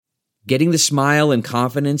Getting the smile and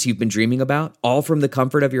confidence you've been dreaming about, all from the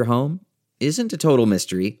comfort of your home, isn't a total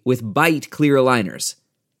mystery with Byte clear aligners.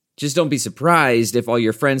 Just don't be surprised if all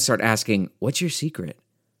your friends start asking, "What's your secret?"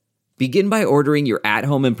 Begin by ordering your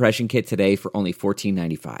at-home impression kit today for only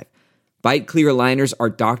 $14.95. Byte clear aligners are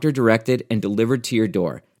doctor-directed and delivered to your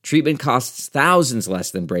door. Treatment costs thousands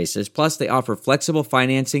less than braces, plus they offer flexible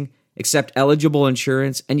financing, accept eligible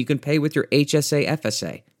insurance, and you can pay with your HSA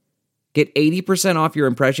FSA. Get 80% off your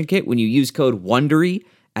impression kit when you use code WONDERY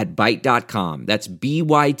at Byte.com. That's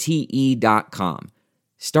BYTE.com.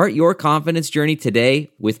 Start your confidence journey today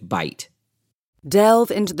with Byte.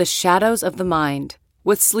 Delve into the shadows of the mind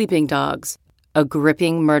with Sleeping Dogs, a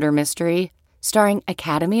gripping murder mystery starring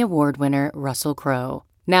Academy Award winner Russell Crowe.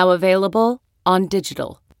 Now available on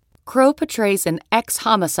digital. Crowe portrays an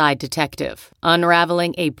ex-homicide detective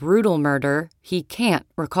unraveling a brutal murder he can't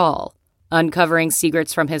recall. Uncovering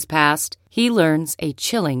secrets from his past, he learns a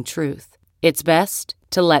chilling truth. It's best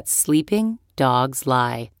to let sleeping dogs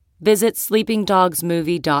lie. Visit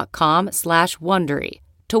sleepingdogsmovie.com/Wondery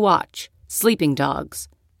to watch Sleeping Dogs,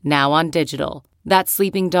 now on digital. That's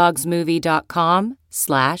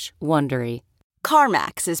sleepingdogsmovie.com/Wondery.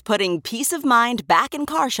 CarMax is putting peace of mind back in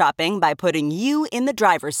car shopping by putting you in the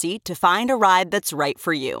driver's seat to find a ride that's right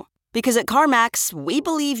for you. Because at CarMax, we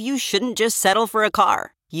believe you shouldn't just settle for a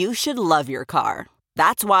car. You should love your car.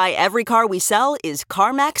 That's why every car we sell is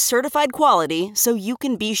CarMax certified quality, so you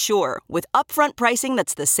can be sure with upfront pricing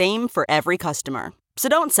that's the same for every customer. So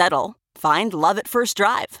don't settle. Find love at first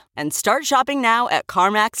drive and start shopping now at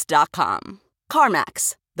CarMax.com.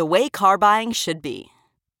 CarMax, the way car buying should be.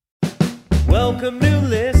 Welcome new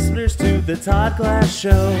listeners to the Todd Glass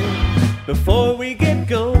Show. Before we get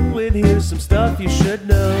going, here's some stuff you should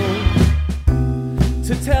know.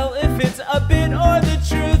 To tell if it's a bit or the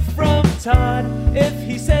truth from Todd. If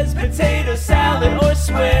he says potato salad or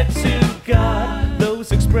swear to God.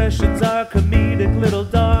 Those expressions are comedic, little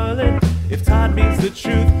darling. If Todd means the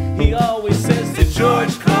truth, he always says to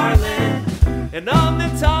George Carlin. And on the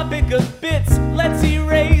topic of bits, let's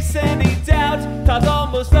erase any doubt. Todd's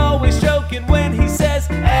almost always joking when he says,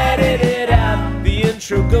 edit it out. The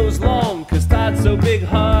intro goes long, cause Todd's so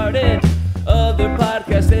big-hearted. Other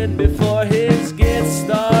podcasts end before his gets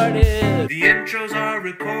started. The intros are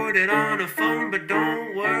recorded on a phone, but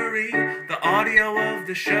don't worry. The audio of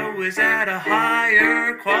the show is at a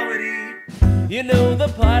higher quality. You know the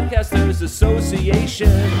Podcasters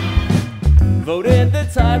Association voted the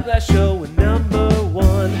Todd Glass Show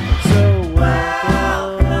 #1. So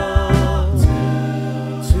welcome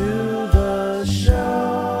to the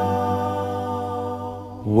show.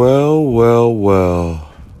 Well, well, well.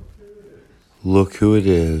 Look who it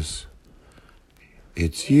is.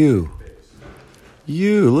 It's you.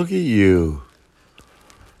 You, look at you.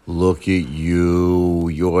 Look at you.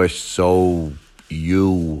 You're so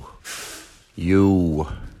you. You.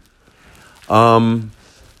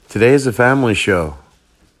 Today is a family show.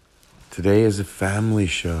 Today is a family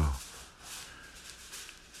show.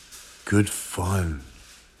 Good fun.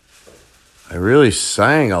 I really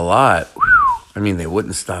sang a lot. I mean, they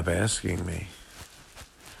wouldn't stop asking me.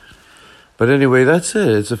 But anyway, that's it.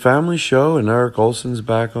 It's a family show, and Eric Olson's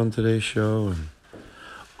back on today's show. And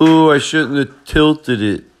ooh, I shouldn't have tilted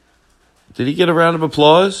it. Did he get a round of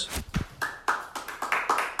applause?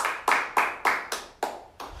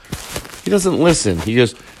 He doesn't listen. He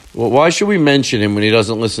goes, well, why should we mention him when he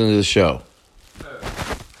doesn't listen to the show?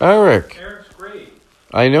 Eric. Eric's great.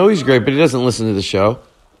 I know he's great, but he doesn't listen to the show.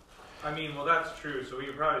 I mean, well, that's true, so we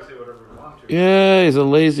can probably say whatever we want to. Yeah, he's a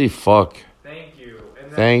lazy fuck. Thank you. And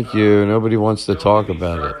then, Thank you. Nobody wants to talk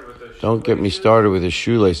about it. Don't get me started with his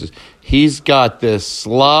shoelaces. He's got the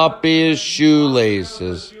sloppiest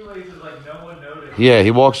shoelaces. Like no one noticed. Yeah,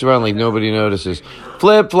 he walks around like nobody notices.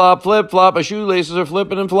 Flip, flop, my shoelaces are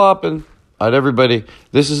flipping and flopping. All right, everybody,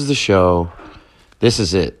 this is the show. This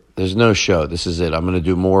is it. There's no show. This is it. I'm going to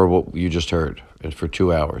do more of what you just heard for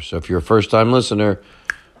 2 hours. So if you're a first-time listener,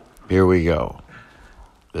 here we go.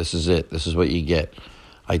 This is it. This is what you get.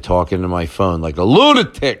 I talk into my phone like a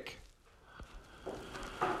lunatic.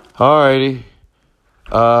 All righty.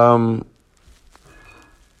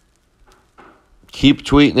 Keep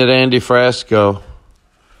tweeting at Andy Frasco.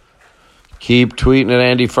 Keep tweeting at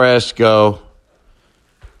Andy Frasco.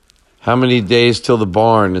 How many days till the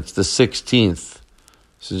barn? It's the 16th.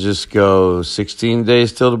 So just go 16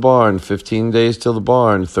 days till the barn, 15 days till the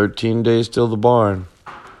barn, 13 days till the barn.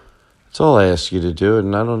 That's all I ask you to do,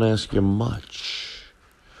 and I don't ask you much.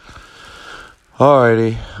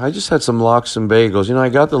 Alrighty. I just had some lox and bagels. You know, I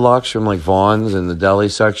got the lox from like Vaughn's in the deli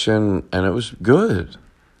section, and it was good.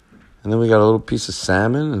 And then we got a little piece of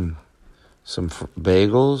salmon and some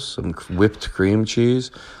bagels, some whipped cream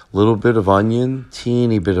cheese, a little bit of onion,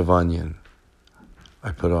 teeny bit of onion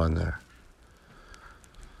I put on there.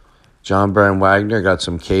 John Brand Wagner got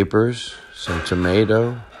some capers, some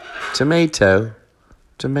tomato.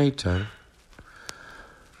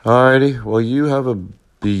 Alrighty, well, you have a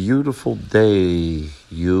beautiful day,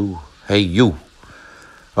 you. Hey, you.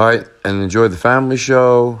 Alright, and enjoy the family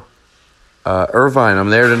show. Irvine, I'm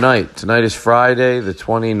there tonight. Tonight is Friday, the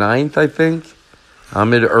 29th, I think.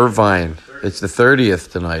 I'm in Irvine. It's the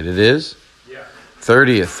 30th tonight. It is? Yeah.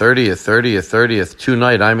 30th.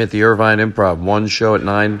 Tonight, I'm at the Irvine Improv. One show at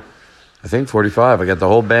 9, I think 45. I got the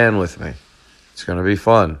whole band with me. It's going to be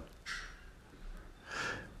fun.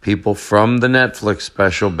 People from the Netflix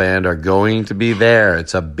special band are going to be there.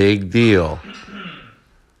 It's a big deal.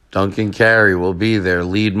 Duncan Carey will be there.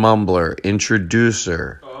 Lead mumbler,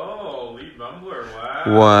 introducer. Oh, lead mumbler.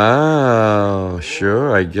 Wow. Wow.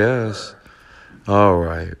 Sure, I guess. All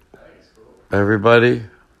right. Everybody,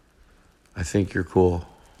 I think you're cool.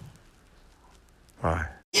 Bye.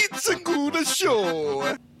 It's a good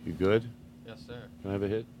show. You good? Yes, sir. Can I have a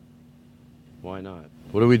hit? Why not?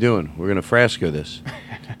 What are we doing? We're going to Frasco this.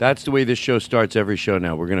 That's the way this show starts every show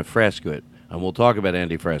now. We're going to Frasco it. And we'll talk about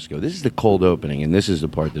Andy Frasco. This is the cold opening, and this is the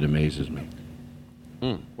part that amazes me.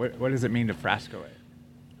 What does it mean to Frasco it?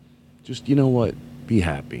 Just, you know what? Be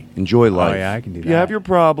happy. Enjoy life. Oh, yeah, I can do that. You have your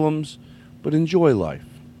problems, but enjoy life.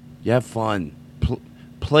 You have fun.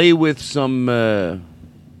 Play with some,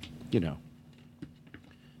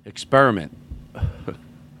 experiment.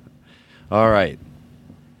 All right.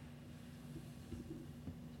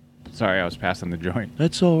 Sorry, I was passing the joint.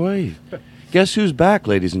 That's all right. Guess who's back,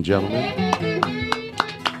 ladies and gentlemen?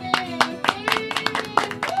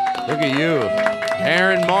 Look at you.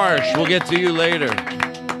 Aaron Marsh. We'll get to you later.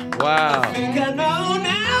 Wow. I think I know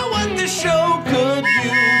now what the show could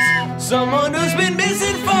use. Someone who's been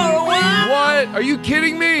missing for a while. What? Are you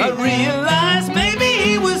kidding me? I realized maybe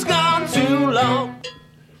he was gone too long.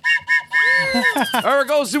 Eric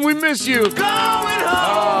Olsen, we miss you. Going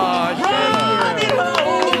home, running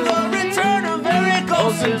home. The return of Eric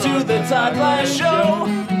Olsen to the Todd Glass Show.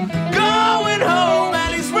 Going home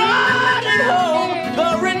and he's running home.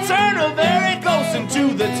 The return of Eric Olsen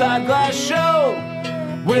to the Todd Glass Show.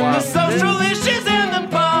 When the social issues and the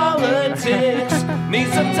politics need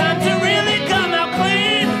some time to really come out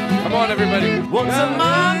clean. Come on, everybody. Once a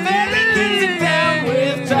month, Eric gets it down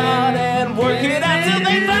with Todd and work it out till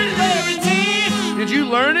they find clarity. Did you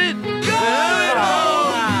learn it? Going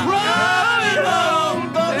home, running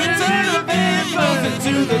home. The return of Eric Olsen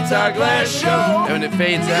to the Todd Glass Show. And it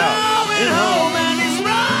fades out. Going home and he's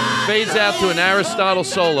running. Fades out to an Aristotle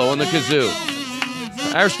solo on the kazoo.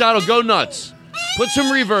 Aristotle, go nuts. Put some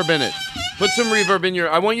reverb in it. Put some reverb in your...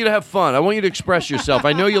 I want you to have fun. I want you to express yourself.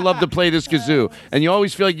 I know you love to play this kazoo, and you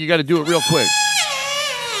always feel like you got to do it real quick.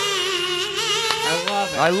 I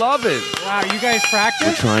love it. I love it. Wow, you guys practice?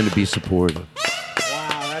 We're trying to be supportive.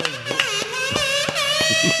 Wow, that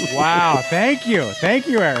is... Wow, thank you. Thank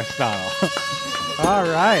you, Aristotle. All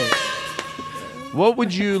right. What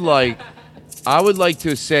would you like? I would like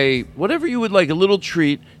to say, whatever you would like, a little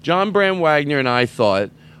treat. John Brand Wagner and I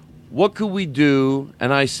thought, what could we do?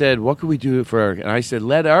 And I said, what could we do for Eric? And I said,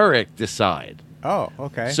 let Eric decide. Oh,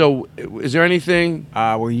 okay. So, is there anything?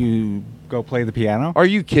 Will you go play the piano? Are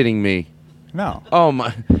you kidding me? No. Oh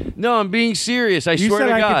my! No, I'm being serious. I You swear said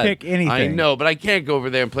to I could God. pick anything. I know, but I can't go over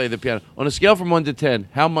there and play the piano. On a scale from 1 to 10,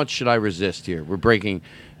 how much should I resist here? We're breaking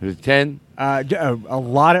 10. A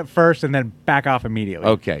lot at first and then back off immediately.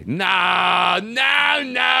 Okay. No.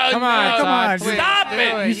 Come on. Stop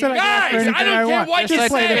it. You said I could ask for Guys, I anything don't care want. what you Just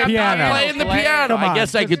play say. the I'm not piano. playing the piano. Come I on,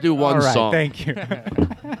 guess I could do one all right, song. Thank you.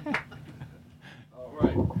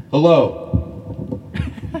 Hello.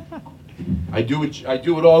 I do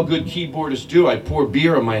what all good keyboardists do. I pour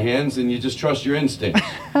beer on my hands, and you just trust your instincts.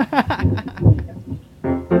 Oh,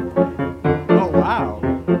 wow.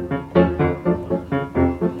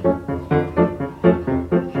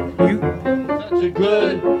 Such a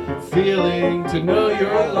good feeling to know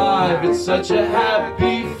you're alive. It's such a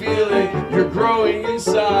happy feeling. You're growing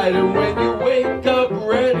inside, and when you wake up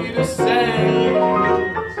ready to say,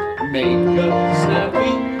 make a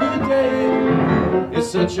snappy good day.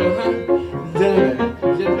 It's such a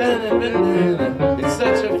it's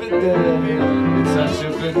such a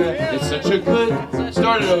it's such a good.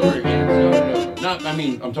 Start it over again. Not, I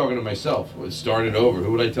mean, I'm talking to myself. Start it over.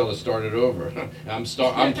 Who would I tell to start it over? I'm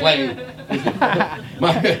playing.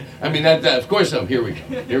 I mean, that. Of course, here we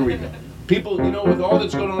go. People, you know, with all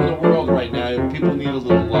that's going on in the world right now, people need a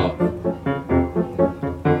little love.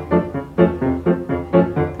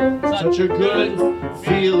 such a good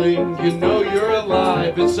feeling. You know you're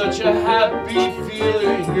alive. It's such a happy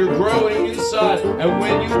feeling. You're growing inside. And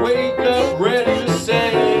when you wake up ready to say,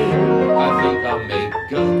 I think I'll make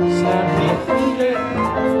a snappy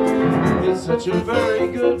day. It's such a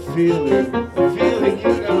very good feeling. A feeling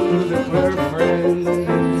you know that we're friends.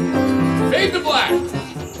 Fade to black.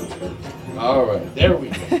 All right, there we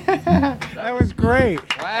go. That was great.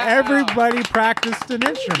 Wow. Everybody practiced an You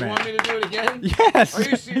instrument. want me to do it again? Yes. Are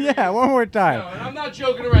you serious? Yeah, one more time. No, and I'm not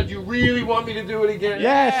joking around. Do you really want me to do it again?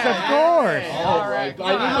 Yes, of course. All right.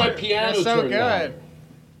 I need my piano That's so turned good.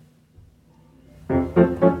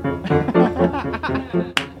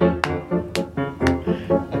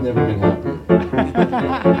 I've never been happier.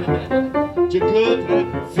 It's a good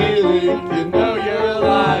feeling. You know you're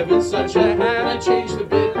alive. It's such a and I changed the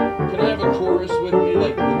bit. Can I have a chorus with me?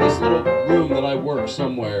 Like in this little room that I work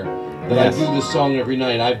somewhere that Yes. I do this song every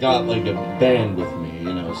night. I've got like a band with me,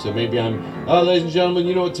 you know. So maybe I'm ladies and gentlemen,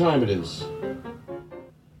 you know what time it is.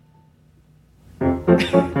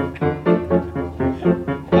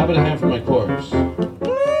 How about a hand for my chorus?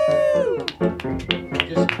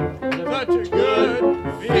 Such a good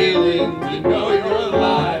feeling, you know you're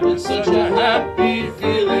alive. It's such a happy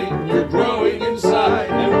feeling, you're growing inside.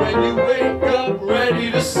 And when you wake up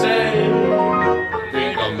ready to say,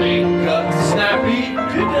 think I'll make a snappy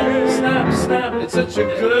today. Snap, snap, it's such a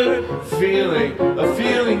good feeling. A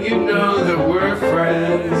feeling you know that we're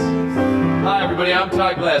friends. Hi everybody, I'm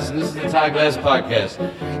Todd Glass, and this is the Todd Glass Podcast.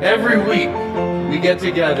 Every week, we get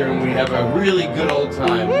together and we have a really good old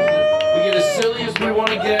time. We get as silly as we want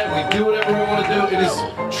to get. We do whatever we want to do. It is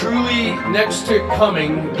truly, next to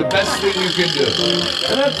coming, the best thing you can do.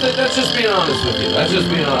 And that's just being honest with you. That's just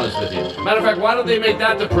being honest with you. Matter of fact, why don't they make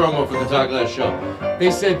that the promo for the Todd Glass Show?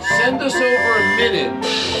 They said, send us over a minute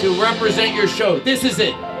to represent your show. This is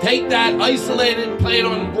it. Take that, isolate it, play it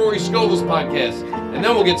on Rory Scovel's podcast, and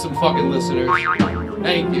then we'll get some fucking listeners.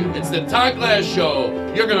 Thank you. It's the Todd Glass Show.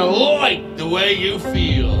 You're gonna like the way you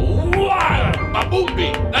feel.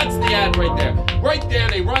 Baboombi. That's the ad right there. Right there,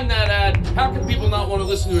 they run that ad. How can people not want to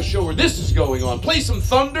listen to a show where this is going on? Play some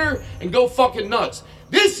thunder and go fucking nuts.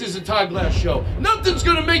 This is a Todd Glass Show. Nothing's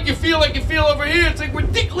gonna make you feel like you feel over here. It's like we're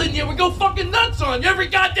tickling you. We go fucking nuts on you every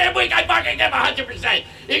goddamn week. I fucking give 100%.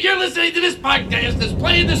 If you're listening to this podcast that's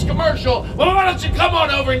playing this commercial, well, why don't you come on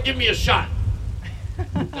over and give me a shot?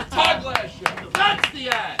 The Todd Glass Show. That's the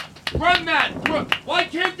ad. Run that. Why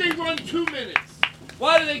can't they run 2 minutes?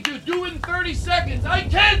 Why do they do it in 30 seconds? I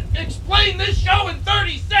can't explain this show in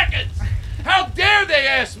 30 seconds. How dare they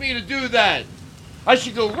ask me to do that? I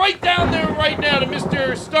should go right down there right now to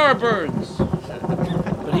Mr. Starburns.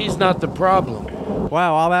 But he's not the problem.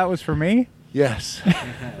 Wow, all that was for me? Yes.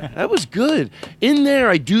 That was good. In there,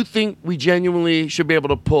 I do think we genuinely should be able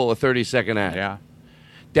to pull a 30-second ad. Yeah.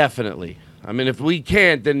 Definitely. I mean, if we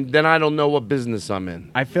can't, then I don't know what business I'm in.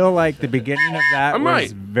 I feel like the beginning of that I'm was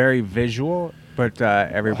right. very visual, but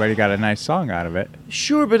everybody got a nice song out of it.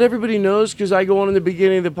 Sure, but everybody knows because I go on in the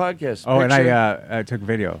beginning of the podcast. Oh, and Picture. I took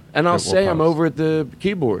video. And I'll that we'll say I'm post. over at the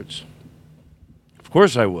keyboards. Of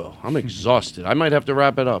course I will. I'm exhausted. I might have to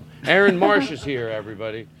wrap it up. Aaron Marsh is here,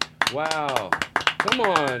 everybody. Wow. Come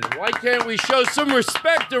on. Why can't we show some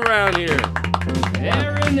respect around here?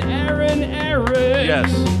 Aaron.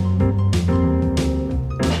 Yes.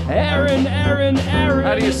 Aaron.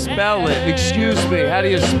 How do you spell it? Excuse me. How do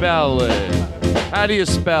you spell it? How do you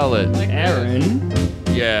spell it? Aaron.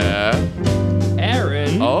 Yeah.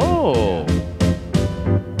 Aaron. Oh.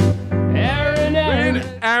 Aaron.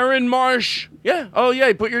 Aaron Marsh. Yeah. Oh, yeah.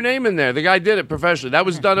 He put your name in there. The guy did it professionally. That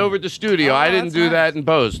was done over at the studio. I didn't do that in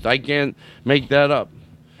post. I can't make that up.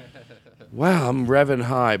 Wow, I'm revving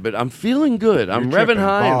high, but I'm feeling good. I'm You're revving tripping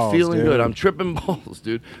high balls, and feeling dude. good. I'm tripping balls,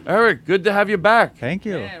 dude. Eric, good to have you back. Thank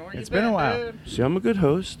you. It's been a while. See, I'm a good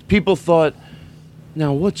host. People thought,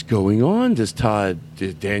 now what's going on? Does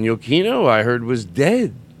Daniel Kino, I heard, was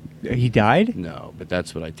dead. He died? No, but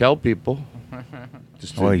that's what I tell people.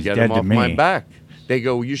 Just to Well, he's get dead him to off my me. back. They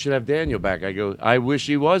go, well, you should have Daniel back. I go, I wish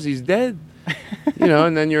he was. He's dead. You know,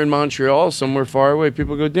 and then you're in Montreal, somewhere far away.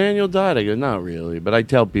 People go, Daniel died. I go, not really. But I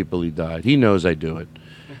tell people he died. He knows I do it.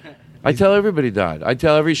 I tell everybody he died. I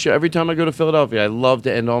tell every show, every time I go to Philadelphia, I love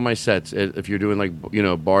to end all my sets, if you're doing like, you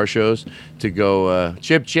know, bar shows, to go,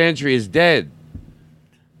 Chip Chantry is dead.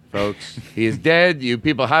 Folks, he is dead. You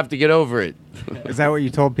people have to get over it. Is that what you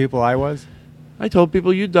told people I was? I told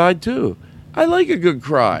people you died too. I like a good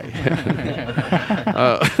cry.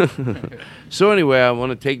 So anyway, I want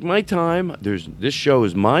to take my time. This show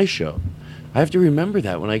is my show. I have to remember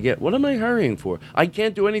that when I get. What am I hurrying for? I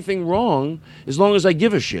can't do anything wrong as long as I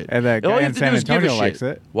give a shit. And the All guy you in have to San do is give a Antonio shit. likes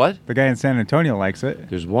it. What? The guy in San Antonio likes it.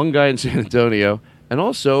 There's one guy in San Antonio, and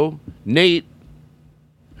also Nate,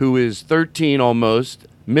 who is 13 almost,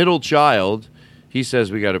 middle child. He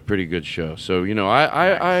says we got a pretty good show. So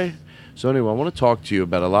So anyway, I want to talk to you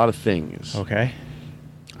about a lot of things. Okay.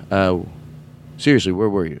 Seriously, where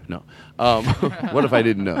were you? No. What if I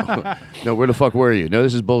didn't know? No, where the fuck were you? No,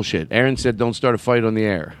 this is bullshit. Aaron said don't start a fight on the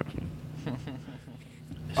air.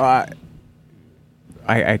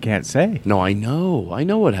 I can't say. No, I know. I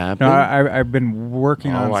know what happened. No, I've been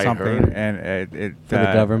working on I something, heard. and it For the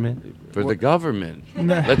government? For the government.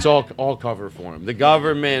 Let's all cover for him. The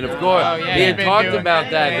government, of course. yeah, he you've had been talked doing about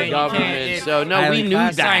that. that, Yeah, the you government. can't- So, no, we knew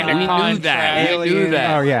that. signed a We knew contract. that. We knew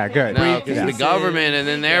that. Oh yeah, good. No, because Yeah. the government, and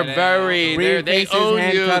then they're they Briefcases, own you.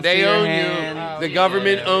 handcuffs They to your own hand. you. The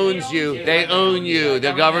government owns you. They own you.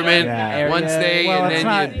 The government, Yeah. once they, Well, and it's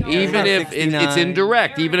then not- even it's if not it's 69.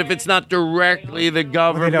 indirect, even if it's not directly the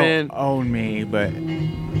Well, they government. don't own me, but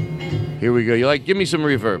Here we go. You're like, give me some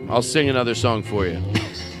reverb. I'll sing another song for you.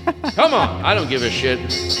 Come on. I don't give a shit.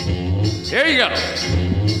 Here you go.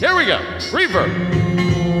 Here we go. Reverb.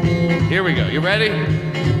 Here we go. You ready?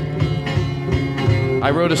 I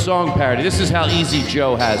wrote a song parody. This is how easy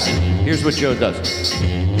Joe has it. Here's what Joe does.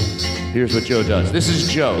 Here's what Joe does. This is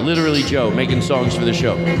Joe, literally Joe, making songs for the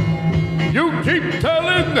show. You keep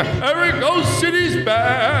telling Eric Olsen he's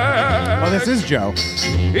back. oh, this is Joe.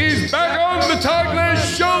 He's back on the Toddler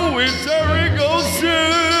Show. It's Eric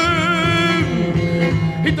Olsen.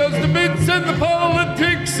 He does the bits and the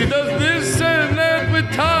politics. He does this and that with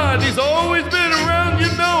Todd. He's always been around,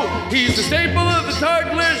 you know. He's the staple of the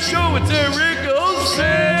Toddler Show. It's Eric Olsen.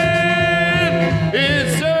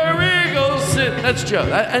 It's Eric Olsen. That's Joe.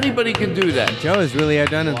 Anybody can do that. Joe has really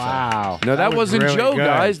outdone himself. Wow. No, that was wasn't really Joe, good.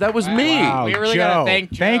 guys. That was me. Wow, We really Joe. gotta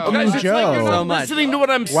thank Joe. Thank you, Guys, it's like you're Joe. not So much. listening to what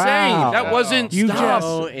I'm Wow. saying. That wasn't. You stop.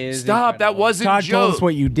 just- is Stop. That incredible. wasn't Todd Joe. told us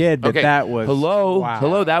what you did, but Okay. that was Hello. Wow.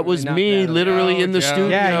 Hello. That was Not me, bad. literally Joe, in the Joe. studio.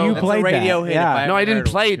 Yeah, you That's a played radio that. hit. Yeah. No, I didn't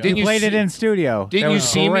play it. You Didn't you played see- it in studio. Didn't That you was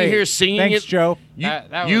see me great. here singing Thanks, it? Joe.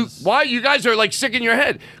 That You was- why you guys are like sick in your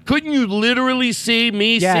head? Couldn't you literally see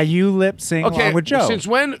me? Yeah, sing? you lip sync along with Joe. Since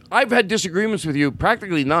when? I've had disagreements with you,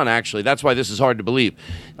 practically none actually. That's why this is hard to believe.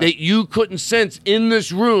 That you couldn't sense in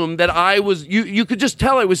this room that I was. You could just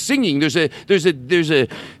tell I was singing. There's a.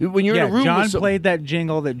 When you're yeah, in a room John with played that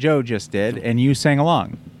jingle that Joe just did, and you sang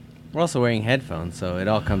along. We're also wearing headphones, so it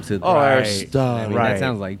all comes to the Oh, Right. stop. I mean, Right. that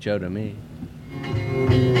sounds like Joe to me.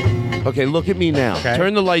 Okay, look at me now. Okay.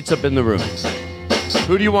 Turn the lights up in the room.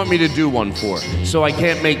 Who do you want me to do one for? So I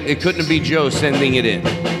can't make. It couldn't be Joe sending it in.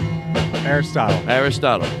 Aristotle.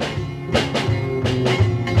 Aristotle.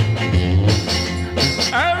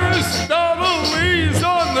 Aristotle is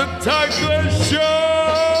on the Toddler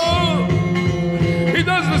Show. He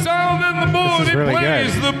does the sound and the board. This is He really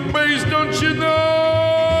plays good. the bass, don't you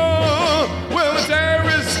know? Well, it's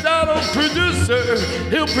Aristotle, producer.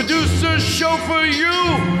 He'll produce a show for you.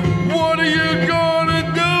 What are you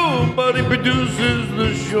gonna do? But he produces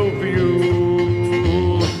the show for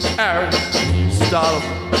you. Aristotle.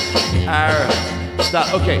 Aristotle.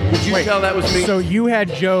 Okay, did you Wait, tell that was me? So you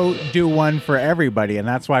had Joe do one for everybody, and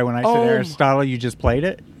that's why when I said Oh. Aristotle, you just played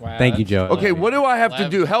it? Wow, Thank you, that's- Joe. Okay, what do I have to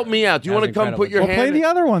do? Help me out. Do you That want was to come incredible. put your Well, play hand? the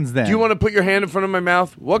other ones then. Do you want to put your hand in front of my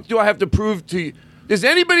mouth? What do I have to prove to you? Is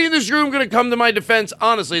anybody in this room going to come to my defense?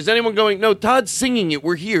 Honestly, is anyone going, no, Todd's singing it.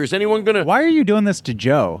 We're here. Is anyone going to? Why are you doing this to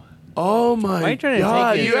Joe? Oh, my Why are you trying to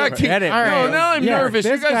God. take You it? acting. Edit. All right. No, now I'm Yeah, nervous.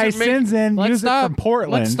 This you guys guy are making. sends in, use it from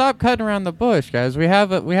Portland. Let's stop cutting around the bush, guys. We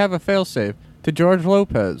have a failsafe to George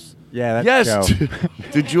Lopez. Yeah, that's Yes, Joe.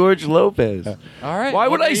 to George Lopez. All right. Why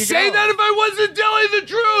would well, I there you say go. that if I wasn't telling the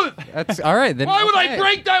truth? That's all right. Then Why would I okay.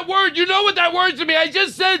 break that word? You know what that word to me? I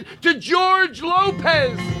just said to George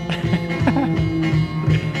Lopez.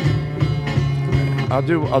 I'll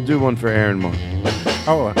do one for Aaron Moore.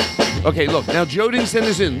 Oh, Okay, look. Now Joe didn't send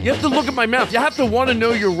this in. You have to look at my mouth. You have to want to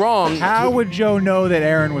know you're wrong. how would Joe know that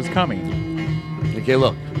Aaron was coming? Okay,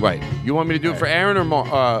 look. Right. You want me to do it for Aaron or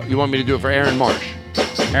you want me to do it for Aaron Marsh?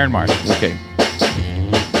 Aaron Marsh. Okay.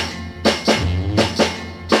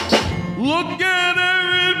 Look at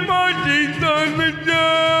Aaron Marsh. He's on the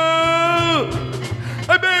show.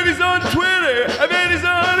 I bet he's on Twitter. I bet he's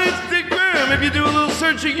on Instagram. If you do a little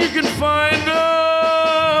searching, you can find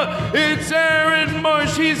it's Aaron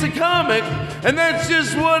Marsh. He's a comic, and that's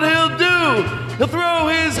just what he'll do. He'll throw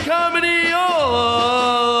his comedy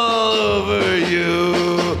all over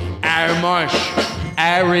you. Aaron Marsh.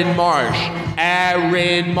 Aaron Marsh.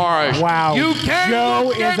 Aaron Marsh. Wow, You can't Joe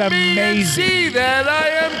look at is me and amazing. see that I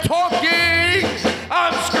am talking.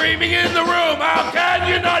 I'm screaming in the room. How can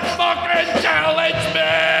you not fucking challenge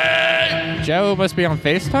me? Joe must be on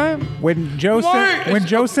FaceTime? When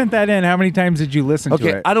Joe sent that in, how many times did you listen to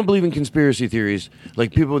Okay, it? I don't believe in conspiracy theories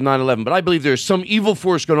like people with 9/11, but I believe there's some evil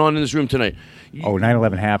force going on in this room tonight. Oh,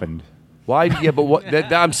 9/11 happened. Why? Yeah, but what?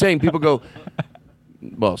 I'm saying people go.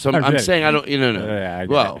 Well, I'm kidding. saying I don't. No. Yeah, I get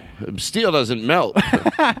Well, steel doesn't melt.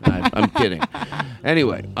 I'm kidding.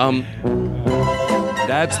 Anyway,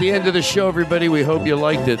 that's the end of the show, everybody. We hope you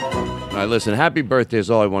liked it. All right, listen. Happy birthday is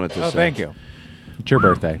all I wanted to say. Oh, thank you. It's your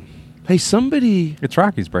birthday. Hey, somebody. It's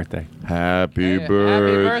Rocky's birthday. Happy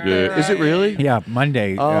birthday. Is it really? Yeah,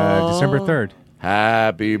 Monday, December 3rd.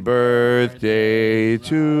 Happy birthday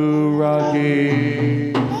to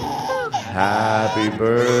Rocky. Happy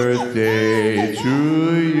birthday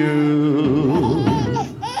to you.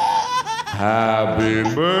 Happy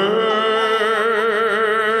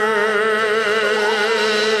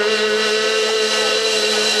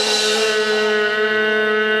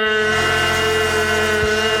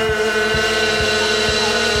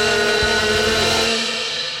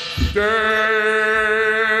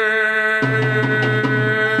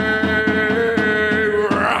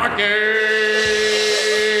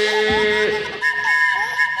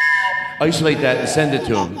Isolate that and send it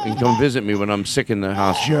to him and come visit me when I'm sick in the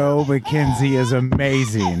hospital. Joe McKenzie is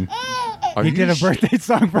amazing. Are He you did a birthday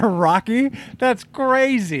song for Rocky? That's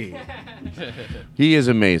crazy. He is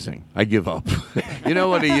amazing. I give up. You know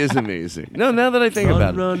what? He is amazing. No, now that I think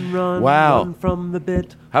about it. Run, wow. run from the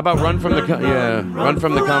bit. How about run from the run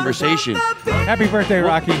from the conversation? Happy birthday,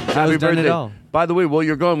 Rocky. Happy done it birthday. all. By the way, while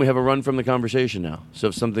you're gone, we have a run from the conversation now. So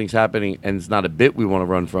if something's happening and it's not a bit we want to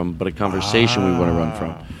run from, but a conversation we want to run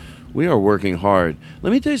from. We are working hard.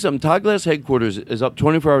 Let me tell you something. Todd Glass headquarters is up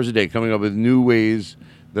 24 hours a day, coming up with new ways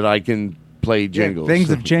that I can play jingles. Things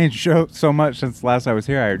have changed so much since last I was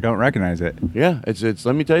here. I don't recognize it. Yeah, it's.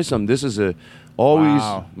 Let me tell you something. This is a always.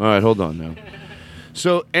 Wow. All right, hold on now.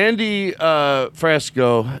 So Andy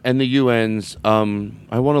Frasco and the UNs.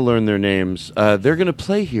 I want to learn their names. They're going to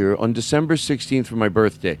play here on December 16th for my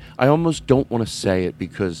birthday. I almost don't want to say it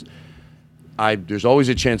because there's always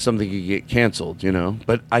a chance something could get canceled, you know.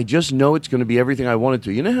 But I just know it's going to be everything I want it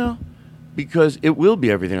to. You know how? Because it will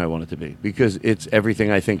be everything I want it to be. Because it's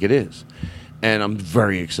everything I think it is. And I'm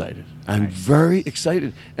very excited. I'm very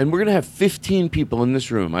excited. And we're going to have 15 people in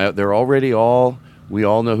this room. They're already we all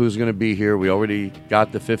know who's going to be here. We already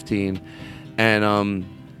got the 15. And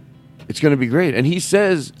it's going to be great. And he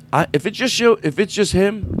says, if it's just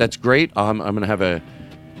him, that's great. I'm going to have a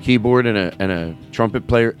keyboard and a trumpet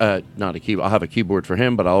player. Not a keyboard. I'll have a keyboard for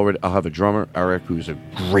him, but I'll have a drummer, Eric, who's a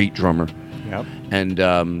great drummer. Yep.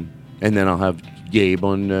 And then I'll have Gabe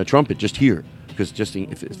on trumpet just here. Because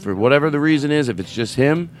if for whatever the reason is, if it's just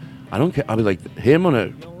him, I don't care. I'll be like him on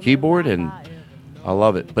a keyboard, and I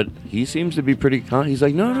love it. But he seems to be pretty. He's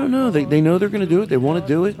like, no. They know they're going to do it. They want to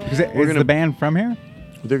do it. Is the band from here?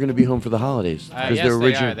 They're going to be home for the holidays Yes, they're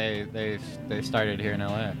original. they are. They started here in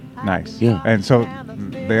LA. Nice. Yeah. And so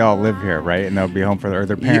they all live here, right? And they'll be home or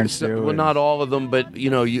their parents do. Well, not all of them, but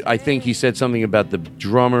I think he said something about the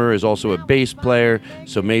drummer is also a bass player,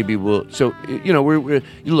 so maybe we'll. So we're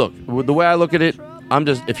look the way I look at it.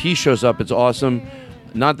 If he shows up, it's awesome.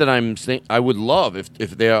 Not that I would love if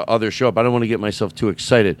there are others show up. I don't want to get myself too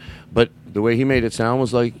excited, but the way he made it sound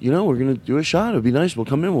was like, we're gonna do a shot. It'll be nice. We'll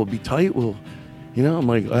come in. We'll be tight. I'm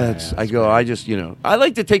like, I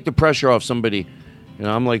like to take the pressure off somebody.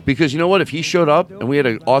 I'm like, because you know what? If he showed up and we had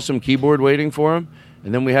an awesome keyboard waiting for him,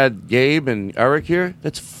 and then we had Gabe and Eric here,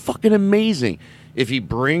 that's fucking amazing. If he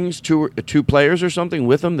brings two players or something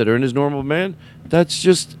with him that are in his normal band, that's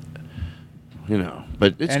just,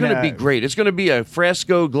 But it's going to be great. It's going to be a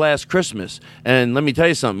Frasco Glass Christmas. And let me tell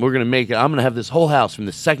you something. We're going to make it. I'm going to have this whole house from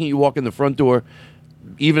the second you walk in the front door.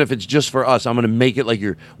 Even if it's just for us, I'm going to make it like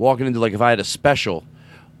you're walking into, like if I had a special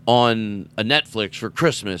on a Netflix for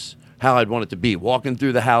Christmas, how I'd want it to be. Walking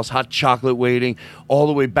through the house, hot chocolate waiting, all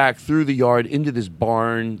the way back through the yard into this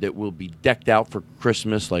barn that will be decked out for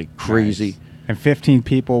Christmas like crazy. Nice. And 15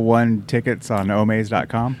 people won tickets on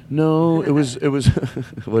omaze.com? No, it was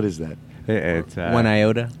what is that? It's 1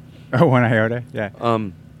 Iota. Oh, 1 Iota, yeah.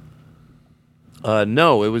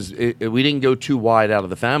 No, it was. We didn't go too wide out of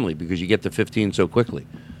the family because you get to 15 so quickly.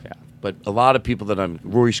 Yeah. But a lot of people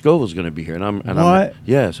Rory Scovel's going to be here,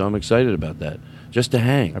 so I'm excited about that. Just to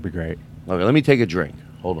hang. That'd be great. Okay, let me take a drink.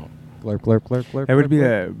 Hold on. Blurp, blurp, blurp, blurp. It would be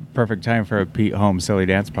the perfect time for a Pete Holmes silly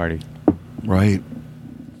dance party. Right.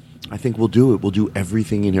 I think we'll do it. We'll do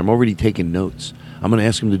everything in here. I'm already taking notes. I'm going to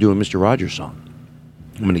ask him to do a Mr. Rogers song.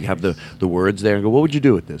 I'm going to have the words there and go, what would you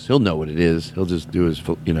do with this? He'll know what it is. He'll just do his,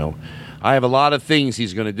 I have a lot of things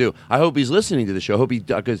he's going to do. I hope he's listening to the show. I hope he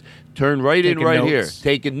because turn right in right here.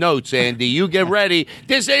 Taking notes, Andy. You get ready.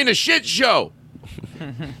 This ain't a shit show.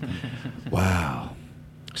 Wow.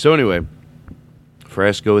 So anyway,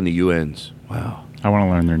 Frasco and the UNs. Wow. I want to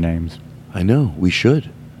learn their names. I know. We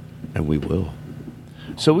should. And we will.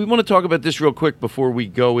 So we want to talk about this real quick before we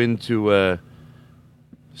go into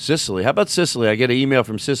Cicely. How about Cicely? I get an email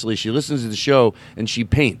from Cicely. She listens to the show and she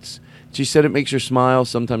paints. She said it makes her smile,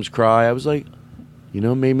 sometimes cry. I was like,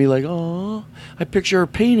 made me like, oh, I picture her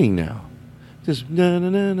painting now. Just na na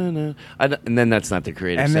na na na. And then that's not the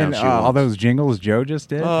creative sound. And then all those jingles Joe just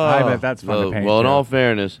did. I bet that's fun to paint. Well, in all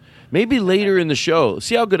fairness, maybe later in the show,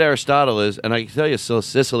 see how good Aristotle is. And I can tell you,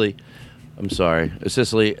 Cicely,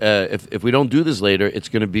 if we don't do this later, it's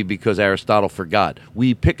going to be because Aristotle forgot.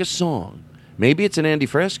 We pick a song. Maybe it's an Andy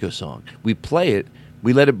Frasco song. We play it,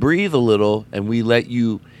 we let it breathe a little, and we let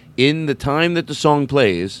you, in the time that the song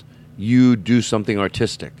plays, you do something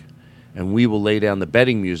artistic. And we will lay down the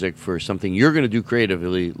bedding music for something you're going to do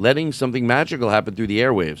creatively, letting something magical happen through the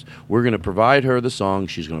airwaves. We're going to provide her the song,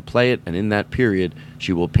 she's going to play it, and in that period,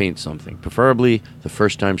 she will paint something, preferably the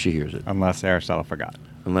first time she hears it. Unless Aristotle forgot.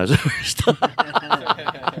 Unless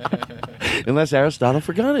Aristotle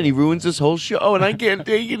forgot it. He ruins this whole show, and I can't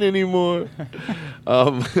take it anymore.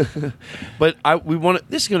 But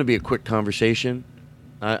this is going to be a quick conversation.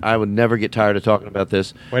 I would never get tired of talking about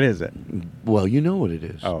this. What is it? Well, you know what it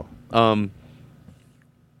is. Oh.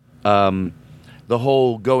 The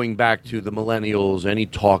whole going back to the millennials, any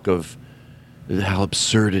talk of how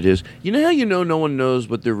absurd it is. You know how no one knows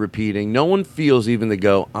what they're repeating? No one feels even to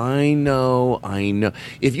go, I know.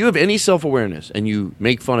 If you have any self-awareness and you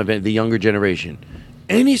make fun of the younger generation,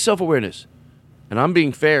 any self-awareness, and I'm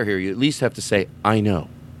being fair here, you at least have to say, I know.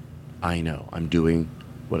 I'm doing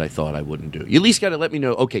what I thought I wouldn't do. You at least got to let me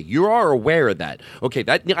know, okay, you are aware of that. Okay,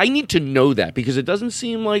 that I need to know that because it doesn't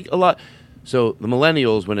seem like a lot. So the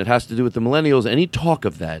millennials, when it has to do with the millennials, any talk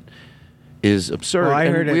of that is absurd. Well, I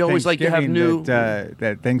heard we always like to have new...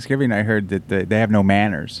 That Thanksgiving, I heard that they have no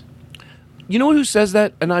manners. You know who says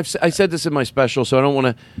that? And I said this in my special, so I don't want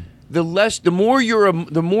to... The more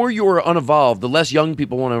you're unevolved, the less young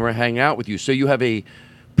people want to hang out with you. So you have a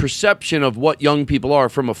perception of what young people are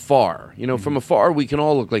from afar. From afar, we can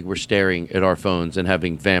all look like we're staring at our phones and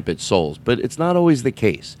having vamped souls, but it's not always the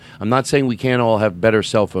case. I'm not saying we can't all have better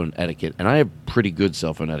cell phone etiquette, and I have pretty good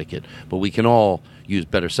cell phone etiquette, but we can all use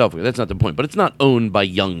better cell phone. That's not the point, but it's not owned by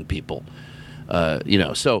young people.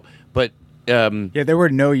 So, but... there were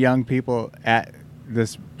no young people at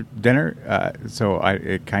this dinner, so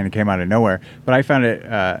it kind of came out of nowhere, but I found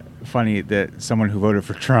it funny that someone who voted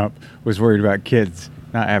for Trump was worried about kids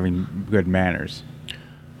not having good manners.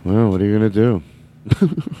 Well, what are you going to do?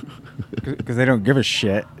 Because they don't give a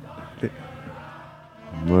shit.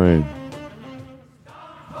 Right.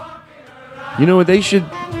 You know what they should...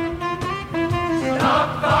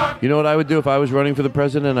 You know what I would do if I was running for the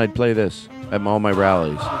president? I'd play this at all my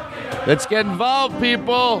rallies. Let's get involved,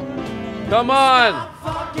 people. Come on.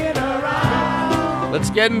 Let's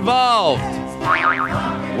get involved.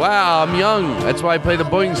 Wow, I'm young. That's why I play the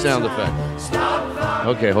boing sound effect.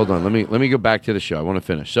 Okay, hold on. Let me go back to the show. I want to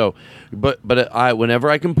finish. So, but whenever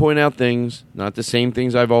I can point out things, not the same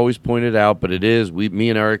things I've always pointed out, but it is me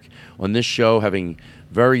and Eric on this show having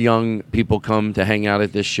very young people come to hang out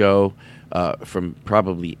at this show, from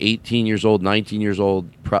probably 18 years old, 19 years old,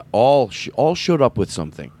 all showed up with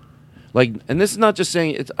something. Like, and this is not just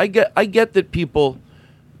saying it's. I get that people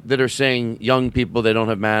that are saying young people they don't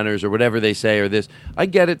have manners or whatever they say or this. I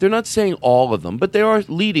get it. They're not saying all of them, but they are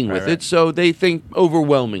leading with it, so they think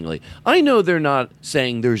overwhelmingly. I know they're not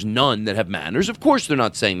saying there's none that have manners. Of course they're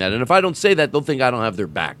not saying that. And if I don't say that, they'll think I don't have their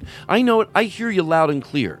back. I know it. I hear you loud and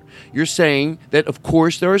clear. You're saying that, of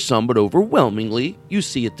course, there are some, but overwhelmingly, you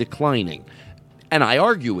see it declining. And I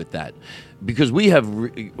argue with that. Because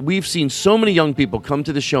we've seen so many young people come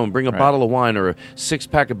to the show and bring a bottle of wine or a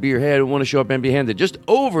 6-pack of beer. Hey, I don't want to show up empty-handed. Just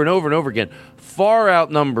over and over and over again, far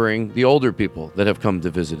outnumbering the older people that have come to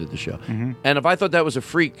visit at the show. Mm-hmm. And if I thought that was a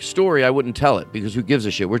freak story, I wouldn't tell it, because who gives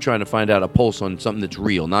a shit? We're trying to find out a pulse on something that's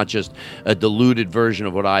real, not just a diluted version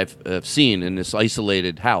of what I've seen in this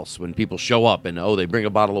isolated house when people show up and, they bring a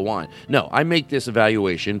bottle of wine. No, I make this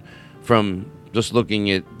evaluation from just looking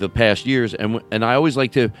at the past years, and I always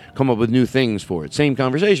like to come up with new things for it. Same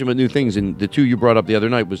conversation, but new things. And the two you brought up the other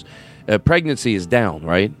night was pregnancy is down,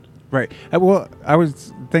 right? Right. Well, I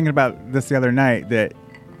was thinking about this the other night, that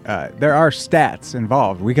there are stats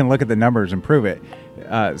involved. We can look at the numbers and prove it.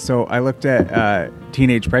 So I looked at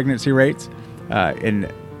teenage pregnancy rates in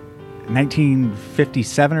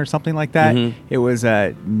 1957 or something like that. Mm-hmm. It was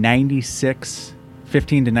 96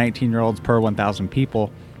 15 to 19-year-olds per 1,000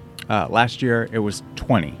 people. Last year, it was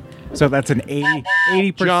 20. So that's an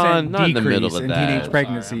 80% John, not in the middle decrease of in that. teenage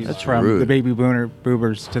pregnancies That's from rude. the baby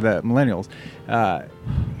boomers to the millennials.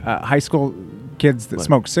 High school kids that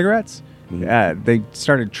smoke cigarettes, they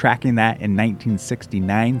started tracking that in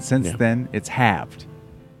 1969. Since then, it's halved.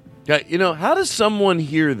 You know, how does someone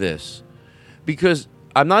hear this? Because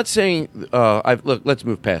I'm not saying, look, let's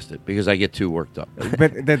move past it because I get too worked up.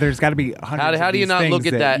 But there's got to be hundreds How of do you these not look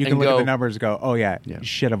things at that you and can look go- at the numbers and go, oh yeah,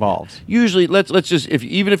 shit evolves. Usually, let's just,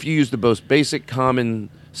 even if you use the most basic common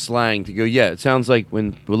slang to go, yeah, it sounds like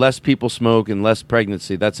when less people smoke and less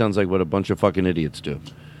pregnancy, that sounds like what a bunch of fucking idiots do.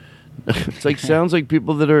 It's like, sounds like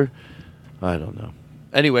people that are, I don't know.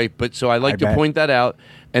 Anyway, but so I like to bet. point that out,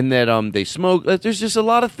 and that they smoke. There's just a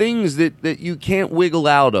lot of things that you can't wiggle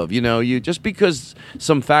out of. You know, you just because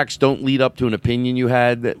some facts don't lead up to an opinion you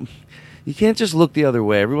had, that you can't just look the other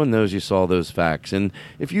way. Everyone knows you saw those facts, and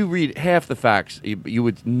if you read half the facts, you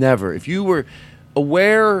would never. If you were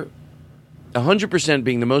aware, 100%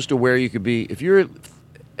 being the most aware you could be, if you're at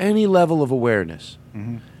any level of awareness.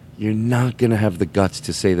 Mm-hmm. You're not going to have the guts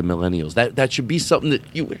to say the millennials. That should be something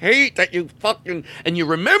that you hate, that you fucking, and you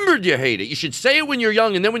remembered you hate it. You should say it when you're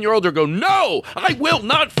young, and then when you're older, go, no, I will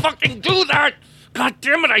not fucking do that. God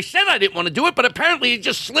damn it, I said I didn't want to do it, but apparently you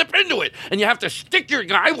just slip into it. And you have to stick your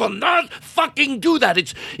guy. I will not fucking do that.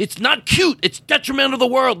 It's not cute. It's detrimental to the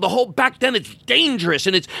world. The whole back then, it's dangerous,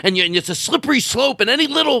 and it's a slippery slope, and any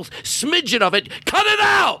little smidgen of it, cut it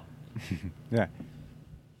out. Yeah.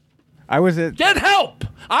 I was at... Get help!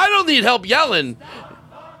 I don't need help yelling.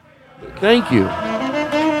 Thank you.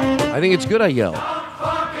 I think it's good I yell.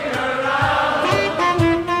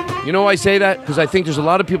 You know why I say that? Because I think there's a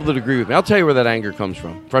lot of people that agree with me. I'll tell you where that anger comes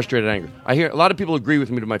from. Frustrated anger. I hear a lot of people agree with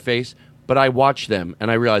me to my face, but I watch them and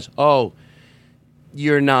I realize, oh,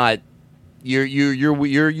 you're not.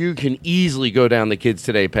 You can easily go down the kids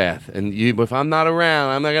today path, and if I'm not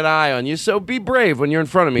around, I'm not gonna eye on you. So be brave when you're in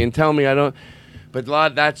front of me and tell me I don't. But a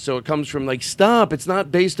lot of that, so it comes from like, stop. It's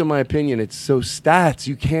not based on my opinion. It's so stats.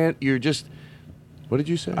 You can't. You're just. What did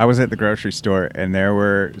you say? I was at the grocery store, and there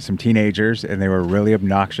were some teenagers, and they were really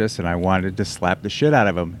obnoxious, and I wanted to slap the shit out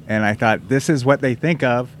of them. And I thought, this is what they think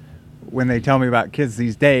of when they tell me about kids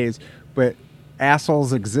these days. But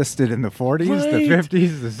assholes existed in the 40s, the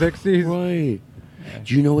 50s, the 60s. Right.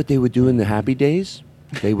 Do you know what they would do in the happy days?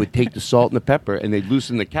 They would take the salt and the pepper, and they'd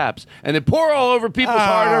loosen the caps, and they'd pour all over people's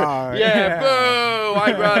harder. Yeah, boo!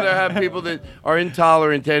 I'd rather have people that are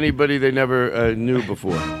intolerant to anybody they never knew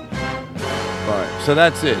before. All right, so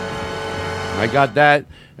that's it. I got that,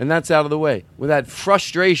 and that's out of the way. With that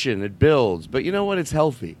frustration, it builds. But you know what? It's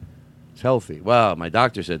healthy. It's healthy. Well, my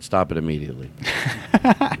doctor said stop it immediately.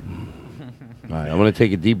 All right, I want to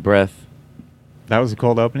take a deep breath. That was a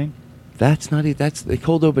cold opening? That's not it. That's the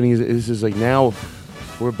cold opening. This is like now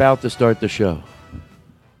we're about to start the show.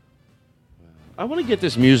 I want to get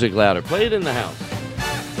this music louder. Play it in the house.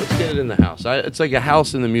 Let's get it in the house. It's like a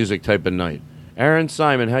house in the music type of night. Aaron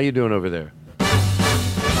Simon, how you doing over there?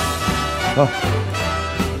 Oh.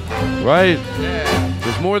 Right. Yeah.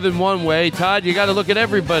 There's more than one way. Todd, you got to look at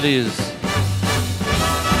everybody's.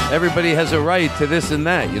 Everybody has a right to this and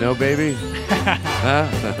that, you know, baby? Huh?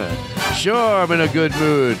 Sure, I'm in a good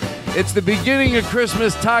mood. It's the beginning of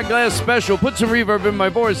Christmas Todd Glass special. Put some reverb in my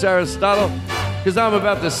voice, Aristotle, because I'm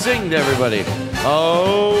about to sing to everybody.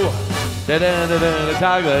 Oh, da-da-da-da, the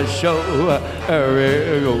Todd Glass show.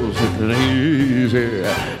 Easy.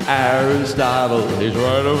 Aristotle, he's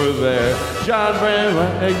right over there. John Brand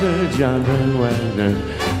Wagner.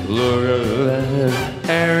 Look at that.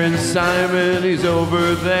 Aaron Simon, he's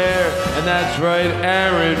over there. And that's right,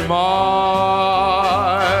 Aaron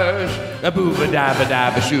Marsh.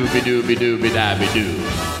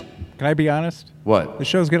 A-booba-dabba-dabba-shooby-dooby-dooby-dabby-doo. Can I be honest? What? The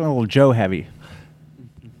show's getting a little Joe heavy.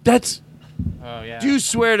 That's... Oh, yeah. Do you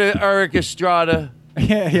swear to Eric Estrada?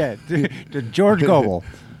 Yeah. To George Gobel.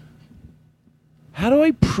 How do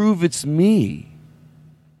I prove it's me?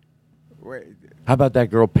 How about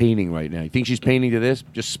that girl painting right now? You think she's painting to this?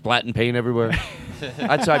 Just splatting paint everywhere?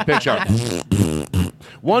 That's how I picture her.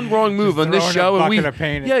 One wrong move on this show, and you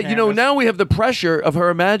know, now we have the pressure of her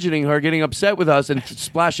imagining her getting upset with us and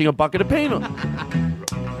splashing a bucket of paint on.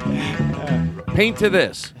 Paint to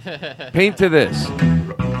this. Paint to this.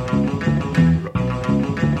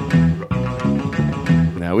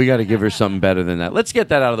 Now we got to give her something better than that. Let's get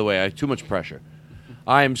that out of the way. I have too much pressure.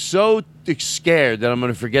 I am so scared that I'm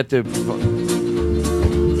going to forget to.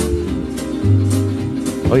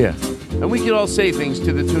 Oh yeah, and we can all say things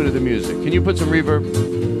to the tune of the music. Can you put some reverb?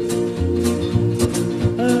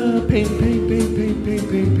 Paint.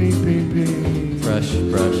 Brush.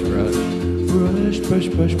 Brush, brush,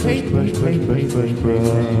 brush, brush, brush, brush, brush, brush,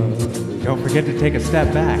 brush. Don't forget to take a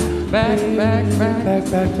step back. Back, back, back. Back,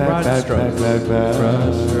 back, back, Broad back, strokes. back, back, back.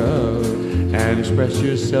 Broad strokes. And express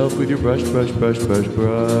yourself with your brush, brush, brush, brush,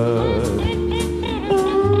 brush.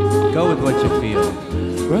 Go with what you feel.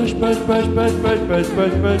 Brush, brush, brush, brush, brush, brush,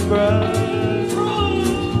 brush, brush, brush.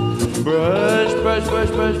 Brush, brush, brush,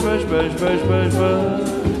 brush, brush, brush, brush, brush, brush.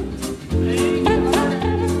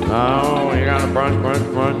 Oh, you gotta brush, brush,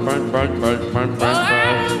 brush, brush, brush, brush, brush, brush,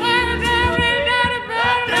 brush.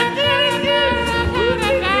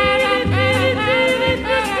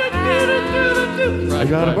 I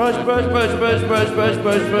gotta brush, brush, brush, brush, brush, brush,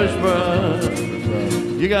 brush, brush, brush.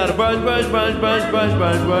 You gotta brush, brush, brush, brush, brush,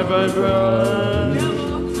 brush, brush, brush, brush.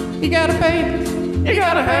 You gotta paint. You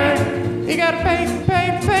gotta hang. You gotta paint,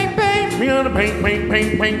 paint, paint, paint. You gotta paint, paint,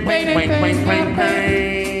 paint, paint, paint, paint, paint, paint,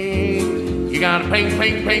 paint. You gotta paint,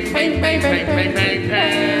 paint, paint, paint, paint, paint, paint, paint,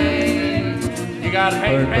 paint. You gotta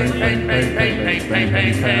paint, paint, paint, paint, paint, paint, paint,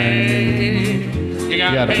 paint, paint. You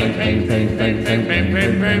gotta paint, paint, paint, paint, paint, paint,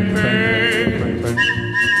 paint, paint, paint.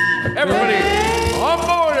 Everybody, on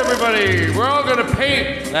board, everybody. We're all gonna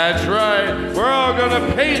paint. That's right. We're all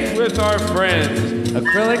gonna paint with our friends.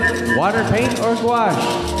 Acrylic, water paint, or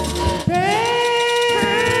gouache?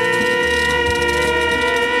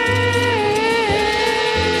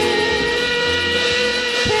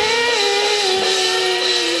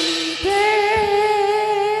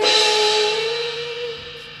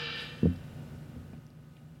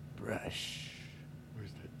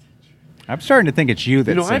 I'm starting to think it's you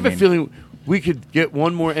that's You know, I have a singing. feeling we could get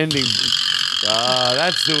one more ending.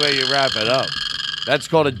 That's the way you wrap it up. That's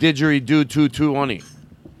called a didgeridoo 220.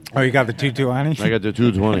 Oh, you got the 220? I got the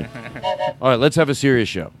 220. All right, let's have a serious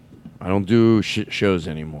show. I don't do shows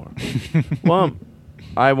anymore. Well,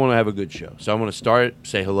 I want to have a good show. So I want to start,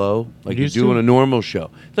 say hello, like you do on a normal show.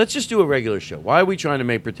 Let's just do a regular show. Why are we trying to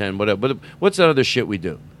make pretend? What's that other shit we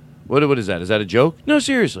do? What is that? Is that a joke? No,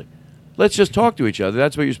 seriously. Let's just talk to each other.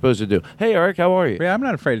 That's what you're supposed to do. Hey, Eric, how are you? Yeah, I'm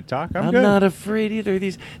not afraid to talk. I'm I'm good. not afraid either.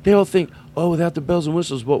 They all think, oh, without the bells and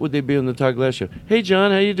whistles, what would they be on the Todd Glass show? Hey,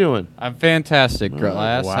 John, how you doing? I'm fantastic,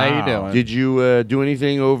 Glass. wow. How you doing? Did you do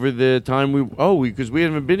anything over the time because we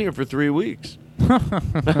haven't been here for 3 weeks.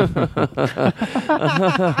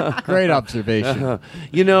 Great observation.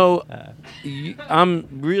 You know, I'm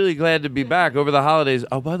really glad to be back over the holidays.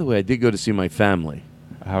 Oh, by the way, I did go to see my family.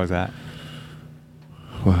 How was that?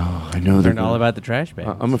 Well, I know they're Learn all about the trash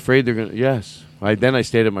bags. I'm afraid they're gonna. Yes. Then I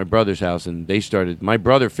stayed at my brother's house, and they started. My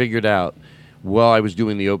brother figured out while I was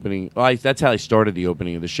doing the opening. That's how I started the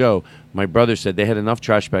opening of the show. My brother said they had enough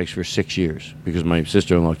trash bags for 6 years because my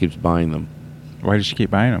sister-in-law keeps buying them. Why did she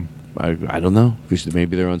keep buying them? I don't know, because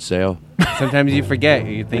maybe they're on sale. Sometimes you forget.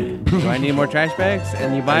 You think, do I need more trash bags?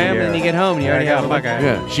 And you buy them, and you get home, and you already have a bucket.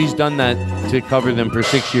 Yeah, she's done that to cover them for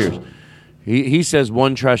 6 years. He says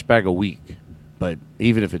one trash bag a week, but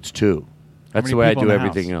even if it's two, that's the way I do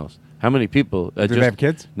everything else. How many people? Do they have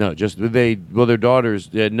kids? No, just their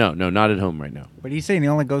daughters. No, not at home right now. But he's saying he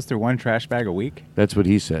only goes through one trash bag a week? That's what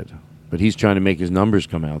he said. But he's trying to make his numbers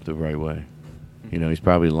come out the right way. You know, he's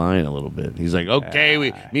probably lying a little bit. He's like,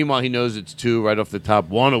 okay. Meanwhile, he knows it's two right off the top,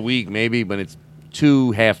 one a week maybe, but it's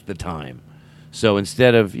two half the time. So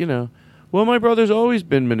instead of, well, my brother's always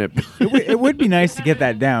been manipulated. It would be nice to get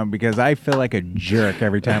that down because I feel like a jerk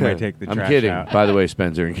every time I take the trash I'm kidding. out. By the way,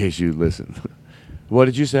 Spencer, in case you listen. What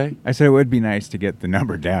did you say? I said it would be nice to get the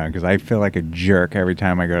number down because I feel like a jerk every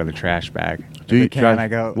time I go to the trash bag. Do you can? I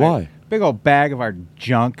go, why? Big old bag of our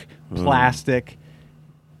junk, plastic,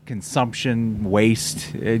 consumption,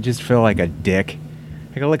 waste. I just feel like a dick.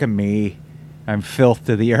 I go, look at me. I'm filth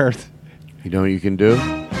to the earth. You know what you can do?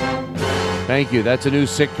 Thank you. That's a new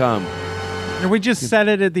sitcom. And we just set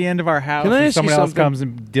it at the end of our house Can I and ask you someone else something? comes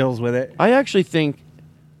and deals with it. I actually think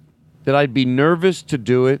that I'd be nervous to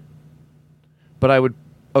do it, but I would.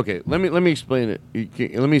 Okay, let me explain it.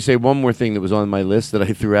 Let me say one more thing that was on my list that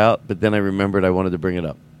I threw out, but then I remembered I wanted to bring it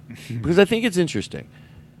up because I think it's interesting,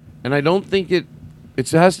 and I don't think it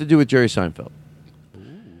has to do with Jerry Seinfeld.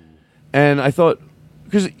 And I thought,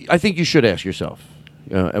 because I think you should ask yourself,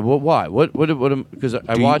 why? What? Because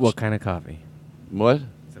I watched. What kind of coffee? What?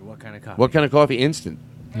 So what kind of coffee? What kind of coffee? Instant.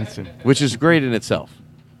 Which is great in itself.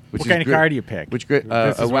 What kind of car do you pick? Which great?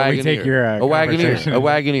 This A is where we take Wagoneer. your, A Wagoneer. conversation. A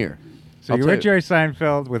Wagoneer. So you're with Jerry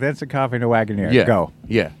Seinfeld with instant coffee and a Wagoneer. Yeah. Go.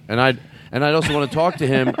 Yeah. And I'd also want to talk to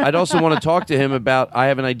him. I'd also want to talk to him about, I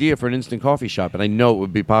have an idea for an instant coffee shop, and I know it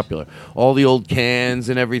would be popular. All the old cans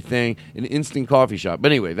and everything, an instant coffee shop.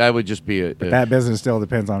 But anyway, that would just be But that business still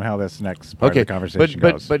depends on how this next part of the conversation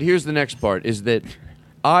goes. But here's the next part, is that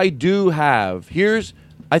I do have,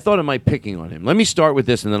 I thought, am I picking on him? Let me start with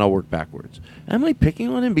this, and then I'll work backwards. Am I picking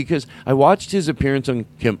on him? Because I watched his appearance on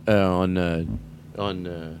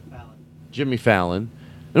Jimmy Fallon,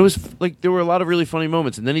 and it was like there were a lot of really funny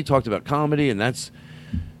moments. And then he talked about comedy, and that's,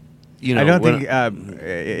 you know, I don't think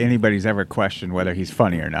anybody's ever questioned whether he's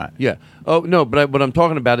funny or not. Yeah. Oh no, but what I'm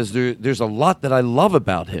talking about is there's a lot that I love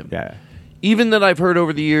about him. Yeah. Even that I've heard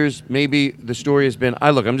over the years, maybe the story has been,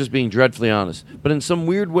 I'm just being dreadfully honest, but in some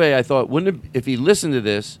weird way, I thought, if he listened to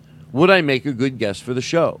this, would I make a good guest for the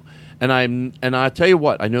show? And I tell you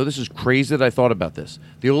what, I know this is crazy that I thought about this.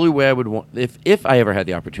 The only way I would want, if I ever had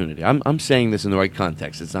the opportunity, I'm saying this in the right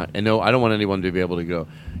context. It's not, I know I don't want anyone to be able to go,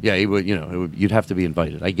 yeah, he would, you'd have to be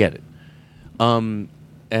invited. I get it.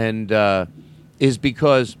 Is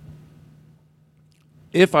because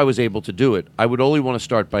if I was able to do it, I would only want to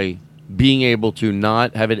start by being able to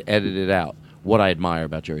not have it edited out what I admire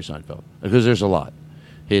about Jerry Seinfeld. Because there's a lot.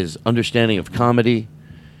 His understanding of comedy,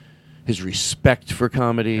 his respect for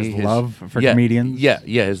comedy. His love for comedians. Yeah,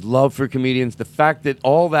 his love for comedians. The fact that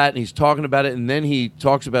all that, and he's talking about it, and then he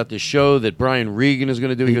talks about the show that Brian Regan is going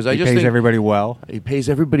to do. Because he pays everybody well. He pays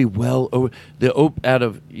everybody well. If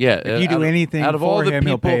you do anything for him,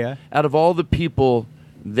 he'll pay you. Out of all the people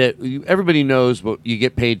that everybody knows what you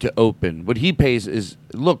get paid to open. What he pays is,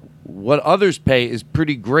 look, what others pay is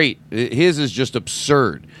pretty great. His is just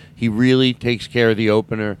absurd. He really takes care of the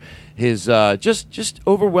opener. His just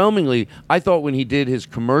overwhelmingly, I thought when he did his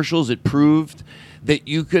commercials, it proved that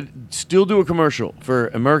you could still do a commercial for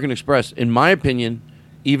American Express. In my opinion,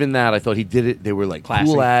 even that, I thought he did it. They were like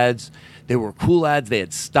classy. Cool ads. They were cool ads. They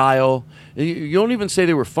had style. You don't even say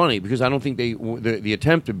they were funny because I don't think the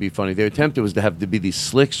attempt to be funny. Their attempt was to have to be these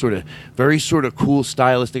slick, sort of very sort of cool,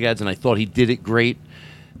 stylistic ads, and I thought he did it great.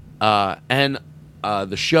 And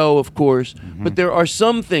the show, of course. Mm-hmm. But there are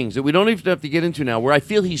some things that we don't even have to get into now where I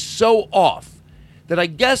feel he's so off that I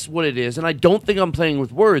guess what it is, and I don't think I'm playing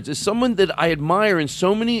with words, is someone that I admire in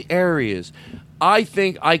so many areas. I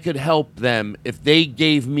think I could help them if they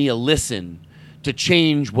gave me a listen to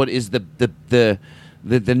change what is the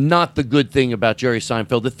not the good thing about Jerry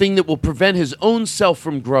Seinfeld, the thing that will prevent his own self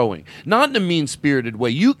from growing. Not in a mean-spirited way.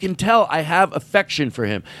 You can tell I have affection for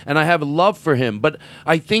him, and I have love for him, but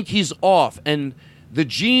I think he's off. And the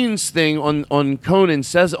jeans thing on Conan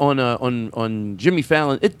says on Jimmy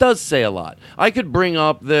Fallon, it does say a lot. I could bring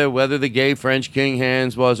up whether the gay French King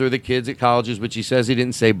Hans was or the kids at colleges, which he says he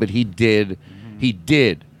didn't say, but he did. Mm-hmm. He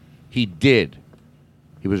did.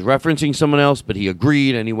 He was referencing someone else, but he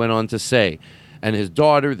agreed, and he went on to say, and his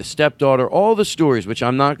daughter, the stepdaughter, all the stories, which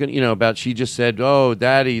I'm not going to, about, she just said, oh,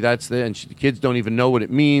 daddy, that's and the kids don't even know what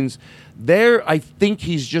it means. I think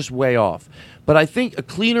he's just way off. But I think a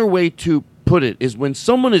cleaner way to put it is when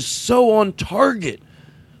someone is so on target,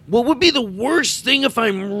 what would be the worst thing if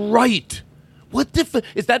I'm right?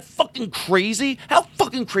 Is that fucking crazy? How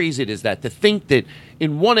fucking crazy is that to think that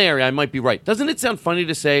in one area I might be right? Doesn't it sound funny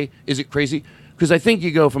to say, is it crazy? Because I think you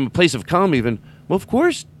go from a place of calm even, well, of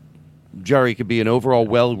course, Jerry could be an overall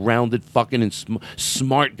well-rounded fucking and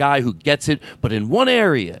smart guy who gets it, but in one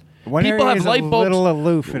area, people have light bulbs. A little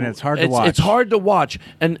aloof, and it's hard to watch. It's hard to watch,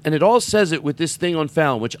 and it all says it with this thing on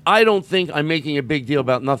Fallon, which I don't think I'm making a big deal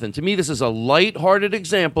about nothing. To me, this is a light-hearted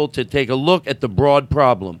example to take a look at the broad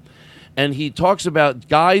problem. And he talks about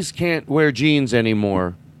guys can't wear jeans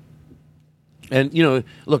anymore. And,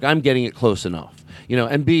 look, I'm getting it close enough.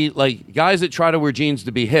 And be like guys that try to wear jeans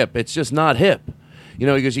to be hip. It's just not hip.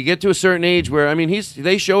 Because you get to a certain age where,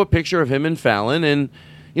 they show a picture of him and Fallon, and,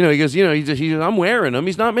 he goes, I'm wearing them.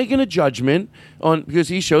 He's not making a judgment because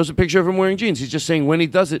he shows a picture of him wearing jeans. He's just saying when he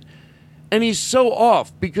does it. And he's so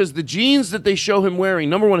off because the jeans that they show him wearing,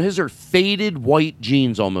 number one, his are faded white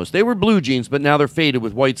jeans almost. They were blue jeans, but now they're faded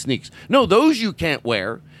with white sneaks. No, those you can't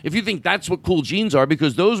wear if you think that's what cool jeans are,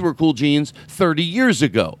 because those were cool jeans 30 years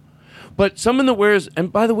ago. But someone that wears,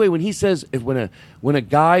 and by the way, when he says, when a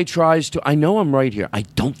guy tries to, I know I'm right here. I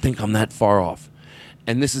don't think I'm that far off.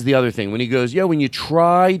 And this is the other thing. When he goes, when you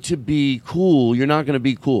try to be cool, you're not going to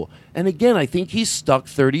be cool. And again, I think he's stuck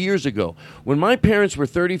 30 years ago. When my parents were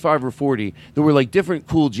 35 or 40, there were like different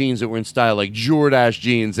cool jeans that were in style, like Jordache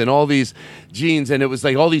jeans and all these jeans. And it was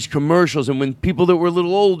like all these commercials. And when people that were a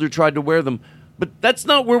little older tried to wear them. But that's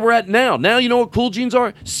not where we're at now. Now, you know what cool jeans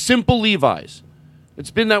are? Simple Levi's. It's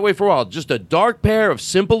been that way for a while. Just a dark pair of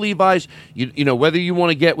simple Levi's. You know whether you want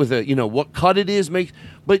to get with what cut it is makes.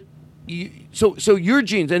 But so your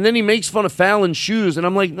jeans, and then he makes fun of Fallon's shoes, and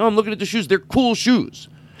I'm like, no, I'm looking at the shoes. They're cool shoes.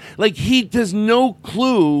 Like he has no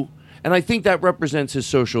clue, And I think that represents his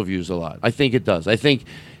social views a lot. I think it does. I think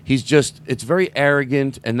he's just, it's very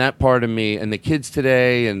arrogant, and that part of me, and the kids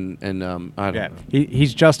today, and I don't know.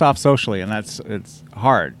 He's just off socially, and it's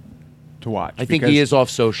hard to watch. I think he is off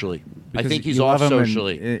socially. I think he's off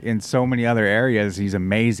socially. In so many other areas, he's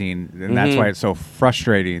amazing, and that's why it's so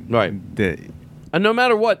frustrating. Right. And no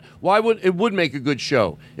matter what, it would make a good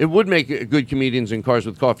show. It would make a good Comedians in Cars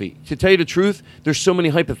with Coffee. To tell you the truth, there's so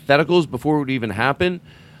many hypotheticals before it would even happen.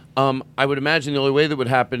 I would imagine the only way that would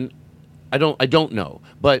happen, I don't know,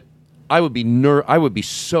 but I would be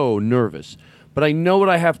so nervous. But I know what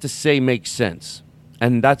I have to say makes sense,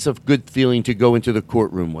 and that's a good feeling to go into the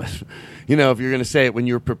courtroom with. You know, if you're going to say it when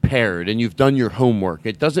you're prepared and you've done your homework,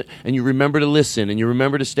 and you remember to listen and you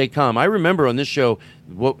remember to stay calm. I remember on this show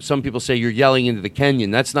what some people say, you're yelling into the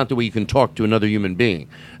canyon. That's not the way you can talk to another human being.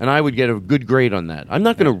 And I would get a good grade on that. I'm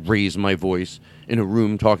not going to raise my voice in a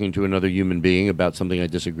room talking to another human being about something I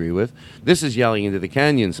disagree with. This is yelling into the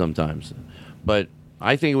canyon sometimes. But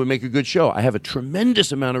I think it would make a good show. I have a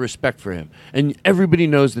tremendous amount of respect for him. And everybody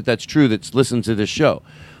knows that that's true that's listened to this show.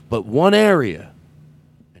 But one area...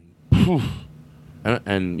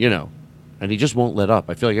 And you know, and he just won't let up.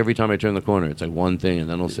 I feel like every time I turn the corner, it's like one thing, and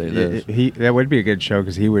then he'll say this. That would be a good show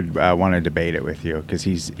because he would want to debate it with you because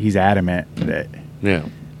he's adamant that. Yeah.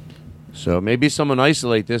 So maybe someone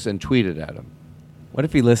isolate this and tweet it at him. What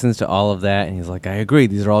if he listens to all of that and he's like, I agree,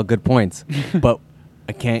 these are all good points, but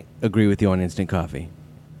I can't agree with you on instant coffee.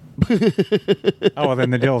 Oh, well, then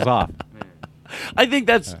the deal's off. I think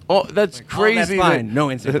that's crazy. That's fine. No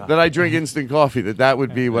instant coffee. That I drink instant coffee. That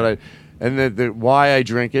would be what I, and that why I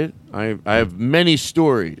drink it. I have many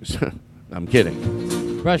stories. I'm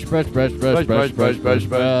kidding. Brush, brush, brush, brush, brush, brush, brush, brush,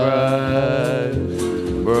 brush.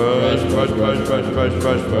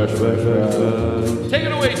 Take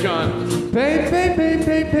it away, John. Pain, pain, pain,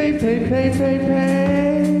 pain, pain, pain, pain, pain,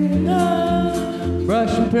 pain.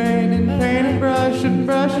 Brush and pain and pain and brush and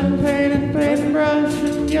brush and pain and pain and brush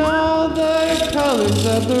and all the colors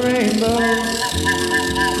of the rainbow.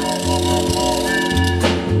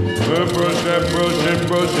 Brush that brush and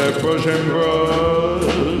brush that brush and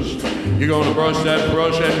brush. You're gonna brush that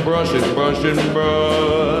brush and brush and brush and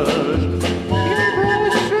brush. You gotta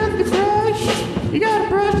brush with the brush. You gotta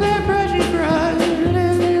brush that brushy brush. And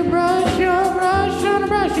then you brush your brush on a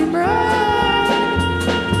brushy brush.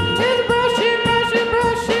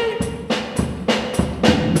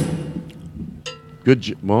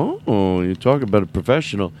 Good. Oh, you talk about a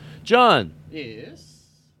professional. John. Yes.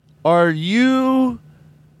 Are you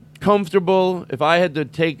comfortable if I had to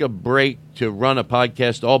take a break to run a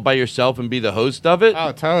podcast all by yourself and be the host of it?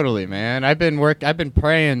 Oh, totally, man. I've been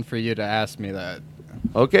praying for you to ask me that.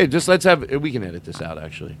 Okay, just let's have. We can edit this out,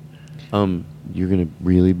 actually. You're gonna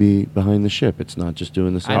really be behind the ship. It's not just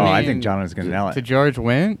doing this. I think John is gonna nail it. To George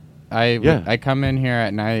Wendt. I come in here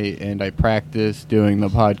at night and I practice doing the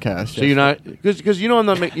podcast. So you're not because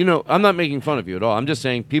I'm not making fun of you at all. I'm just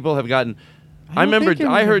saying people have gotten.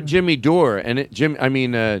 I heard Jimmy Dore and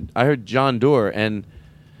I heard John Dore and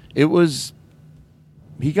it was.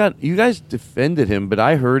 You guys defended him, but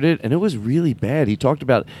I heard it and it was really bad. He talked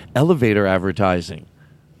about elevator advertising,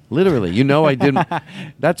 literally. I didn't.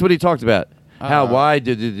 That's what he talked about. How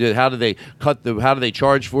do they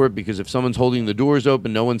charge for it? Because if someone's holding the doors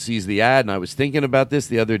open, no one sees the ad. And I was thinking about this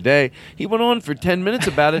the other day. He went on for 10 minutes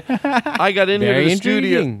about it. I got in here to the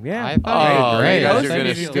studio. Yeah, I thought you guys are going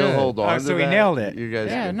to still hold on. So he nailed it. You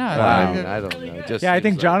guys, I don't know. I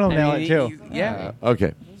think John will nail it too. Yeah.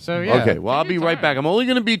 Okay. So yeah. Okay. Well, I'll be right back. I'm only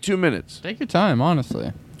going to be 2 minutes. Take your time,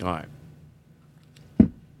 honestly. All right.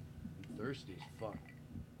 Thirsty as fuck.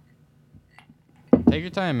 Take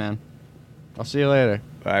your time, man. I'll see you later.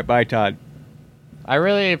 All right, bye, Todd. I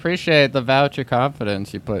really appreciate the voucher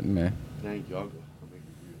confidence you put in me. Thank you. I'll make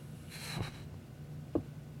it.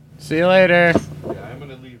 See you later. Yeah, I'm going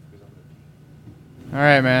to leave because I'm going to pee. All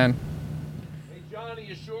right, man. Hey, Johnny,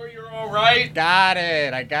 you sure you're all right? Got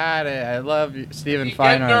it. I got it. I love you, Stephen If you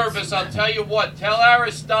Fine get Arts. nervous, I'll tell you what. Tell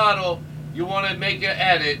Aristotle you want to make an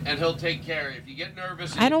edit, and he'll take care of it. If you get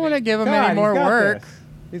nervous... I don't want to give him any more work.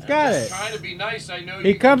 He's got it. Trying to be nice, I know.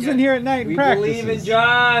 He comes in here at night and practices. We believe in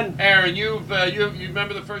John. Aaron, you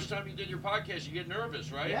remember the first time you did your podcast? You get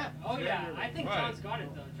nervous, right? Yeah. Oh yeah. I think John's got it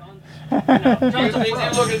though. John's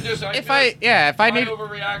If I need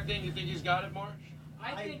overreacting, you think he's got it, Marsh?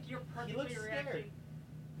 I think you're perfectly reacting.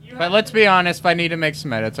 But let's be honest, if I need to make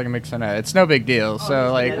some edits, I can make some edits. It's no big deal.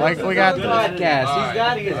 So, we got the podcast. He's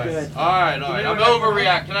got it. Good. All right. I'm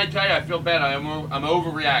overreacting. Can I tell you, I feel bad. I'm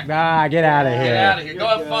overreacting. Nah, get out of here. Get out of here. Go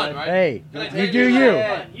have fun, right? Hey, you do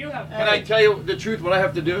you. Can I tell you the truth, what I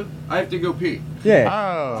have to do? I have to go pee. Yeah.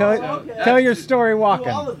 Oh. Tell your story walking.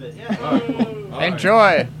 Do all of it, yeah.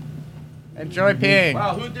 Enjoy. Enjoy peeing.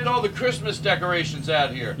 Wow, who did all the Christmas decorations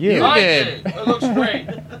out here? You I did. It looks great.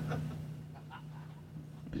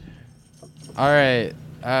 All right.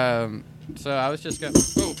 So I was just gonna.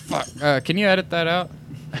 Oh fuck. Can you edit that out?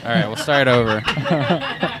 All right. We'll start over.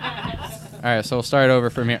 All right. So we'll start over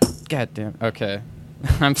from here. God damn. Okay.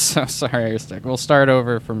 I'm so sorry, Stick. We'll start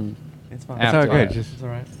over from. It's fine. It's all good. It's all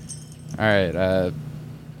right. All right.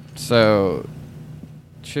 So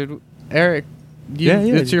should Eric?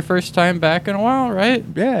 It's your first time back in a while, right?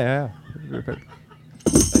 Yeah.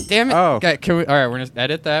 Damn it. Oh. Okay, all right, we're going to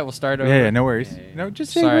edit that. We'll start over. Yeah, no worries. No,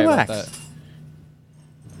 just say Sorry relax. about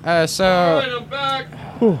that. All right, I'm back.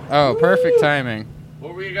 Oh, perfect timing.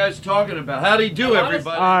 What were you guys talking about? How'd he do,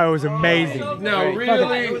 everybody? Oh, it was amazing. No,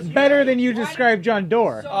 really? It was better than you described John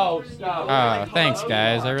Doerr. Oh, stop. Thanks,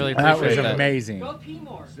 guys. I really appreciate that. That was amazing. Go pee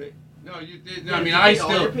more. No, you did. I mean, I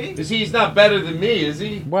still. He's not better than me, is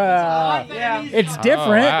he? Well, it's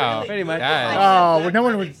different. Oh, wow. Pretty much. Guys. Oh, well, no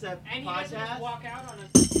one would. And he doesn't walk out on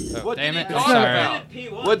us. What Damn did it. he talk Sorry.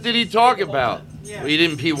 about? What did he talk about? Well, he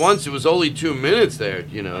didn't pee once. It was only 2 minutes there.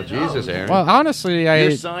 You know, Jesus, Aaron. Well, honestly,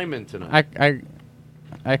 You're Simon tonight.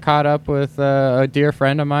 I caught up with a dear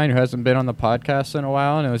friend of mine who hasn't been on the podcast in a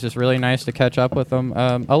while, and it was just really nice to catch up with him.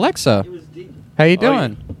 Alexa, how you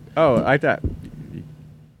doing? I thought.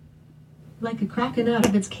 Like a kraken out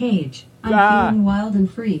of its cage. I'm feeling wild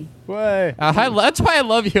and free. What? That's why I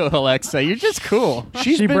love you, Alexa. You're just cool.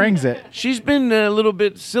 She brings it. She's been a little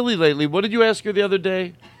bit silly lately. What did you ask her the other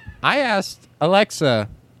day? I asked Alexa,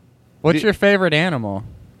 what's your favorite animal?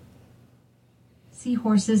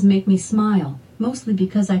 Seahorses make me smile, mostly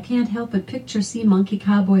because I can't help but picture sea monkey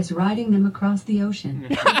cowboys riding them across the ocean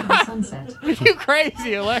into the sunset. Are you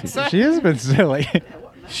crazy, Alexa? She has been silly.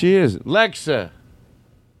 She is. Lexa,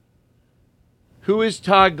 who is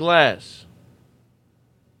Todd Glass?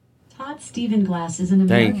 Todd Stephen Glass is an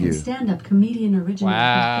Thank American you. stand-up comedian originating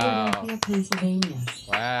Wow. from Philadelphia, Pennsylvania.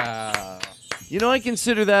 Wow. You know, I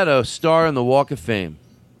consider that a star in the Walk of Fame.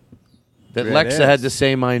 That It Lexa is. had to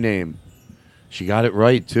say my name. She got it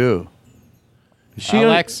right, too. Is she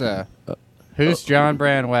Alexa, who's John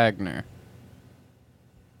Brand Wagner?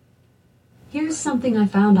 Here's something I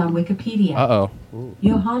found on Wikipedia. Uh-oh.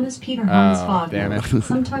 Johannes Peter Hans Oh, Wagner. damn it.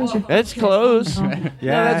 Sometimes That's close.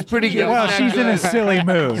 Yeah, that's pretty good. Well, she's in a silly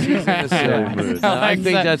mood. She's in a silly mood. I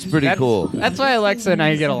think that's pretty cool. That's why Alexa and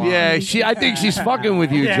I get along. Yeah, I think she's fucking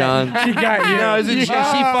with you, John. She got you. No, isn't she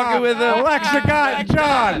fucking with him? Alexa got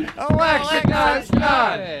John. Alexa got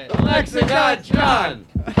John. Alexa got John.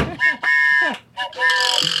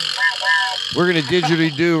 We're going to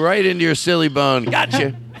digitally do right into your silly bone.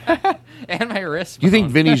 Gotcha. And my wrist. Do you think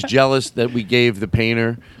Vinny's jealous that we gave the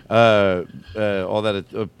painter all that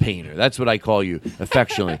a painter? That's what I call you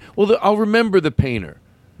affectionately. Well, I'll remember the painter.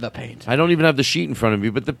 The paint. I don't even have the sheet in front of me,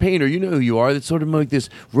 but the painter, you know who you are. That's sort of like this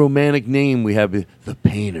romantic name we have, the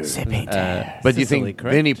painter. The painter. But you Sicily, think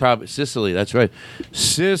correct? Vinny probably Sicily? That's right,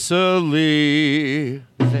 Sicily.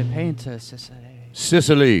 The painter, Sicily.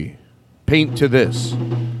 Sicily, paint to this.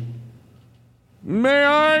 May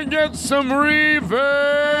I get some reverb,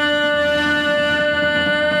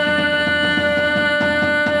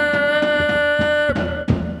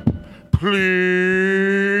 please?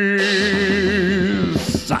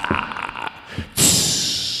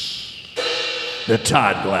 The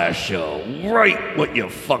Todd Glass Show, right what you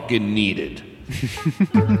fucking needed.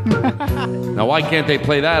 Now, why can't they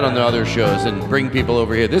play that on the other shows and bring people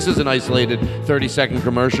over here? This is an isolated 30-second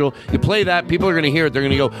commercial. You play that, people are going to hear it. They're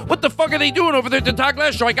going to go, what the fuck are they doing over there at the Todd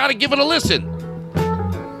Glass Show? I got to give it a listen.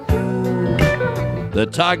 The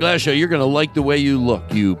Todd Glass Show, you're going to like the way you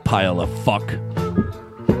look, you pile of fuck.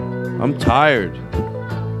 I'm tired.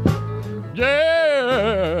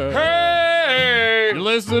 Yeah. Hey. You're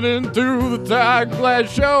listening to the Todd Glass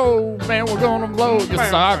Show. Man, we're going to blow your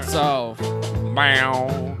socks off.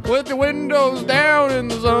 Bow. With the windows down and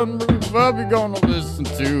the sunroof up, you're gonna listen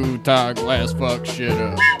to Todd Glass fuck shit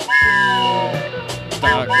up.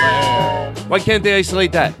 Todd Glass. Why can't they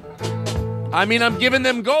isolate that? I mean, I'm giving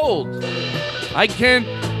them gold. I can't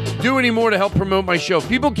do any more to help promote my show. If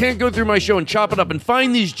people can't go through my show and chop it up and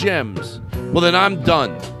find these gems, well, then I'm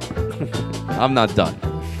done. I'm not done.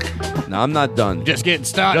 No, I'm not done. Just getting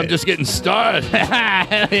started. I'm just getting started.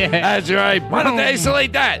 That's right. Why don't they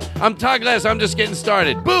isolate that? I'm Todd Glass. I'm just getting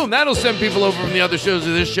started. Boom. That'll send people over from the other shows to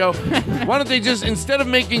this show. Why don't they just, instead of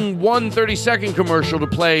making one 30-second commercial to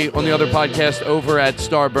play on the other podcast over at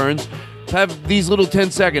Starburns, have these little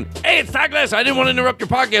 10-second, hey, it's Todd Glass. I didn't want to interrupt your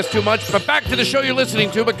podcast too much, but back to the show you're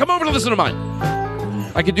listening to, but come over to listen to mine.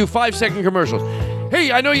 I could do 5-second commercials.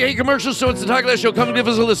 Hey, I know you hate commercials, so it's the Todd Glass Show. Come and give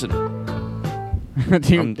us a listen. I'm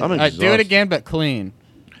exhausted. Do it again, but clean.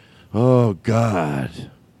 Oh, God.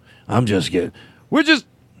 I'm going to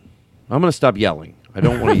stop yelling. I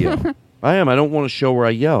don't want to yell. I don't want a show where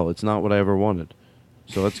I yell. It's not what I ever wanted.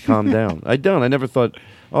 So let's calm down. I never thought,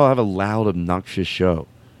 I'll have a loud, obnoxious show.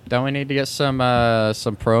 Don't we need to get some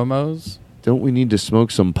promos? Don't we need to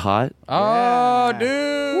smoke some pot? Oh,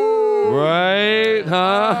 dude. Right?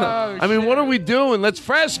 Huh? Oh, what are we doing? Let's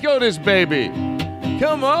fresco this baby.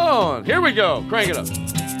 Come on. Here we go. Crank it up.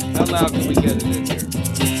 How loud can we get it in here?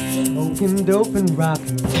 Smoking dope and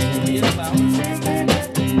rocking.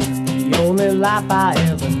 The only life I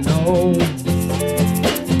ever know.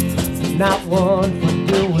 Not one for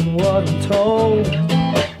doing what I'm told.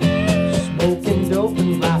 Smoking dope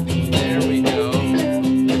and rocking. There we go.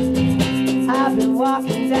 I've been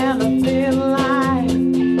walking down a thin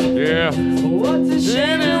line. Yeah. What's a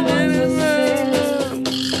shame?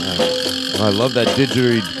 I love that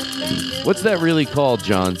didgeridoo. What's that really called,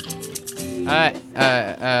 John?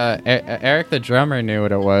 Eric the drummer knew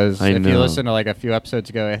what it was. If you listen to like a few episodes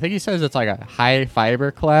ago, I think he says it's like a high fiber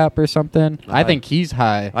clap or something. I think he's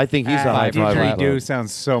high. I think he's a high fiber clap. Didgeridoo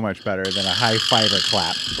sounds so much better than a high fiber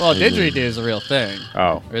clap. Well, didgeridoo is a real thing.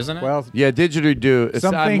 Oh, isn't it? Well, yeah, didgeridoo.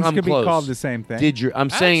 Some things I'm could close. be called the same thing. I'm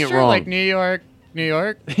saying it true, wrong. Like New York.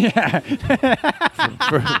 Yeah.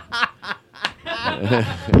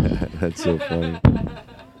 That's so funny.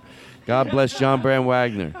 God bless John Brand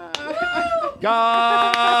Wagner.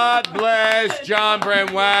 God bless John Brand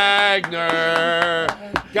Wagner.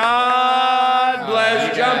 God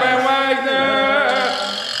bless John Brand Wagner.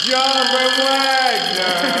 John Brand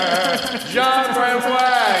Wagner. John Brand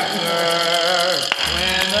Wagner.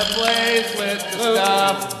 When the place with the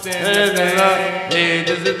stuff in the He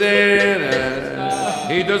does the dance.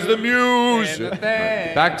 He does the music.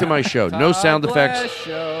 Back to my show. No sound effects.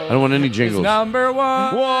 I don't want any jingles. Number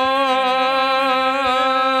one.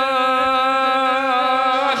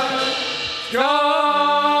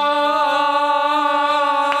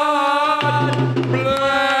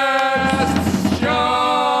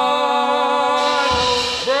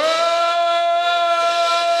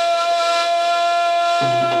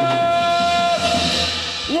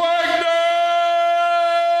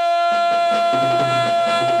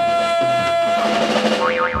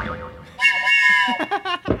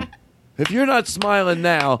 If you're not smiling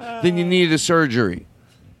now, then you need a surgery.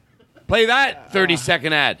 Play that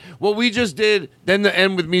 30-second ad. What we just did, then the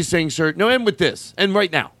end with me saying surgery. No, end with this. End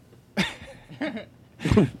right now.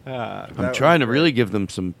 I'm trying to really give them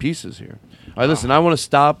some pieces here. All right, listen, I want to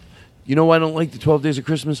stop. You know why I don't like the 12 Days of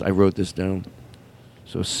Christmas? I wrote this down.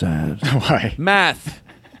 So sad. Why? Math.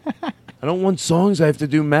 I don't want songs I have to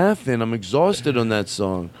do math in. I'm exhausted on that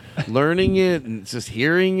song. Learning it and just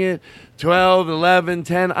hearing it. 12, 11,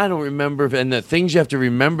 10. I don't remember. And the things you have to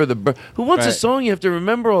remember. Who wants a song you have to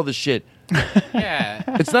remember all the shit? Yeah.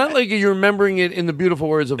 It's not like you're remembering it in the beautiful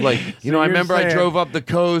words of like, I remember I drove up the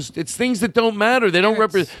coast. It's things that don't matter. They don't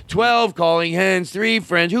represent 12 calling hens, 3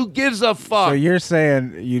 friends. Who gives a fuck? So you're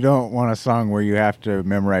saying you don't want a song where you have to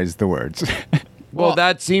memorize the words. Well,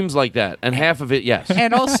 that seems like that. And half of it, yes.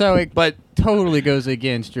 And also, it totally goes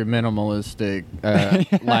against your minimalistic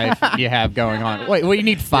life you have going on. Wait, you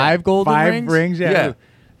need 5 golden rings? 5 rings, yeah.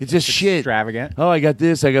 It's just shit. Extravagant. Oh, I got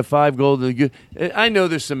this. I got 5 golden. I know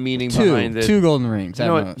there's some meaning behind it. 2 golden rings.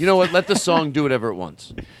 You know what? Let the song do whatever it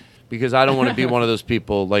wants. Because I don't want to be one of those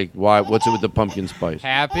people like, what's it with the pumpkin spice?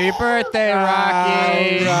 Happy birthday,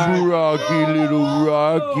 Rocky. Rocky, little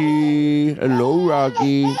Rocky. Hello,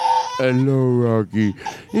 Rocky. Hello, Rocky.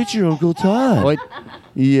 It's your Uncle Todd. What?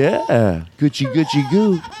 Yeah. Gucci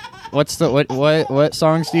goo. What's the what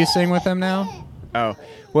songs do you sing with him now? Oh,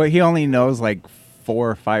 well, he only knows like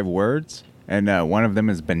 4 or 5 words, and one of them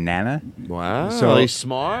is banana. Wow. So he's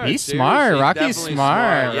smart. He's smart. Rocky's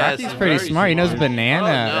smart. Yes, Rocky's pretty smart. He knows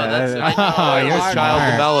banana. You're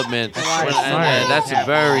child development. That's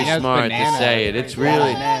very smart to say it. It's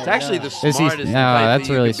really, it's actually the smartest. That's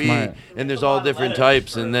really smart. And there's all different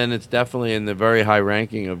types, and then it's definitely in the very high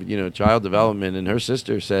ranking of child development. And her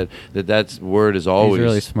sister said that word is always He's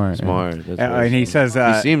really smart. Smart. And he says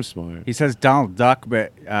he seems smart. He says Donald Duck,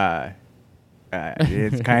 but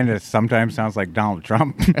It kind of sometimes sounds like Donald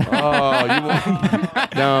Trump. Oh,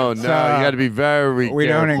 no, So, you got to be very we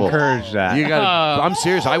careful. don't encourage that. You got. I'm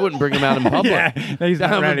serious. I wouldn't bring him out in public. Yeah, he's not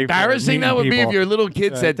How ready for embarrassing that would be if meeting your little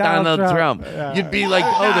kid said Donald Donald Trump. Trump. You'd be like,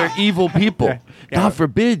 oh, they're evil people. God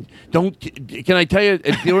forbid. Don't. Can I tell you,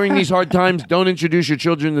 during these hard times, don't introduce your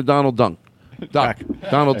children to Donald Duck.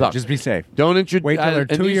 Donald Duck. Just be safe. Don't introduce. Wait till they're in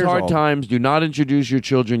 2 these years hard old. times, do not introduce your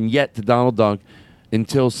children yet to Donald Duck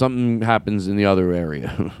until something happens in the other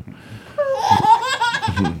area.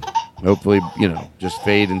 Hopefully, just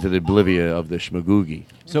fade into the oblivion of the schmagoogie.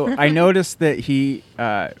 So I noticed that he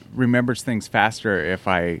remembers things faster if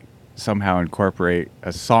I somehow incorporate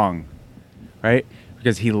a song, right?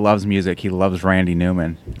 Because he loves music. He loves Randy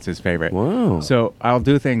Newman. It's his favorite. Whoa. So I'll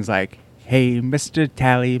do things like, "Hey, Mr.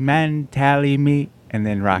 Tallyman, tally me," and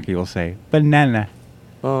then Rocky will say, "Banana."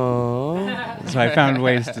 Oh. So I found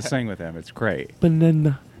ways to sing with him. It's great.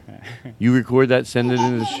 Banana. You record that, send it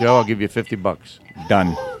into the show. I'll give you $50.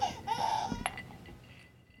 Done.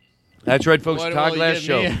 That's right, folks. What Todd will Glass you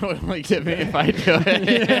Show. give me? What will you give me if I do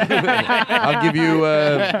it? I'll give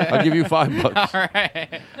you $5. All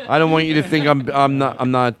right. I don't want you to think I'm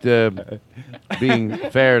not being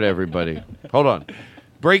fair to everybody. Hold on.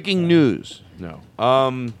 Breaking news. No.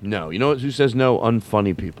 No. You know who says no?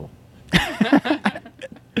 Unfunny people.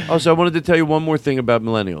 Also, I wanted to tell you one more thing about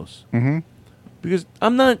millennials. Mm-hmm. Because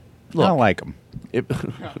I'm not. Look, I don't like them.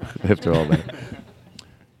 After all that.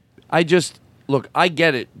 Look, I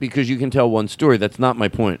get it because you can tell one story. That's not my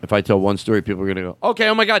point. If I tell one story, people are going to go, okay,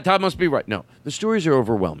 oh my God, Todd must be right. No, the stories are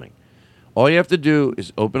overwhelming. All you have to do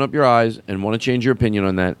is open up your eyes and want to change your opinion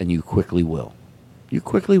on that, and you quickly will. You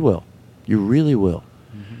quickly will. You really will.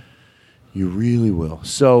 Mm-hmm. You really will.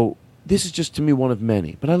 So this is just, to me, one of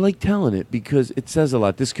many. But I like telling it because it says a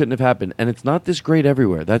lot. This couldn't have happened. And it's not this great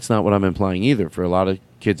everywhere. That's not what I'm implying either for a lot of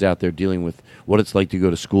kids out there dealing with what it's like to go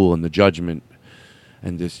to school and the judgment.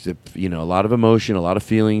 And just, a lot of emotion, a lot of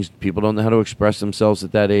feelings. People don't know how to express themselves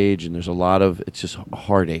at that age. And there's it's just a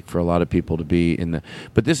heartache for a lot of people to be in the.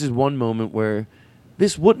 But this is one moment where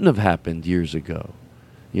this wouldn't have happened years ago,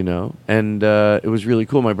 And it was really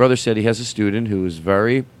cool. My brother said he has a student who is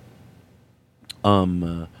very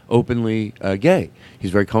openly gay. He's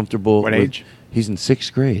very comfortable. What age? He's in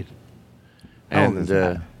 6th grade. How old And is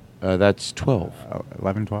that? that's 12.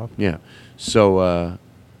 11, 12? Yeah. So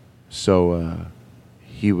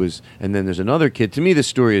he was, and then there's another kid. To me, this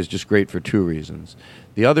story is just great for two reasons.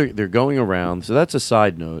 They're going around, so that's a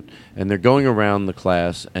side note, and they're going around the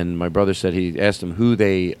class, and my brother said he asked them who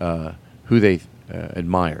they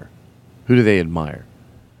admire. Who do they admire?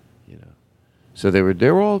 So they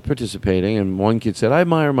were all participating, and one kid said, I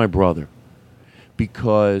admire my brother.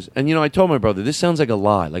 Because, and I told my brother, this sounds like a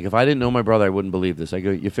lie. Like if I didn't know my brother, I wouldn't believe this. I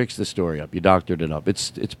go, you fixed the story up. You doctored it up.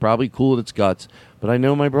 It's probably cool at its guts, but I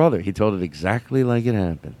know my brother. He told it exactly like it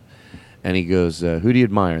happened. And he goes, who do you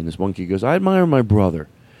admire? And this one kid goes, I admire my brother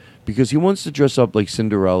because he wants to dress up like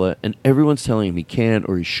Cinderella, and everyone's telling him he can't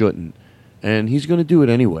or he shouldn't. And he's going to do it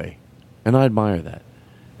anyway. And I admire that.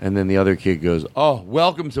 And then the other kid goes, oh,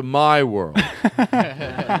 welcome to my world.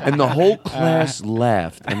 And the whole class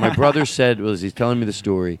laughed. And my brother said, as he's telling me the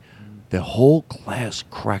story, the whole class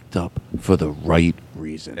cracked up for the right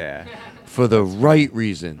reason. Yeah. For the right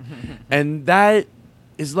reason. And that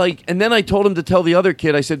is like, and then I told him to tell the other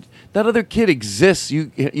kid, I said, that other kid exists.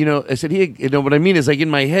 I said, what I mean is like in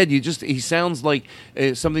my head, he sounds like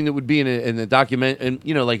something that would be in a document, and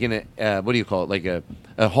like in a, what do you call it? Like a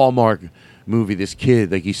Hallmark movie. This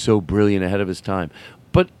kid, like he's so brilliant ahead of his time.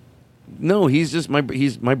 But no, he's my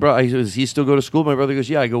brother. He still go to school? My brother goes,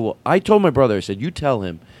 yeah. I go, well, I told my brother, I said, you tell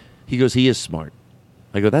him. He goes, he is smart.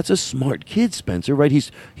 I go, that's a smart kid, Spencer, right?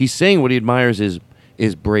 He's saying what he admires is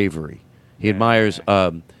bravery. He admires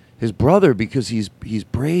his brother because he's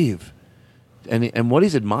brave. And what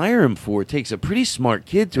he's admire him for, it takes a pretty smart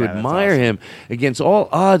kid to admire him against all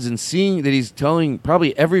odds, and seeing that he's telling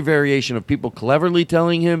probably every variation of people cleverly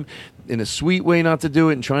telling him in a sweet way not to do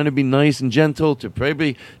it and trying to be nice and gentle, to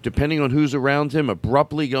probably, depending on who's around him,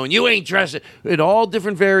 abruptly going, you ain't dressing. In all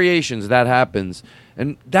different variations, that happens.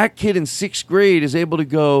 And that kid in 6th grade is able to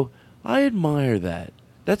go, I admire that.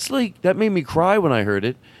 That made me cry when I heard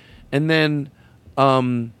it. And then,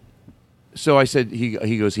 so I said,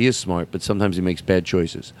 he goes, he is smart, but sometimes he makes bad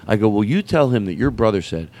choices. I go, well, you tell him that your brother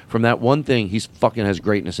said, from that one thing, he's fucking has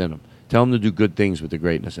greatness in him. Tell him to do good things with the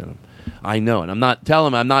greatness in him. I know, and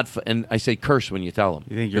and I say curse when you tell him.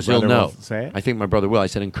 You think your brother will say it? I think my brother will. I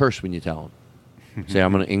said, and curse when you tell him. Say,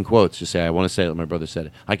 I'm going to, in quotes, just say, I want to say it like my brother said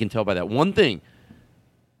it. I can tell by that one thing.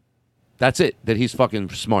 That's it, that he's fucking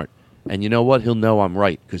smart. And you know what? He'll know I'm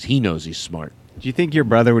right, because he knows he's smart. Do you think your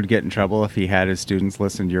brother would get in trouble if he had his students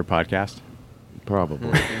listen to your podcast?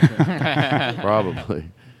 Probably. Probably.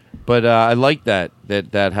 But I like that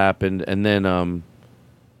happened, and then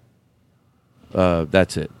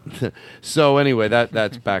that's it. So anyway,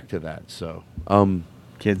 that's back to that. So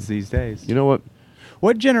kids these days. You know what?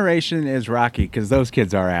 What generation is Rocky? Because those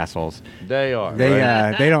kids are assholes. They are.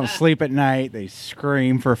 They don't sleep at night. They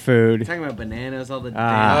scream for food. Talking about bananas all the day.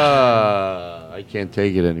 I can't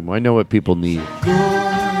take it anymore. I know what people need.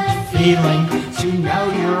 Good feeling to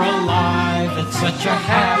know you're alive. It's such a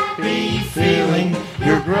happy feeling.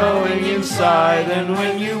 You're growing inside, and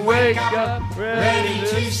when you wake up, ready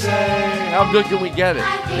to say, how good can we get it?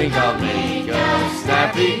 Think I'll make a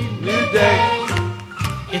snappy new day.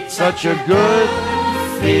 It's such a good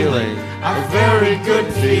feeling, a very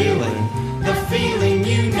good feeling. The feeling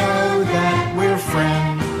you know that we're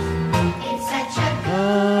friends. It's such a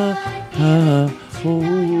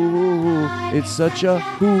It's such a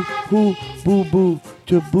hoo boo boo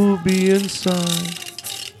to booby inside.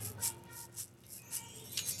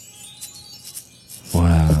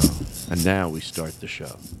 Wow. And now we start the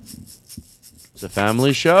show. It's a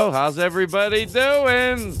family show. How's everybody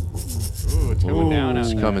doing? Ooh, it's coming down.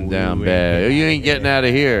 It's coming down bad. You ain't getting out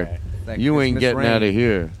of here. You ain't Christmas getting rain. out of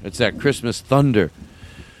here. It's that Christmas thunder.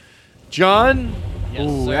 John? Yes,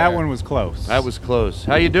 Ooh, sir. that one was close. That was close.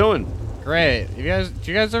 How you doing? Great. Do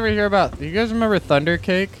you guys ever hear about? Do you guys remember Thunder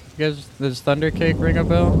Cake? Does Thunder Cake ring a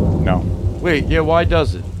bell? No. Wait, yeah, why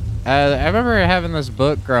does it? I remember having this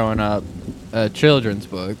book growing up, a children's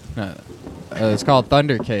book. It's called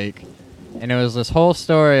Thunder Cake, and it was this whole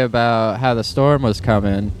story about how the storm was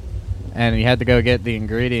coming, and you had to go get the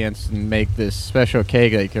ingredients and make this special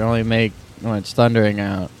cake that you can only make when it's thundering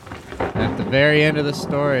out. And at the very end of the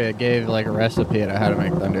story, it gave like a recipe on how to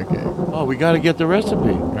make Thunder Cake. Oh, we got to get the recipe.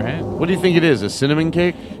 Right? What do you think it is? A cinnamon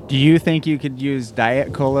cake? Do you think you could use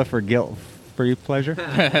Diet Cola for guilt-free pleasure?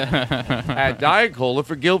 At Diet Cola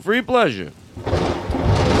for guilt-free pleasure.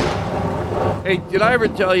 Hey, did I ever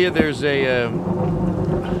tell you there's a...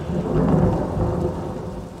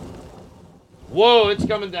 Whoa, it's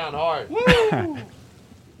coming down hard.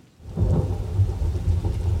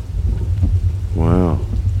 Wow.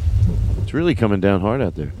 It's really coming down hard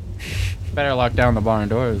out there. Better lock down the barn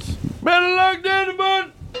doors. Better lock down the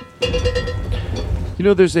barn! You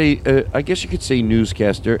know, there's I guess you could say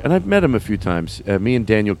newscaster, and I've met him a few times. Me and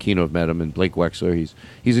Daniel Kino have met him, and Blake Wexler.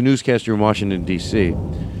 He's a newscaster in Washington, D.C.,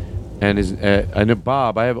 and I know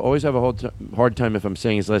Bob. I always have a hard time if I'm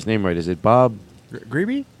saying his last name right. Is it Bob?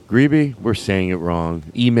 Greeby? Greeby? We're saying it wrong.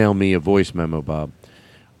 Email me a voice memo, Bob.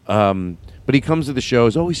 But he comes to the show.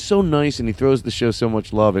 He's always so nice, and he throws the show so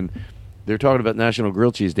much love. And they're talking about National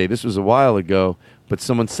Grilled Cheese Day. This was a while ago, but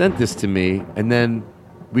someone sent this to me, and then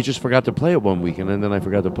we just forgot to play it one weekend, and then I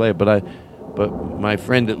forgot to play it. But my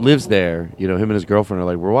friend that lives there, you know, him and his girlfriend are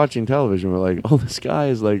like, we're watching television. We're like, oh, this guy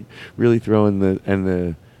is like really throwing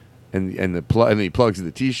and he plugs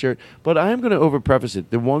the T-shirt. But I am going to over-preface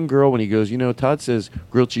it. The one girl, when he goes, you know, Todd says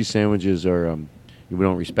grilled cheese sandwiches are, we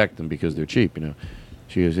don't respect them because they're cheap, you know.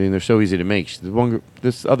 She goes, and they're so easy to make.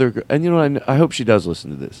 This other, and you know, I hope she does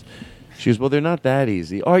listen to this. She goes, well, they're not that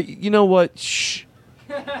easy. All right, you know what? Shh.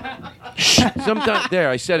 Shh. Sometimes, there,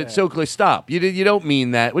 I said it so clear. Stop. You don't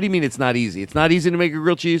mean that. What do you mean it's not easy? It's not easy to make a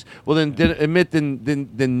grilled cheese? Well, then admit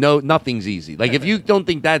no, nothing's easy. Like, if you don't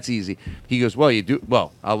think that's easy, he goes, well, you do.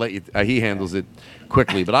 Well, I'll let you. He handles it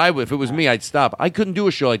quickly. But if it was me, I'd stop. I couldn't do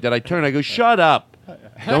a show like that. I'd turn. I go, shut up.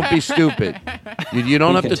 Don't be stupid. You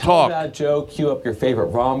don't have to talk. That joke, cue up your favorite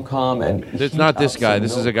rom-com, and it's not this guy.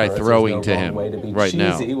 This is a guy throwing to him right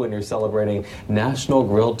now. When you're celebrating National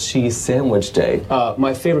Grilled Cheese Sandwich Day.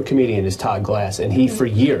 My favorite comedian is Todd Glass, and he for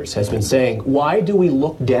years has been saying, why do we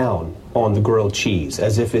look down on the grilled cheese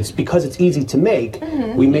as if it's because it's easy to make?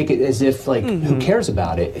 We make it as if like who cares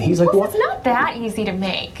about it? He's like, well, it's not that easy to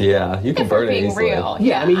make. Yeah, you can burn it easily. Real.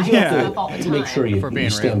 Yeah, I mean, you have all the to time. make sure you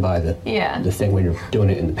stand by the thing when you're doing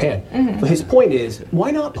it in the pan. But his point is,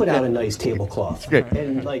 why not put out a nice tablecloth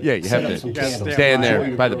and like you have to stand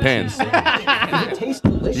there by the pans. It tastes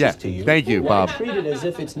delicious to you. Thank you, Bob. Treat it as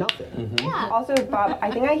if it's nothing. Yeah. Also, Bob,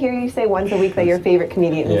 I think I hear you say once a week that your favorite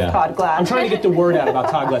comedian is Todd Glass. I'm trying to get the word out about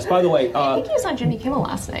Todd Glass. By the way, I think he was on Jimmy Kimmel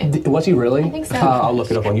last night. Was he really? I think so. I'll look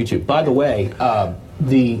it up on YouTube. By the way,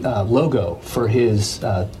 the logo for his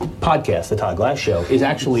podcast, The Todd Glass Show, is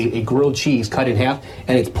actually a grilled cheese cut in half,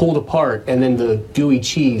 and it's pulled apart, and then the gooey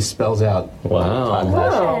cheese spells out. Wow. Todd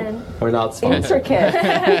Glass Show. We're not sponsored.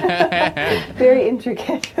 Intricate. Very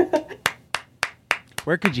intricate.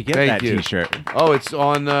 Where could you get that T-shirt? Oh, it's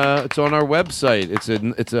on our website.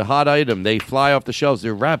 It's a hot item. They fly off the shelves.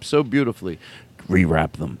 They're wrapped so beautifully.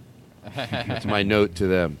 Rewrap them. That's my note to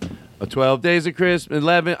them. 12 days of Christmas,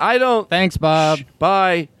 11. I don't. Thanks, Bob.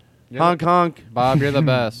 Bye. Honk, honk. Bob, you're the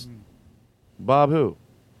best. Bob who?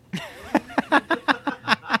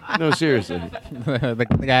 No, seriously.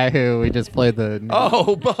 the guy who we just played the...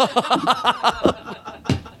 Oh, Bob.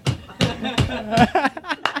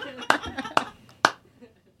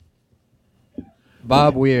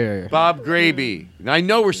 Bob Weir. Bob Graby. I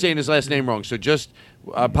know we're saying his last name wrong, so just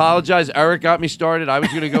apologize. Eric got me started. I was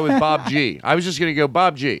going to go with Bob G. I was just going to go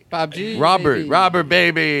Bob G. Bob G. Robert. Baby. Robert,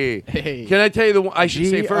 baby. Hey. Can I tell you the one? I should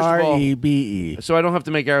say, first of all, G-R-E-B-E. so I don't have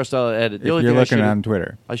to make Aristotle edit. If you're looking on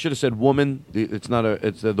Twitter. I should have said woman. It's not a.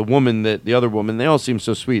 It's the woman that the other woman. They all seem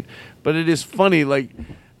so sweet, but it is funny. Like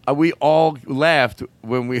we all laughed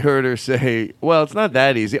when we heard her say, "Well, it's not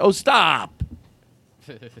that easy." Oh, stop!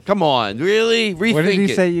 Come on, really? Rethink What did he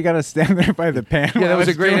it. say? You got to stand there by the pan. Yeah, that while was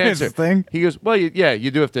a it's great doing its answer. Thing? He goes, "Well, you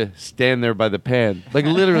do have to stand there by the pan. Like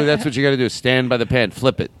literally, that's what you got to do. Stand by the pan.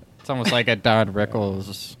 Flip it." It's almost like a Don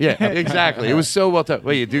Rickles. Yeah, exactly. It was so well done.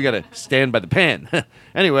 Well, you do got to stand by the pan.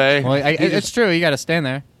 Anyway, Well, it's true. You got to stand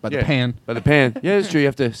there by the pan. By the pan. Yeah, it's true. You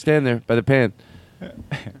have to stand there by the pan.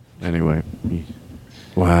 Anyway.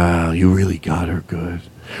 Wow, you really got her good.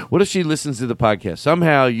 What if she listens to the podcast?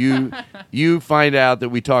 Somehow you find out that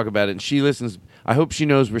we talk about it, and she listens. I hope she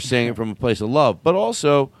knows we're saying it from a place of love, but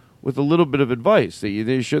also with a little bit of advice that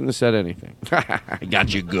you shouldn't have said anything. I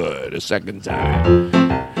got you good a second time.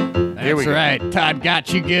 Here we That's go. right. Todd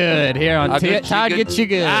got you good here on Todd Gets You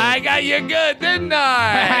Good. I got you good, didn't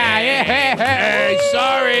I? Hey,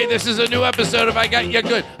 sorry. This is a new episode of I Got You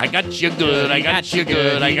Good. I got you good. I got you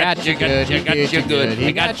good. I got you good. I got you good.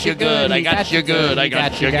 I got you good. I got you good. I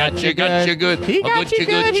got you good. He got you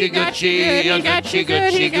good. He got you good. I got you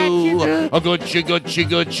good. He got you good. I got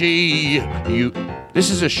you good. This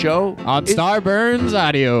is a show on Starburns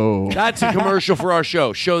Audio. That's a commercial for our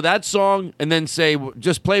show. Show that song and then say,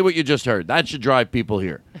 just play what you just heard. That should drive people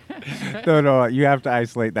here. No, you have to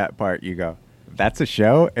isolate that part. You go, that's a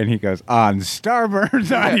show? And he goes, on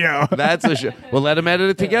Starburns Audio. That's a show. Well, let him edit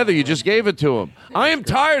it together. You just gave it to him. I am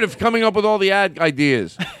tired of coming up with all the ad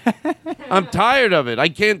ideas. I'm tired of it. I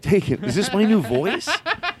can't take it. Is this my new voice?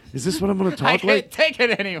 Is this what I'm going to talk like? I can't take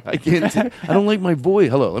it anyway. I can't. I don't like my voice.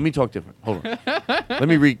 Hello, let me talk different. Hold on. Let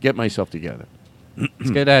me get myself together.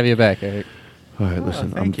 It's good to have you back, Eric. All right,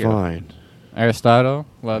 listen. I'm fine. Aristotle,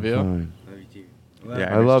 love you. Fine.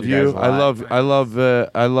 Yeah, I love you. guys a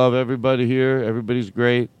lot. I love everybody here. Everybody's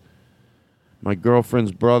great. My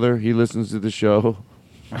girlfriend's brother, he listens to the show.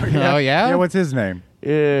 Oh, yeah? Yeah, what's his name?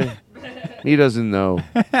 Yeah. He doesn't know.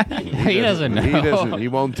 He doesn't know. He doesn't. He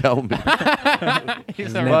won't tell me.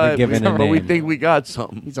 He's but, given a but we name. think we got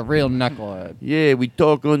something. He's a real knucklehead. Yeah, we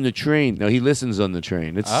talk on the train. No, he listens on the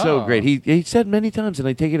train. It's so Oh. great. He said many times, and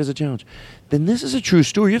I take it as a challenge. Then this is a true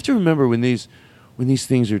story. You have to remember when these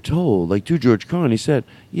things are told. Like to George Carlin, he said,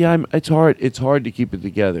 "Yeah, it's hard to keep it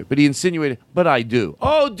together." But he insinuated, "But I do."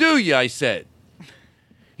 Oh, do you? I said.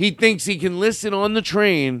 He thinks he can listen on the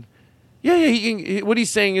train. Yeah, he can. What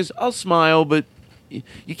he's saying is, I'll smile, but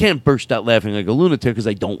you can't burst out laughing like a lunatic because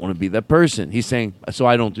I don't want to be that person. He's saying, so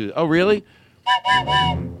I don't do that. Oh, really?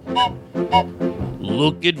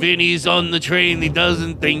 Look at Vinny's on the train. He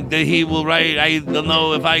doesn't think that he will write. I don't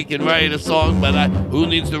know if I can write a song, but who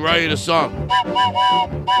needs to write a song?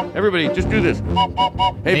 Everybody, just do this.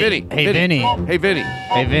 Hey, Vinny. Hey, Vinny. Hey, Vinny.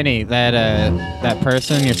 Hey, Vinny, that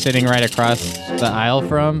person you're sitting right across the aisle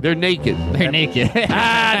from? They're naked. They're naked.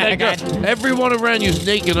 That girl. Everyone around you is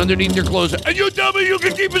naked underneath their clothes. And you tell me you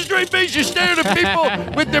can keep a straight face? You're staring at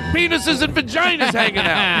people with their penises and vaginas hanging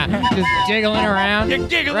out. Just jiggling around. You're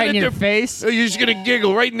giggling right at in your their face. You're just gonna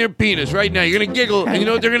giggle right in their penis right now. You're gonna giggle, and you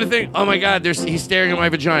know what they're gonna think? Oh my God, he's staring at my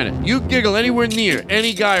vagina. You giggle anywhere near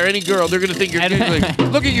any guy or any girl, they're gonna think you're giggling.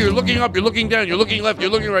 Look at you, you're looking up, you're looking down, you're looking left, you're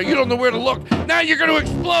looking right. You don't know where to look. Now you're gonna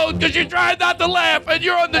explode because you tried not to laugh, and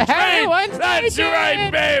you're on the train. Everyone's That's naked.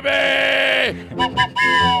 right, baby.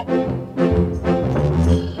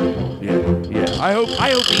 Yeah. I hope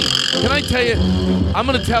he. Can I tell you? I'm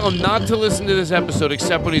gonna tell him not to listen to this episode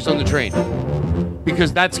except when he's on the train.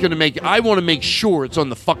 Because that's going to make... I want to make sure it's on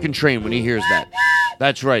the fucking train when he hears that.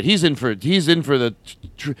 That's right. He's in for the...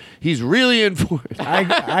 He's really in for it.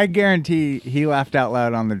 I guarantee he laughed out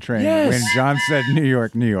loud on the train when John said New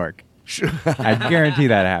York, New York. I guarantee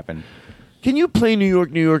that happened. Can you play New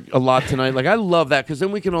York, New York a lot tonight? Like, I love that because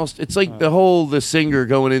then we can all... It's like the singer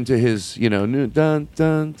going into his, new... Dun, dun,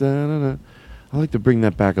 dun, dun, dun. I like to bring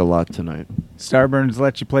that back a lot tonight. Starburns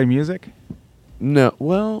let you play music? No.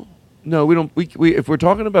 Well... No, we don't. We if we're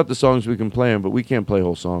talking about the songs, we can play them, but we can't play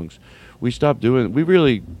whole songs. We stopped doing. We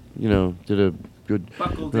really, did a good.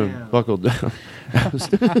 Buckle down. Buckle down.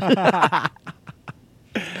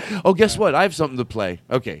 Oh, guess what? I have something to play.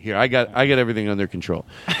 Okay, here I got everything under control.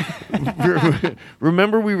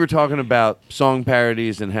 Remember we were talking about song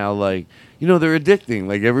parodies and how they're addicting.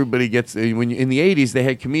 Like everybody gets when in the 80s they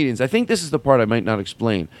had comedians. I think this is the part I might not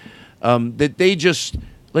explain. That they just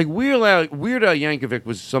like Weird Al Yankovic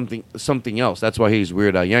was something else. That's why he's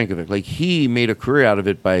Weird Al Yankovic. Like he made a career out of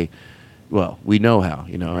it by. Well, we know how,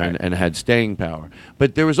 right. and had staying power.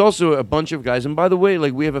 But there was also a bunch of guys, and by the way,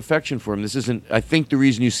 like we have affection for him. This isn't. I think the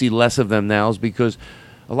reason you see less of them now is because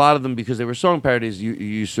a lot of them, because they were song parodies,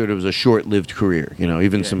 you sort of was a short-lived career.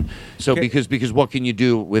 Even some. So because what can you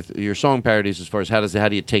do with your song parodies as far as how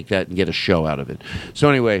do you take that and get a show out of it? So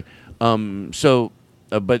anyway,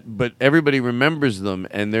 but everybody remembers them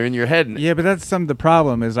and they're in your head. Yeah, but that's the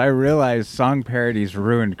problem is I realize song parodies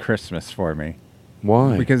ruined Christmas for me.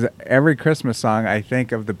 Why? Because every Christmas song, I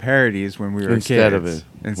think of the parodies when we were instead kids. Of it.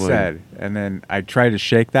 Instead. And then I try to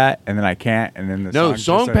shake that, and then I can't, and then the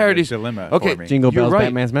song parodies. Dilemma Okay, for me. Jingle Bells, right.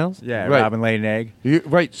 Batman Smells? Yeah, right. Robin laid an egg.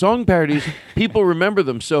 Right, song parodies, people remember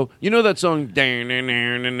them. So, you know that song,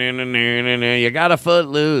 you got a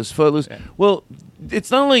Footloose. Yeah. Well,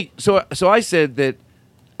 it's not like, so I said that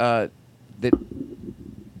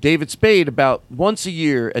David Spade about once a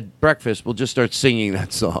year at breakfast will just start singing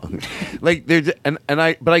that song,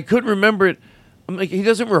 but I couldn't remember it. I'm like, he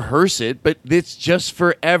doesn't rehearse it, but it's just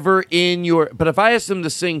forever in your. But if I asked him to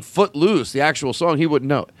sing "Footloose," the actual song, he wouldn't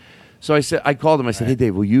know it. So I called him. I said, "Hey,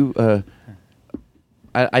 Dave, will you?"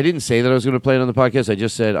 I didn't say that I was going to play it on the podcast. I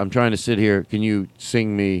just said, "I'm trying to sit here. Can you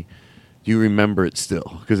sing me? Do you remember it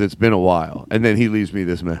still? Because it's been a while." And then he leaves me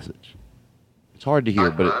this message. It's hard to hear,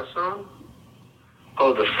 but.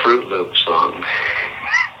 Oh, the Fruit Loop song.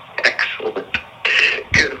 Excellent.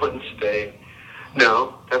 Good one, Steve.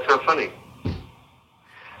 No, that's not funny.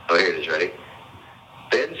 Oh, here it is, ready?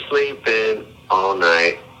 Been sleeping all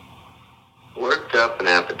night. Worked up an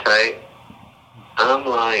appetite. I'm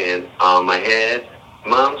lying on my head.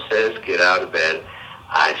 Mom says, get out of bed.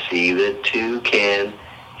 I see the toucan.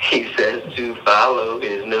 He says to follow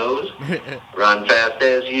his nose. Run fast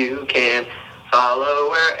as you can. Follow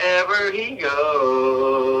wherever he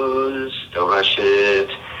goes. Don't rush it,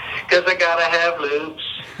 'cause I gotta have loops,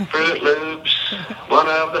 Fruit Loops, one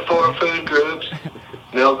of the 4 food groups.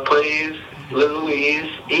 Milk, please, Louise,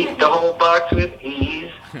 eat the whole box with ease.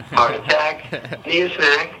 Heart attack, need a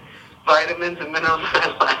snack, vitamins and minerals I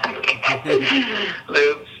lack.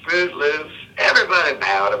 Loops, Fruit Loops, everybody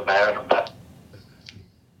bow.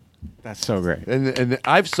 That's so great. And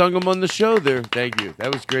I've sung them on the show there. Thank you.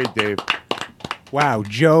 That was great, Dave. Wow,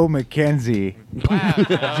 Joe McKenzie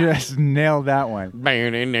just nailed that one.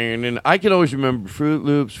 I can always remember Fruit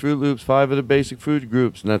Loops, 5 of the basic food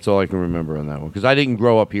groups, and that's all I can remember on that one because I didn't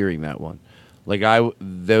grow up hearing that one. Like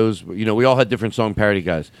we all had different song parody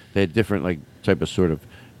guys. They had different type of sort of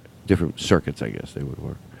different circuits, I guess they would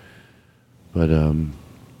work. But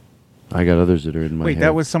I got others that are in my head. Wait,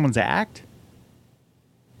 that was someone's act?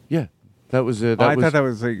 Yeah. That was it. I thought that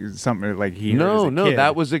was something like he. No, kid.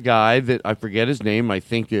 that was a guy that I forget his name. I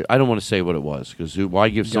think I don't want to say what it was because why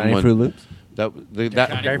give someone Fruit Loops? Guy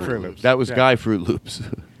Fruit Loops. That was Guy Fruit Loops.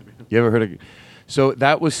 You ever heard of? So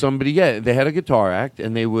that was somebody. Yeah, they had a guitar act,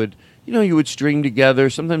 and they would, you would string together.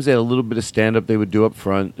 Sometimes they had a little bit of stand up they would do up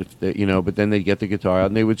front, but then they'd get the guitar out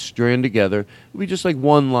and they would string together. It would be just like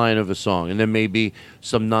one line of a song, and then maybe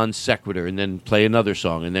some non sequitur, and then play another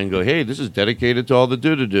song, and then go, hey, this is dedicated to all the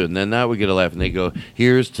do-do-do, and then that would get a laugh, and they go,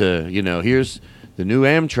 here's the new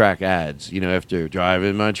Amtrak ads, after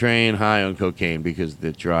driving my train high on cocaine because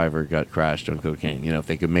the driver got crashed on cocaine, if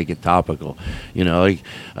they could make it topical,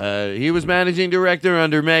 he was managing director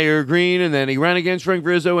under Mayor Green, and then he ran against Frank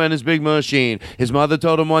Rizzo and his big machine. His mother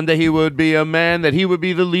told him one day he would be a man, that he would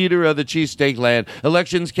be the leader of the cheesesteak land.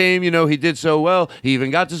 Elections came, he did so well. He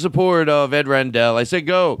even got the support of Ed Rendell. I said,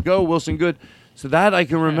 go, Wilson Good. So that I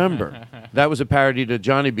can remember. That was a parody to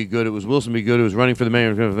Johnny Be Good. It was Wilson Be Good. It was running for the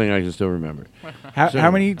mayor. Kind of thing I can still remember. How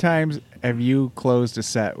many times have you closed a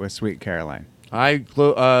set with Sweet Caroline? How many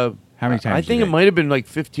times? I think it might have been like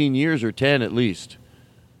 15 years or 10 at least.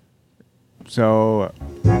 So,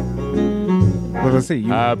 let's see.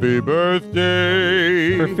 Happy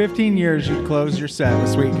birthday. For 15 years, you closed your set with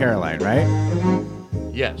Sweet Caroline, right?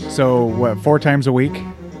 Yes. So, what, 4 times a week?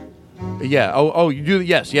 Yeah. Oh, you do.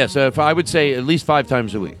 Yes. I would say at least 5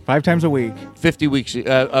 times a week. 5 times a week. 50 weeks.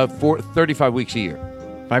 35 weeks a year.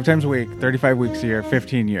 5 times a week, 35 weeks a year,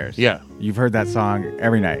 15 years. Yeah. You've heard that song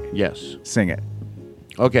every night. Yes. Sing it.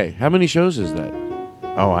 Okay. How many shows is that?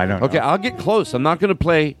 Oh, I don't know. Okay, I'll get close. I'm not going to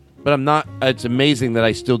play, but I'm not. It's amazing that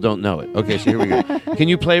I still don't know it. Okay, so here we go. Can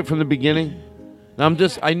you play it from the beginning?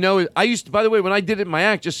 I know it. I used to, by the way, when I did it in my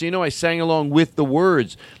act, just so you know, I sang along with the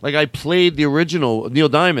words. Like I played the original Neil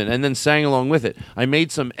Diamond and then sang along with it. I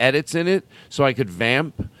made some edits in it so I could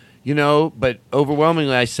vamp, you know, but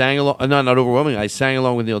overwhelmingly I sang along. Not overwhelmingly, I sang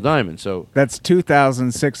along with Neil Diamond. So that's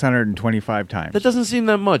 2,625 times. That doesn't seem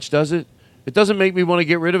that much, does it? It doesn't make me want to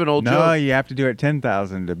get rid of an old joke. No, you have to do it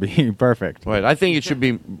 10,000 to be perfect. Right. I think it should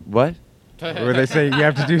be what? Where they say you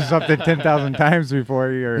have to do something 10,000 times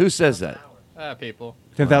before you're. Who says that? People.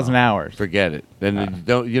 10,000 hours. Forget it. Then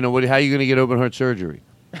don't. You know what? How are you going to get open heart surgery?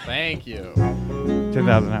 Thank you.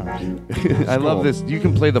 10,000 hours. I love this. You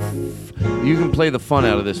can play the fun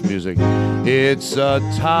out of this music. It's a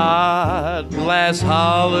Todd Glass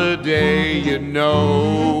holiday, you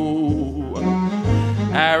know.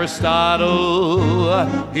 Aristotle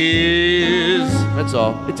is. That's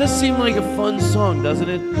all. It does seem like a fun song, doesn't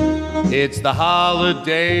it? It's the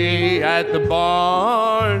holiday at the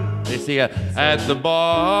barn. They see at the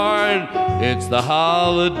barn. It's the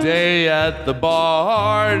holiday at the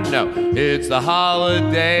barn. No, it's the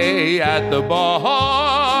holiday at the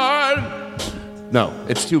barn. No,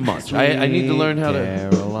 it's too much. I need to learn how to.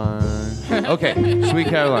 Caroline. Okay, Sweet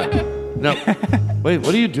Caroline. No, wait.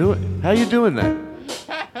 What are you doing? How are you doing that?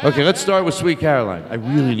 Okay, let's start with Sweet Caroline. I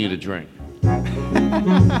really need a drink.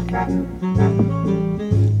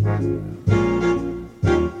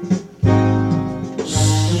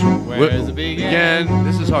 Where does it begin?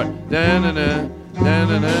 This is hard. Da-na-na,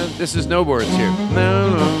 da-na-na. This is no words here.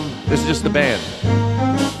 No. This is just the band.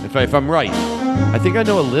 If I'm right. I think I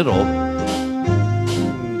know a little.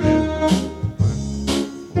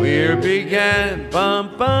 We began,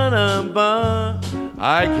 bum, ba-dum, bum.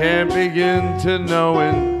 I can't begin to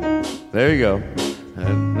knowing. There you go.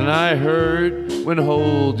 And I heard when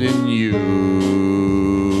holding you.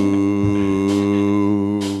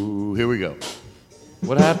 Here we go.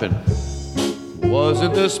 What happened?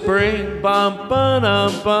 Wasn't the spring, bum,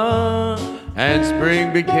 ba-dum, bum, and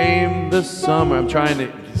spring became the summer. I'm trying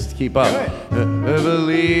to just keep up. I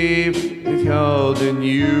believe it's holding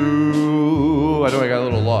you. I know I got a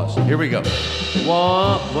little lost. Here we go.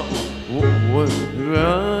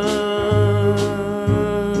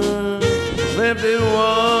 Lifted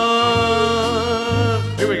one.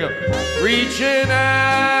 Here we go. Reaching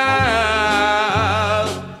out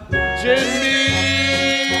to me,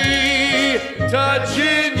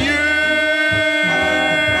 touching you,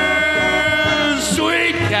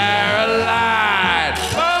 Sweet Caroline.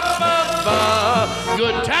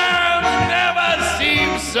 Good times never seem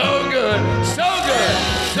so good, so good,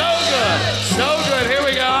 so good, so good. Here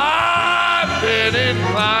we go. I've been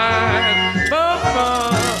inclined to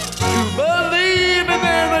believe, and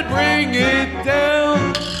then I bring it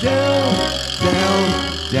down, down, down,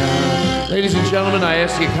 down. Ladies and gentlemen, I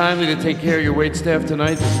ask you kindly to take care of your waitstaff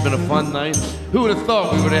tonight. This has been a fun night. Who would have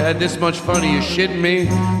thought we would have had this much fun? Are you shitting me?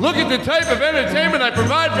 Look at the type of entertainment I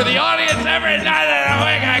provide for the audience every night of the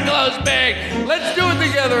week. I close big. Let's do it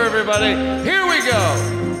together, everybody. Here we go.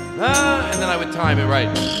 And then I would time it right.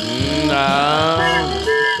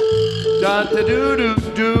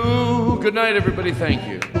 Da-da-do-do-do. Good night, everybody. Thank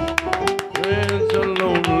you. Friends are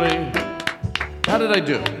lonely. How did I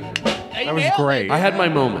do? That was great. I had my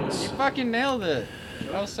moments. You fucking nailed it.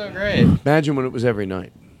 That was so great. Imagine when it was every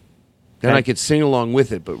night. Then I could sing along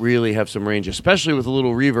with it, but really have some range, especially with a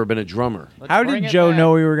little reverb and a drummer. How did Joe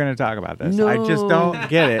know we were going to talk about this? No. I just don't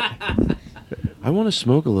get it. I want to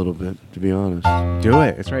smoke a little bit, to be honest. Do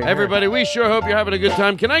it. It's right here. Everybody, we sure hope you're having a good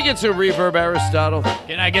time. Can I get some reverb, Aristotle?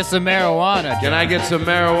 Can I get some marijuana? Can I get some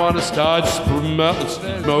marijuana? Start smoking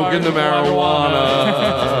the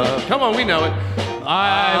marijuana. Come on, we know it.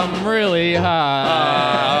 I'm really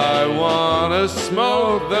high. I want to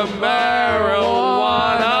smoke the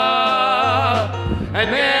marijuana. And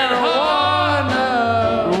marijuana.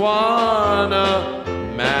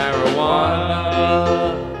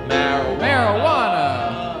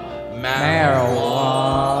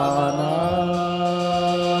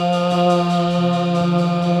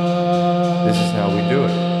 This is how we do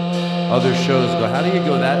it. Other shows go, how do you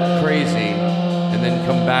go that crazy and then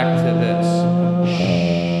come back to this?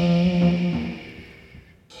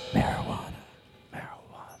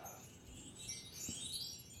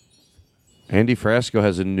 Andy Frasco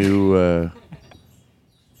has a new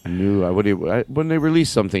when they release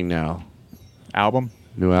something now,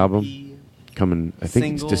 new album coming. I think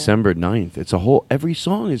Single. it's December 9th. It's every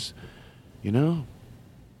song is,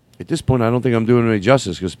 at this point I don't think I'm doing any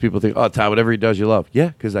justice because people think, oh, Todd, whatever he does you love. Yeah,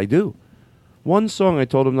 because I do. One song I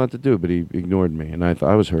told him not to do, but he ignored me, and I thought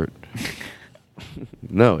I was hurt.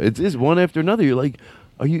 No, it is one after another. You're like,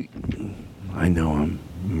 are you? I know I'm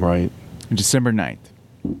right. December 9th.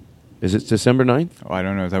 Is it December 9th? Oh, I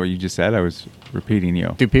don't know. Is that what you just said? I was repeating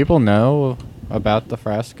you. Do people know about the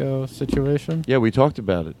Frasco situation? Yeah, we talked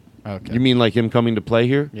about it. Okay. You mean like him coming to play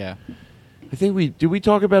here? Yeah. I think did we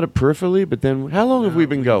talk about it peripherally? But then, how long have we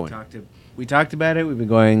been going? We talked about it. We've been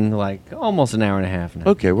going like almost an hour and a half now.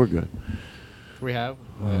 Okay, we're good. We have?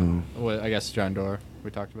 Well, I guess John Doerr. We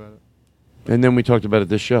talked about it. And then we talked about it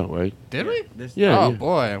this show, right? Did we? Yeah. Oh, yeah.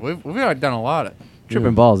 boy. We've already done a lot of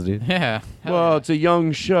Tripping balls, dude. Yeah. Well, it's a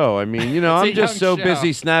young show. I mean, It's a I'm just so young show.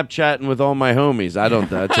 busy Snapchatting with all my homies. I don't.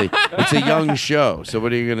 It's a young show. So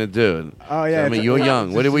what are you gonna do? Oh yeah. I mean, you're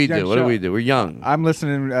young. What do we do? What do we do? We're young. I'm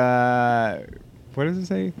listening. What does it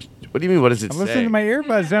say? What do you mean? What does it I'm say? listening to my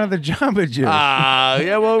earbuds down at the Jamba Juice.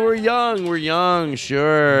 Yeah, well, we're young. We're young.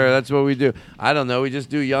 Sure. That's what we do. I don't know. We just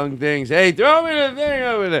do young things. Hey, throw me the thing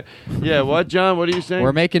over there. Yeah, what, John? What are you saying?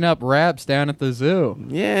 We're making up raps down at the zoo.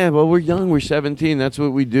 Yeah, well, we're young. We're 17. That's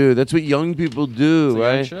what we do. That's what young people do, It's a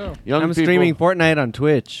young right? show. Young I'm people. streaming Fortnite on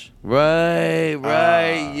Twitch. Right,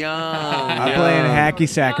 young. I'm playing hacky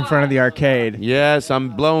sack in front of the arcade. Yes,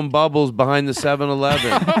 I'm blowing bubbles behind the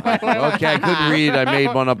 7-Eleven. Okay, I couldn't read. I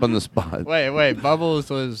made one up on the spot. Wait.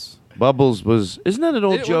 Bubbles was... Bubbles was... Isn't that an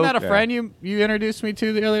old joke? Wasn't that a friend you introduced me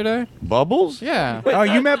to the other day? Bubbles? Yeah. Oh,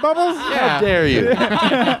 you met Bubbles? Yeah. How dare you?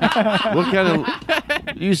 What kind of...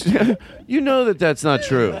 You know that's not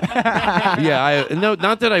true. Yeah, no,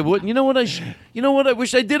 not that I wouldn't. You know what I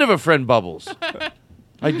wish I did have a friend, Bubbles.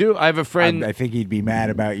 I do. I have a friend... I think he'd be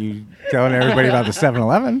mad about you telling everybody about the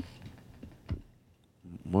 7-Eleven.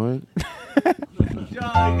 What?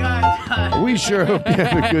 We sure hope you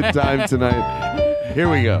had a good time tonight. Here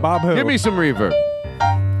we go. Bob who? Give me some reverb.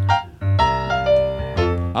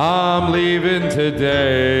 I'm leaving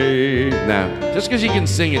today. Now, just because you can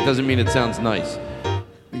sing it doesn't mean it sounds nice.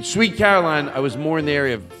 Sweet Caroline, I was more in the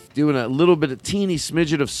area of doing a little bit of teeny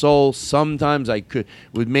smidget of soul. Sometimes I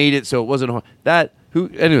made it so it wasn't hard.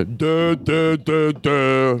 Anyway, duh, duh, duh,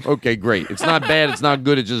 duh. Okay, great. It's not bad. It's not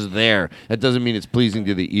good. It's just there. That doesn't mean it's pleasing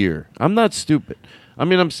to the ear. I'm not stupid. I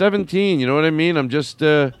mean, I'm 17. You know what I mean? I just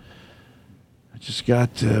got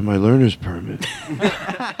my learner's permit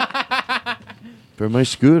for my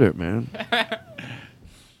scooter, man.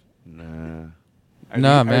 No,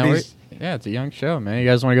 man. Yeah, it's a young show, man. You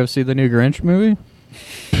guys want to go see the new Grinch movie?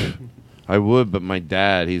 I would, but my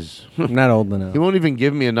dad, he's not old enough. He won't even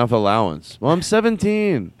give me enough allowance. Well, I'm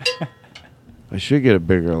 17. I should get a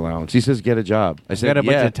bigger allowance. He says, get a job. I said, got a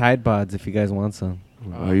bunch yeah. of Tide Pods if you guys want some.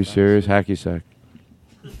 Are you serious? Hacky sack.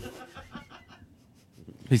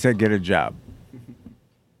 He said, get a job.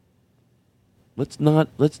 Let's not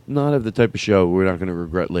have the type of show we're not going to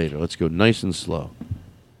regret later. Let's go nice and slow.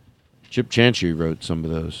 Chip Chantry wrote some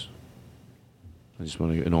of those. I just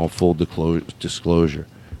want to, in all full disclosure.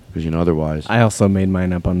 Because, otherwise... I also made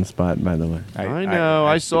mine up on the spot, by the way. I know.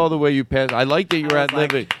 I saw the way you passed. I like that you were at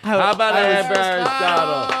Living. How about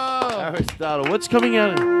Aristotle? Aristotle. What's coming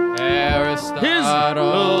out?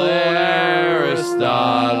 Aristotle. Aristotle.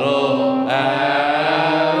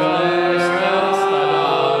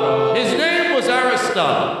 His name was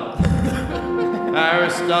Aristotle.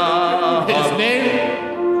 Aristotle. His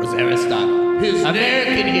name was Aristotle. His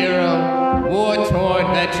American hero,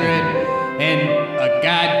 war-torn veteran, and a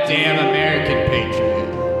goddamn American patriot.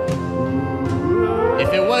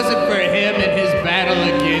 If it wasn't for him and his battle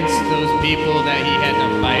against those people that he had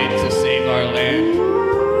to fight to save our land,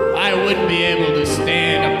 I wouldn't be able to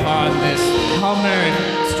stand upon this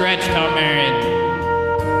stretched Hummer and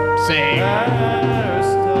say,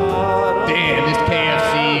 damn, this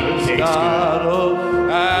KFC tastes good.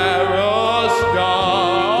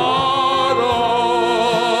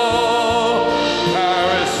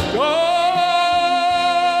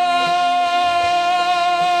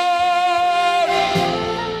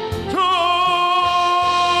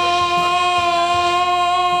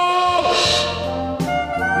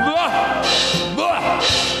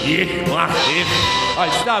 All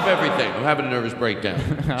right, stop everything. I'm having a nervous breakdown.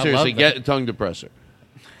 Seriously, get a tongue depressor.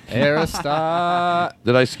 Aristotle.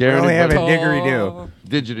 Did I scare I only have anybody? a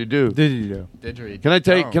didgeridoo. Didgeridoo. Didgeridoo. Can I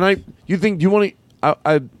tell you? Can I? You think? Do you want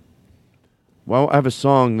to? Well, I have a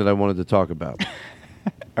song that I wanted to talk about.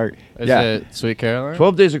 Is it Sweet Caroline?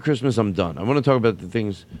 12 Days of Christmas, I'm done. I want to talk about the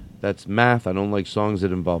things that's math. I don't like songs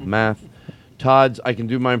that involve math. Todd's, I can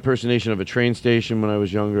do my impersonation of a train station when I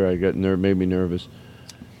was younger. I got made me nervous.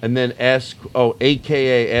 And then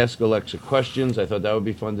AKA Ask Alexa Questions. I thought that would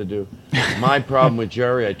be fun to do. My Problem with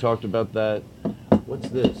Jerry, I talked about that. What's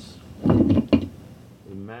this? A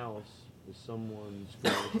mouse is someone's...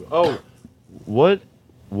 what?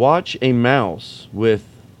 Watch a mouse with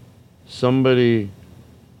somebody...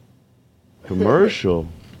 Commercial.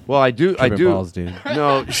 Well, I do. Tripping balls, dude.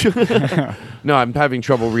 No, no, I'm having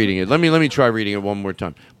trouble reading it. Let me try reading it one more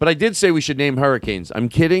time. But I did say we should name hurricanes. I'm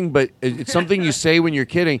kidding, but it's something you say when you're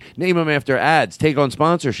kidding. Name them after ads. Take on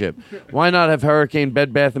sponsorship. Why not have Hurricane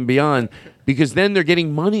Bed Bath & Beyond? Because then they're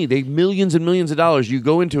getting money. They millions and millions of dollars. You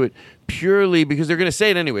go into it purely because they're going to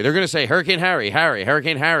say it anyway. They're going to say Hurricane Harry,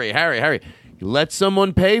 Hurricane Harry. Let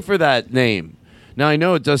someone pay for that name. Now, I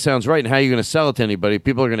know it does sound right, and how are you going to sell it to anybody?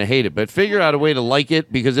 People are going to hate it, but figure out a way to like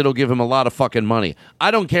it because it'll give them a lot of fucking money.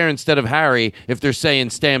 I don't care instead of Harry if they're saying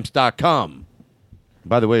Stamps.com.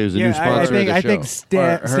 By the way, it was a new sponsor of the show. I think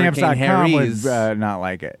Stamps.com would not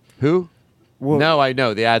like it. Who? Well, no, I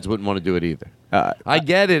know. The ads wouldn't want to do it either. I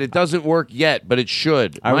get it. It doesn't work yet, but it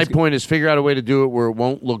should. My point is figure out a way to do it where it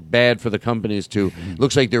won't look bad for the companies to.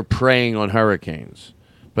 Looks like they're preying on hurricanes.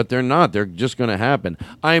 But they're not. They're just going to happen.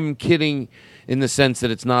 I'm kidding in the sense that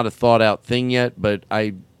it's not a thought-out thing yet, but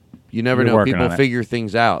you never know. People figure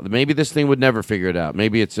things out. Maybe this thing would never figure it out.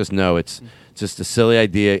 Maybe it's just, it's just a silly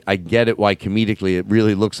idea. I get it why comedically it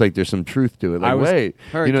really looks like there's some truth to it. Like, wait.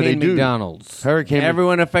 Hurricane they do. McDonald's.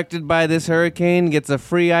 Everyone affected by this hurricane gets a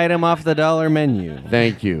free item off the dollar menu.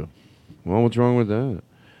 Thank you. Well, what's wrong with that?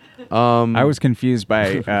 I was confused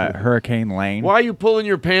by Hurricane Lane. Why are you pulling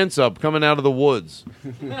your pants up coming out of the woods?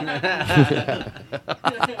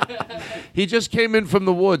 He just came in from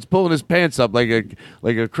the woods pulling his pants up like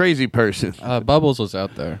a crazy person. Bubbles was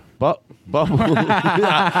out there. Bubbles.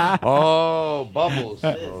 Oh, Bubbles.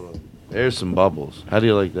 There's some Bubbles. How do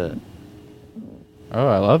you like that? Oh,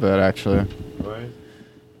 I love it, actually. Right?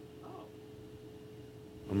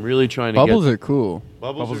 I'm really trying to Bubbles are cool.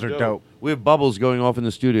 Bubbles are dope. We have Bubbles going off in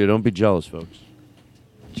the studio. Don't be jealous, folks.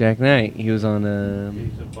 Jack Knight, he was on.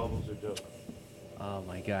 He said Bubbles are dope. Oh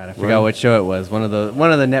my God, I forgot what show it was. One of the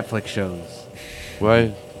Netflix shows.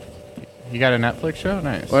 Right. You got a Netflix show?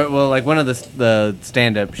 Nice. Well, like one of the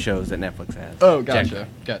stand-up shows that Netflix has. Oh, gotcha.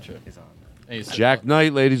 Gotcha. Is on. Jack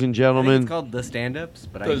Knight, ladies and gentlemen. It's called The Stand-Ups,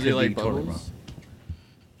 but I Does could he like be totally Bubbles?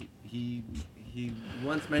 wrong. He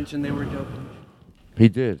once mentioned they were dope. He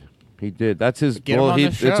did. That's his. Get him on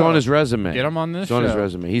this show. It's on his resume. Get him on this It's on his show.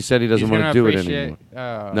 resume. He said he doesn't He's want to gonna do it appreciate-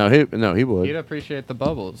 anymore. He would. He'd appreciate the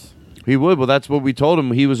Bubbles. He would. Well, that's what we told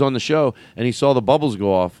him. He was on the show and he saw the Bubbles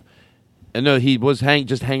go off. And no, he was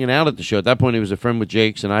just hanging out at the show. At that point, he was a friend with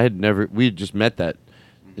Jake's, and we had just met that.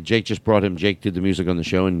 Jake just brought him. Jake did the music on the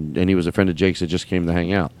show, and he was a friend of Jake's that just came to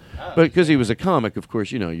hang out. But because he was a comic, of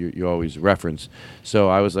course, you always reference. So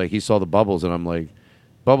I was like, he saw the Bubbles, and I'm like,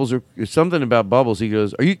 Bubbles are something about Bubbles. He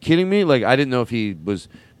goes, "Are you kidding me?" Like, I didn't know if he was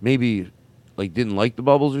maybe like didn't like the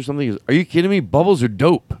Bubbles or something. He goes, "Are you kidding me? Bubbles are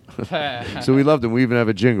dope." So we loved him. We even have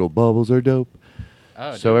a jingle. Bubbles are dope.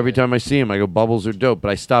 Oh, so every time I see him, I go, "Bubbles are dope."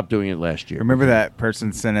 But I stopped doing it last year. Remember that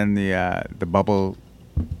person sent in the bubble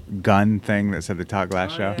gun thing that said the Todd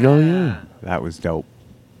Glass show? Oh yeah, that was dope.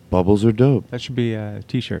 Bubbles are dope. That should be a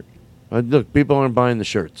T-shirt. Look, people aren't buying the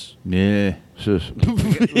shirts. Yeah. We should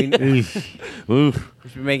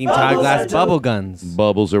be making Todd Glass bubble guns.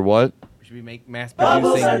 Bubbles are what? We should be mass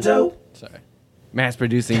producing. Mass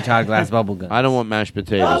producing Todd Glass bubble guns. I don't want mashed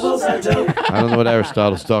potatoes. I don't know what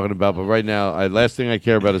Aristotle's talking about, but right now, last thing I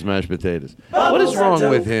care about is mashed potatoes. What is wrong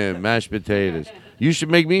with him? Mashed potatoes. You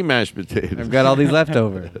should make me mashed potatoes. I've got all these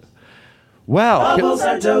leftovers. Wow.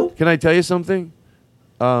 Can I tell you something?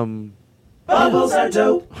 Bubbles are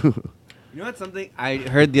dope. You know what? Something I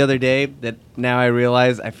heard the other day that now I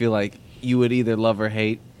realize I feel like you would either love or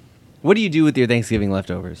hate. What do you do with your Thanksgiving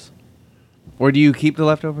leftovers? Or do you keep the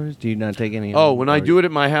leftovers? Do you not take any? Oh, when I do it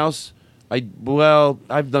at my house,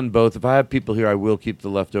 I've done both. If I have people here, I will keep the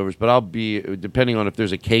leftovers. But I'll be, depending on if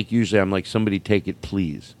there's a cake, usually I'm like, somebody take it,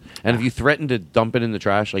 please. And if you threaten to dump it in the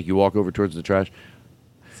trash, like you walk over towards the trash,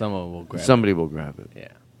 somebody will grab it. Yeah.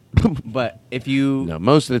 But if you... No,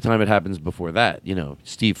 most of the time it happens before that.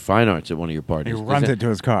 Steve Fine Arts at one of your parties. He runs it to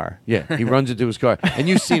his car. Yeah, he runs it to his car. And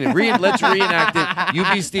you've seen it. Let's reenact it. You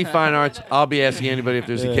be Steve Fine Arts. I'll be asking anybody if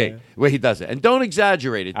there's a cake. Well, he does it. And don't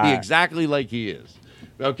exaggerate it. Be exactly like he is.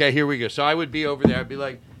 Okay, here we go. So I would be over there. I'd be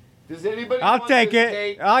like, does anybody I'll want take this it.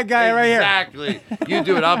 cake? I got it right here. Exactly. You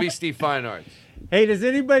do it. I'll be Steve Fine Arts. Hey, does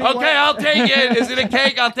anybody want... Okay, I'll take it. Is it a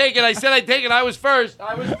cake? I'll take it. I said I'd take it. I was first. No,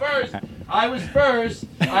 I was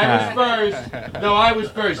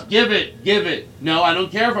first. Give it. No, I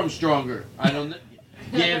don't care if I'm stronger. I don't...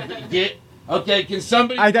 Get... Okay, can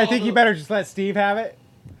somebody... I think you better just let Steve have it.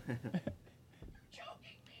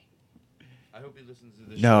 I hope he listens to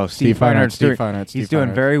this No, show. Steve Fine Arts. He's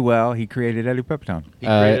doing very well. He created Eddie Pepitone.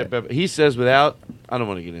 He says without... I don't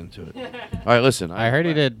want to get into it. All right, listen. I heard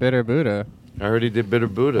he did Bitter Buddha. I heard he did Bitter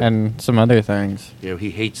Buddha. And some other things.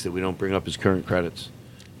 He hates that we don't bring up his current credits.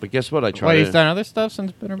 But guess what? I tried. Wait, he's done other stuff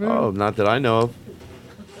since Bitter Buddha? Oh, not that I know of.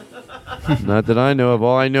 Not that I know of.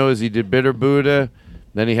 All I know is he did Bitter Buddha.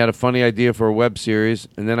 Then he had a funny idea for a web series,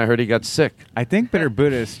 and then I heard he got sick. I think Bitter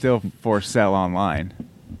Buddha is still for sale online.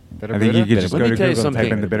 Bitter I think you Buddha? could just Let go me to tell you Google and type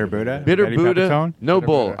something. in the Bitter Buddha. Bitter Eddie Buddha, Pepitone. no Bitter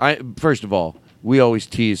bull. Buddha. First of all, we always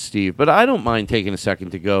tease Steve, but I don't mind taking a second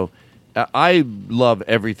to go. I love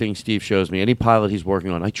everything Steve shows me, any pilot he's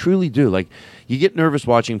working on. I truly do. Like, you get nervous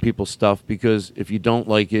watching people's stuff because if you don't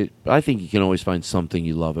like it, I think you can always find something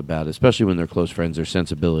you love about it, especially when they're close friends or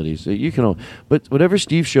sensibilities. You can, but whatever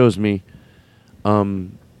Steve shows me,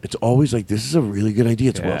 it's always like, this is a really good idea.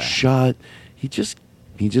 It's well shot. He just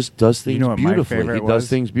does things what my beautifully. favorite He does was?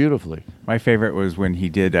 things beautifully. My favorite was when he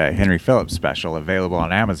did a Henry Phillips special available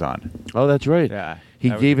on Amazon. Oh, that's right. Yeah. He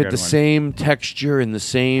that was gave a it good the one. same texture and the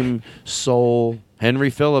same soul. Henry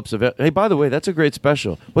Phillips. Hey, by the way, that's a great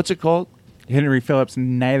special. What's it called? Henry Phillips,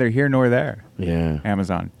 neither here nor there. Yeah.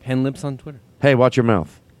 Amazon. Hen Lips on Twitter. Hey, watch your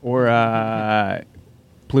mouth. Or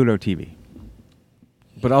Pluto TV.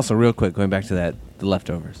 But also, real quick, going back to that, the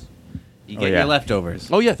leftovers. You get your leftovers.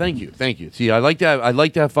 Oh yeah, thank you. See, I like that. I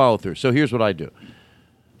like that follow through. So here's what I do.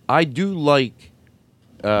 I do like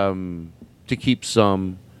to keep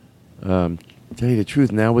some. Tell you the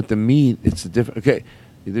truth, now with the meat, it's a different. Okay,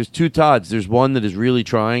 there's two Todds. There's one that is really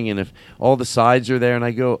trying, and if all the sides are there, and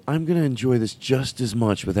I go, I'm going to enjoy this just as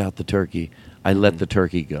much without the turkey. I let the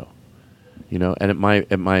turkey go. You know, and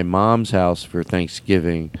at my mom's house for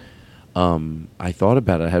Thanksgiving, I thought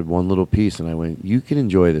about it. I had one little piece, and I went, "You can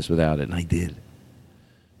enjoy this without it," and I did.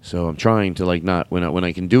 So I'm trying to like not when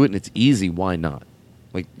I can do it and it's easy. Why not?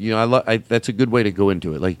 Like, you know, that's a good way to go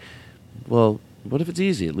into it. Like, well. What if it's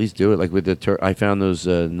easy? At least do it. Like with the I found those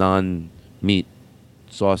non-meat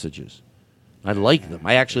sausages. I like them.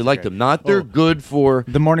 I actually like them. They're good for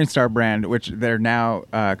the Morningstar brand, which they're now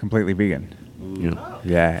completely vegan.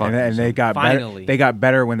 Yeah, and they got Finally. better. They got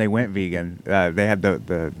better when they went vegan. They had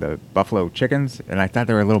the buffalo chickens, and I thought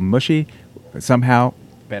they were a little mushy. But somehow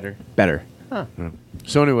Better. Huh. Yeah.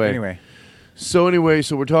 So anyway,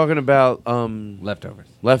 so we're talking about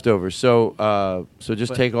leftovers. So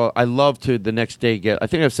just take all. I love to the next day get. I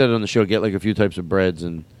think I've said it on the show. Get like a few types of breads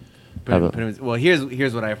and. Well,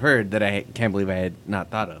 here's what I've heard that I can't believe I had not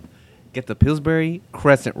thought of. Get the Pillsbury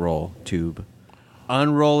crescent roll tube,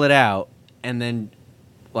 unroll it out, and then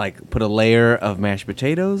like put a layer of mashed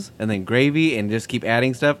potatoes and then gravy, and just keep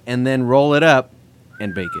adding stuff, and then roll it up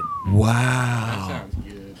and bake it. Wow. That sounds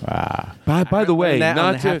good. Wow. By the way, that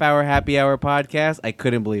on not the Half Hour Happy Hour podcast, I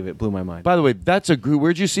couldn't believe it. Blew my mind. By the way, that's a group.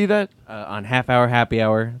 Where'd you see that? On Half Hour Happy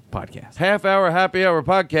Hour podcast. Half Hour Happy Hour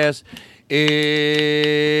podcast. It's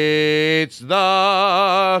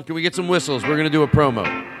the. Can we get some whistles? We're gonna do a promo.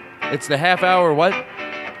 It's the Half Hour what?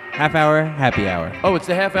 Half Hour Happy Hour. Oh, it's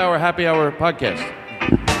the Half Hour Happy Hour podcast.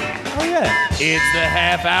 Oh yeah. It's the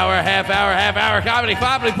Half Hour comedy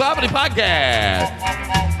podcast.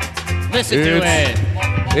 Listen to it.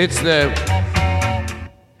 It's the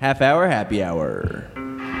Half Hour Happy Hour.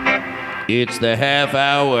 It's the Half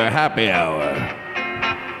Hour Happy Hour.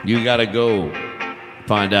 You gotta go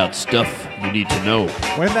find out stuff you need to know.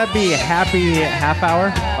 Wouldn't that be a happy half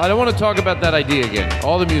hour? I don't want to talk about that idea again.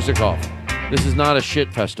 All the music off. This is not a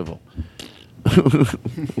shit festival.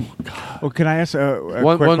 Well, can I ask a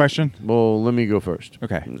quick question? Well, let me go first.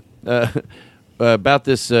 Okay. About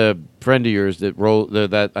this friend of yours that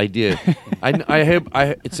that idea.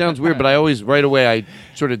 It sounds weird, but I always right away I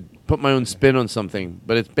sort of put my own spin on something.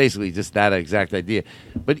 But it's basically just that exact idea.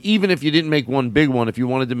 But even if you didn't make one big one, if you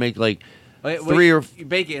wanted to make like you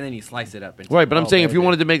bake it and then you slice it up. Right, but I'm saying if you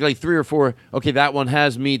wanted to make like 3 or 4, okay, that one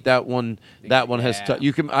has meat, that one has.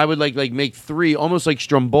 You can. I would like make 3, almost like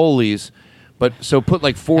Strombolis. But so put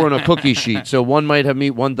like 4 on a cookie sheet. So one might have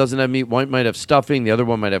meat, one doesn't have meat, one might have stuffing, the other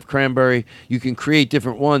one might have cranberry. You can create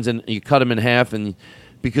different ones and you cut them in half, and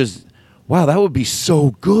because wow, that would be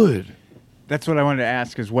so good. That's what I wanted to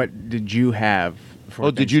ask. Is what did you have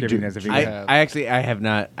for did you Thanksgiving do? as a vegan? I have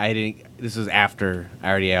not. I didn't. This was after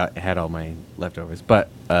I already had all my leftovers.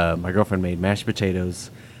 But my girlfriend made mashed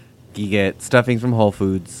potatoes. You get stuffing from Whole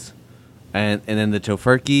Foods, and then the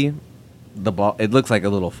tofurkey. The ball. It looks like a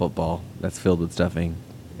little football that's filled with stuffing,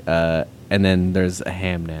 and then there's a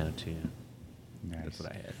ham now too. Nice. That's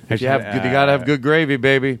what I had. If you gotta have good gravy,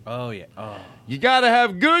 baby. Oh yeah. Oh. You gotta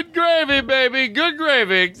have good gravy, baby. Good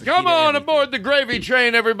gravy. Come on aboard the gravy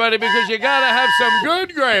train, everybody, because you gotta have some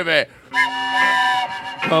good gravy.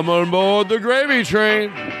 Come on board the gravy train.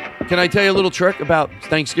 Can I tell you a little trick about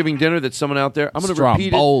Thanksgiving dinner that someone out there? I'm gonna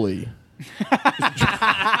repeat it.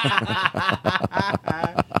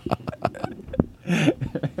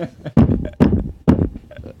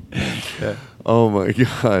 Oh my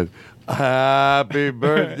God! Happy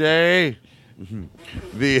birthday,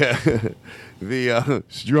 the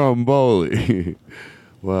Stromboli.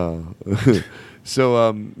 Wow. So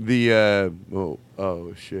oh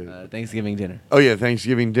shit. Thanksgiving dinner. Oh yeah,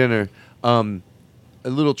 Thanksgiving dinner. A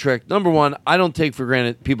little trick. Number one, I don't take for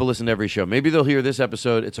granted people listen to every show. Maybe they'll hear this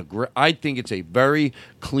episode. I think it's a very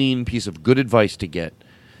clean piece of good advice to get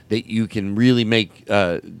that you can really make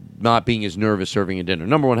not being as nervous serving a dinner.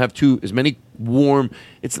 Number one, have as many warm.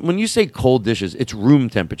 It's when you say cold dishes, it's room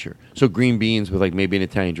temperature. So green beans with like maybe an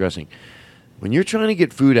Italian dressing. When you're trying to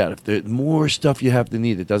get food out, if there's more stuff you have to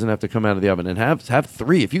need, it doesn't have to come out of the oven. And have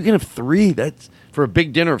 3. If you can have 3, that's for a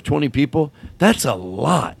big dinner of 20 people. That's a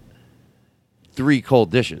lot. 3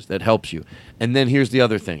 cold dishes, that helps you. And then here's the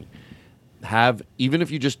other thing. Even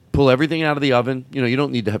if you just pull everything out of the oven, you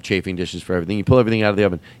don't need to have chafing dishes for everything. You pull everything out of the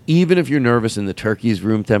oven. Even if you're nervous and the turkey's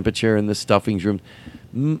room temperature and the stuffing's room,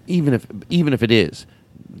 even if it is,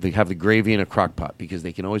 they have the gravy in a crock pot because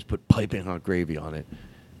they can always put piping hot gravy on it.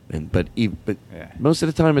 But most of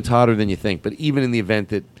the time it's hotter than you think. But even in the event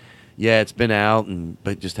that, it's been out,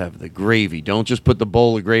 but just have the gravy. Don't just put the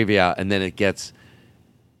bowl of gravy out and then it gets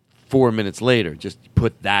 4 minutes later. Just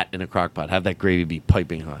put that in a crock pot. Have that gravy be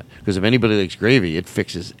piping hot. Because if anybody likes gravy, it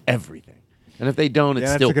fixes everything. And if they don't,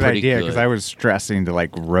 it's still pretty good. That's a good idea because I was stressing to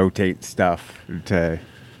rotate stuff to.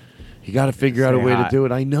 You got to figure out a way to do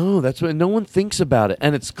it. I know. That's what no one thinks about it.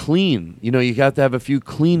 And it's clean. You got to have a few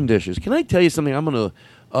clean dishes. Can I tell you something?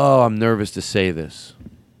 I'm nervous to say this.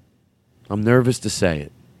 I'm nervous to say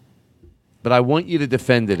it. But I want you to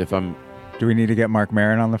defend it if I'm... Do we need to get Mark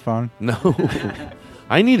Maron on the phone? No.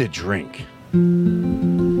 I need a drink.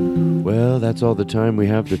 Well, that's all the time we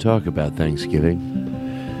have to talk about Thanksgiving.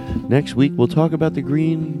 Next week, we'll talk about the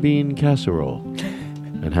green bean casserole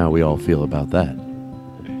and how we all feel about that.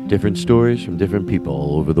 Different stories from different people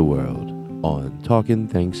all over the world on Talkin'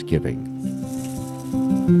 Thanksgiving.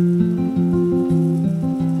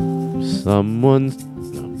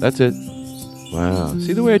 That's it. Wow.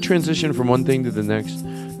 See the way I transition from one thing to the next?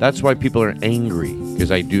 That's why people are angry,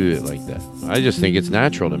 because I do it like that. I just think it's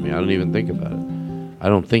natural to me. I don't even think about it. I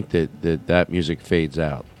don't think that music fades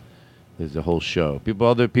out. There's a whole show.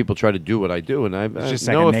 Other people try to do what I do, and it's just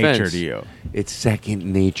no second offense. nature to you. It's second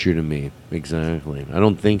nature to me. Exactly. I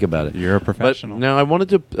don't think about it. You're a professional. But now I wanted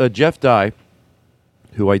to Jeff Dye,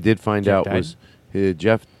 who I did find out was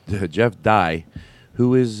Jeff Dye,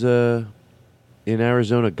 who is in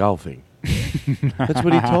Arizona golfing. That's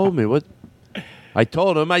what he told me. What I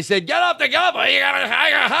told him, I said, "Get off the golf!"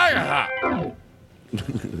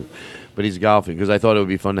 But he's golfing because I thought it would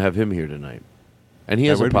be fun to have him here tonight. And he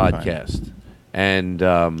has a podcast. And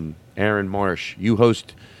Aaron Marsh, you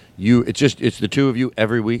host. It's the two of you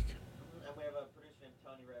every week. And we have a producer named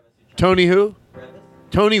Tony Revis. Tony who? Revis.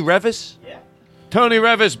 Tony Revis? Yeah. Tony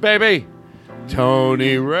Revis, baby.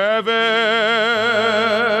 Tony Revis.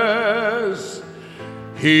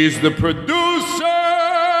 He's the producer.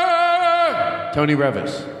 Tony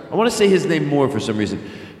Revis. I want to say his name more for some reason.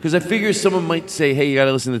 Because I figure someone might say, hey, you got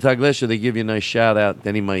to listen to the Todd Glass Show. They give you a nice shout out.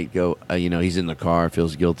 Then he might go, he's in the car,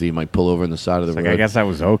 feels guilty. He might pull over on the side of the road. I guess that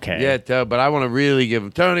was okay. Yeah, but I want to really give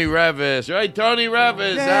him Tony Revis. Right, Tony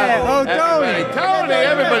Revis. Yeah, Tony. Tony.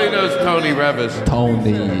 Everybody knows Tony Revis.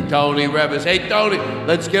 Tony Revis. Hey, Tony,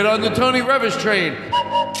 let's get on the Tony Revis train.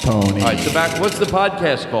 Tony. All right, so back, what's the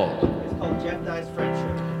podcast called? It's called Jeff Dye's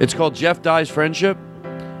Friendship. It's called Jeff Dye's Friendship?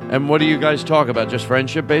 And what do you guys talk about? Just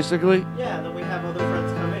friendship, basically? Yeah, and then we have other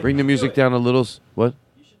friends come in. Bring the music down a little. What?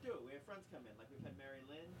 You should do it. We have friends come in. Like we've had Mary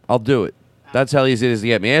Lynn. I'll do it. That's how easy it is to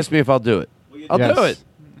get me. Ask me if I'll do it. I'll do it.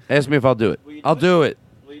 Ask me if I'll do it. I'll do it.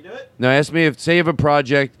 Will you do it? No, ask me say you have a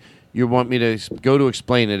project, you want me to go to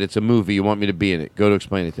explain it. It's a movie. You want me to be in it. Go to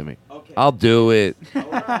explain it to me. Okay. I'll do it.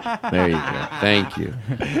 There you go. Thank you.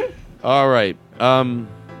 All right.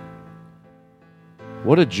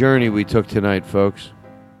 What a journey we took tonight, folks.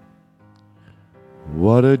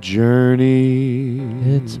 What a journey.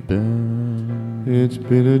 It's been a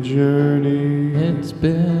journey. It's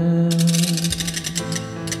been.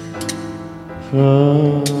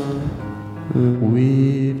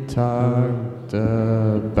 We've talked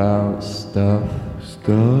about stuff.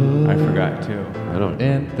 I forgot too. I don't.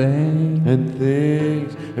 And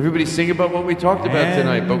things. Everybody sing about what we talked about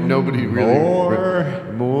tonight, but nobody really.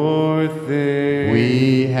 More things.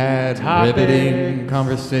 We had riveting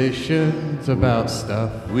conversations about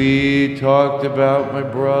stuff. We talked about my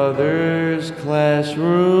brother's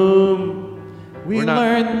classroom. We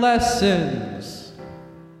learned lessons.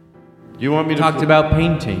 You want me to talked about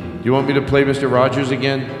painting? You want me to play Mr. Rogers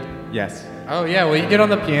again? Yes. Oh, yeah. Will you get on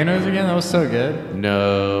the pianos again? That was so good.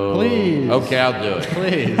 No. Please. Okay, I'll do it.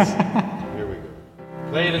 Please. Here we go.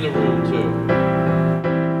 Play it in the room too.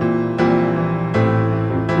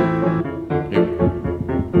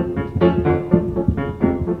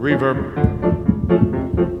 Reverb.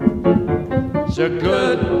 It's a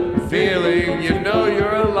good feeling, you know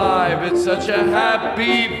you're alive. It's such a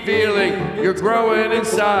happy feeling, you're growing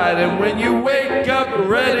inside. And when you wake up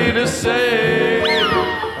ready to say,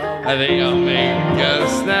 I think I'll make a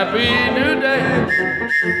snappy new day.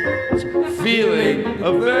 It's a feeling,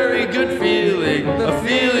 a very good feeling, a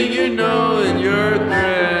feeling you know in your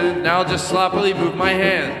thread. Now I'll just sloppily move my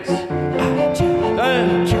hands.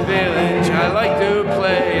 Feeling I like to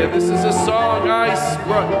play. This is a song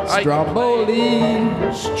Stromboli.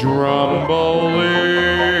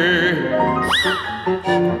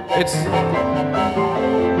 It's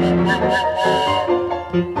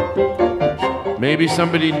maybe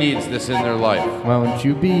somebody needs this in their life. Won't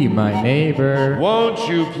you be my neighbor? Won't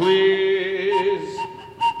you please,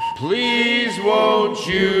 please won't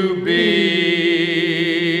you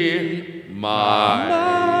be my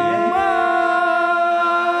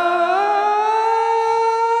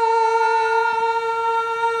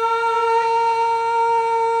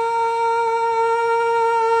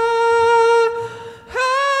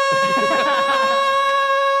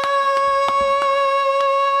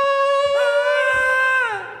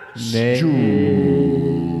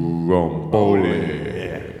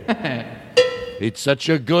It's such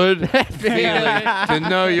a good feeling to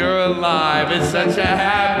know you're alive. It's such a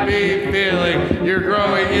happy feeling. You're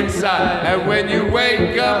growing inside. And when you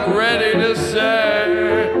wake up ready to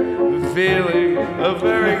say, the feeling, a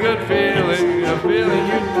very good feeling, a feeling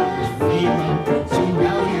you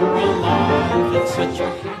know you're alive. It's such a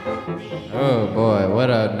happy feeling. Oh boy, what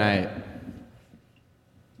a night.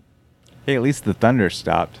 Hey, at least the thunder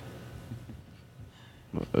stopped.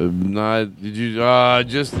 Did you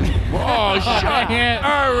just? Oh, shut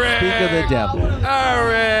Eric! Speak of the devil.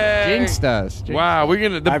 Eric! Jinxed us. Wow, we're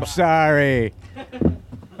gonna. I'm sorry. The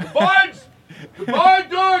barn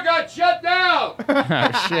door got shut down.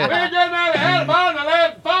 Oh shit. We're getting out of the barn. They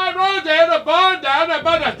had 5 rows. They had the barn down. They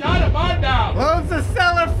better tie the barn down. Close the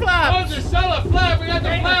cellar flap. Close the cellar flap. We got the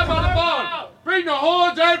flap on the barn. Bring the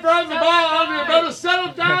horns out from the barn. You better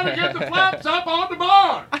settle down and get the flaps up on the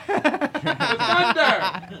barn. The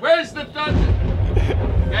thunder. Where's the thunder?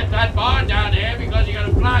 Get that barn down there because you got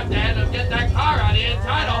a flap down and get that car out here and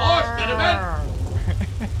tie the horse to the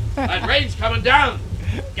bed. That rain's coming down.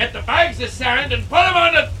 Get the bags of sand and put them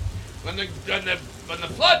on the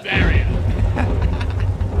flood barrier.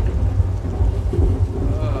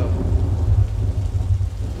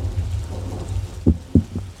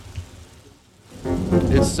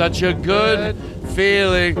 It's such a good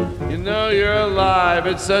feeling. You know you're alive.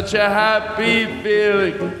 It's such a happy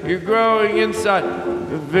feeling. You're growing inside.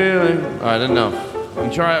 The feeling. All right, enough.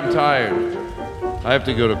 I'm tired. I have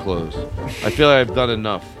to go to close. I feel like I've done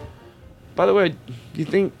enough. By the way, do you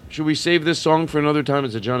think, should we save this song for another time?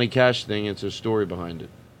 It's a Johnny Cash thing. It's a story behind it.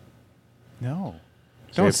 No.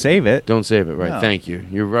 Don't save it. Don't save it, right. No. Thank you.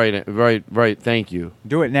 You're right, thank you.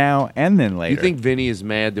 Do it now and then later. You think Vinny is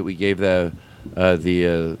mad that we gave the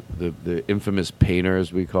infamous painter,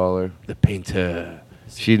 as we call her? The painter.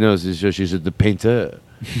 She knows this show. She's the painter.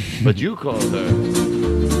 But you called her.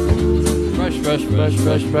 Brush, brush, brush,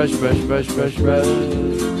 brush, brush, brush, brush, brush, brush.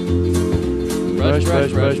 Brush,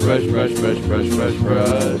 brush, brush, brush, brush, brush, brush, brush,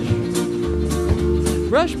 brush.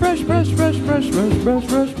 Brush, brush, brush, brush, brush, brush, brush,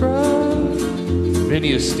 brush, brush.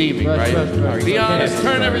 Vinny is steaming, right? Be honest.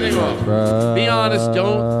 Turn everything off. Be honest.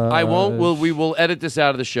 Don't. I won't. We will edit this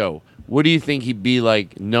out of the show. What do you think he'd be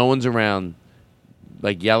like? No one's around,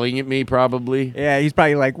 like yelling at me, probably. Yeah, he's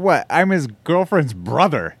probably like, "What? I'm his girlfriend's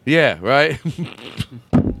brother." Yeah, right.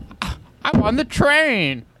 I'm on the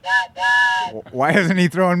train. Why isn't he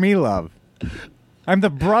throwing me love? I'm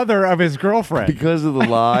the brother of his girlfriend. Because of the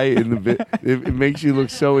lie in the bit, it makes you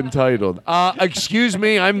look so entitled. Excuse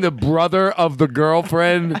me, I'm the brother of the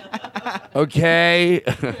girlfriend. Okay.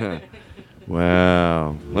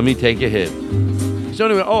 Wow. Let me take a hit. So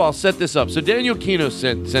anyway, I'll set this up. So Daniel Kino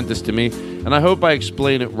sent this to me, and I hope I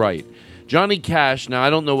explain it right. Johnny Cash, now I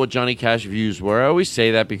don't know what Johnny Cash views were. I always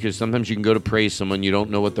say that because sometimes you can go to praise someone, you don't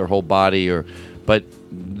know what their whole body but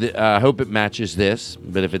I hope it matches this.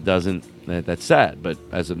 But if it doesn't, that's sad. But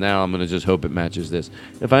as of now, I'm going to just hope it matches this.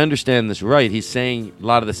 If I understand this right, he's saying a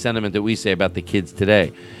lot of the sentiment that we say about the kids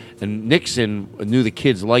today. And Nixon knew the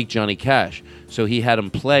kids liked Johnny Cash, so he had him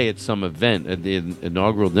play at some event at the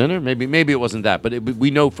inaugural dinner. Maybe it wasn't that, but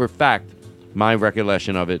we know for a fact, my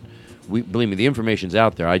recollection of it. Believe me, the information's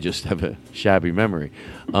out there. I just have a shabby memory.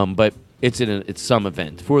 But It's some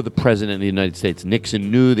event for the president of the United States.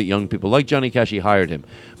 Nixon knew that young people like Johnny Cash. He hired him,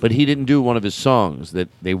 but he didn't do one of his songs that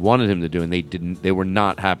they wanted him to do, and they were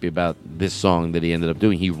not happy about this song that he ended up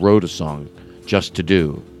doing. He wrote a song just to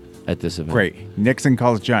do at this event. Great. Nixon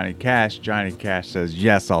calls Johnny Cash. Johnny Cash says,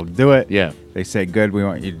 yes, I'll do it. Yeah. They say, good, we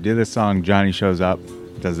want you to do this song. Johnny shows up,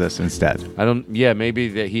 does this instead. Maybe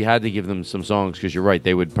that he had to give them some songs because you're right.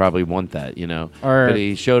 They would probably want that, Or- But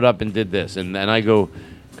he showed up and did this. And I go,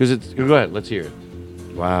 because it's, go ahead, let's hear it.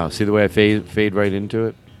 Wow. See the way I fade right into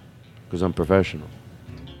it? Because I'm professional.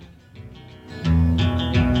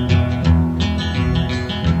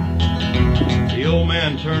 The old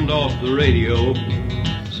man turned off the radio,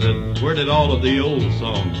 said, where did all of the old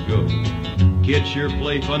songs go? Kids sure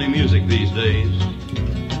play funny music these days.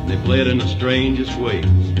 They play it in the strangest way.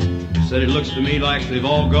 Said it looks to me like they've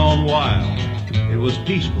all gone wild. It was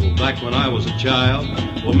peaceful back when I was a child.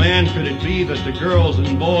 Well, man, could it be that the girls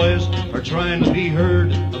and boys are trying to be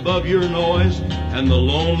heard above your noise? And the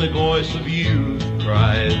lonely voice of you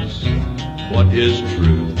cries, what is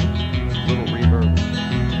truth? Little reverb.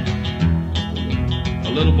 A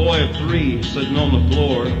little boy of 3 sitting on the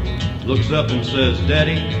floor looks up and says,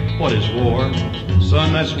 Daddy, what is war?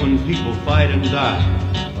 Son, that's when people fight and die.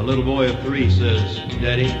 A little boy of 3 says,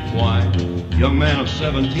 Daddy, why? Young man of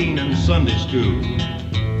 17 in Sunday school,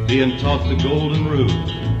 being taught the golden rule.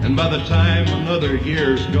 And by the time another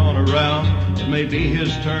year's gone around, it may be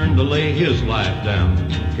his turn to lay his life down.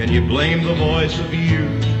 Can you blame the voice of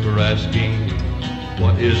youth for asking,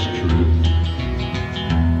 what is truth?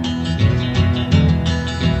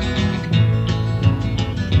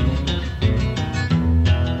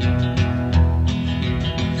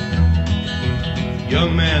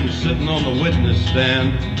 Young man sitting on the witness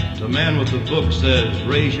stand, the man with the book says,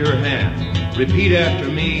 raise your hand. Repeat after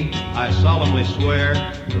me, I solemnly swear.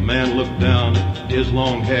 The man looked down at his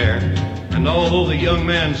long hair, and although the young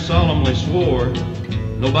man solemnly swore,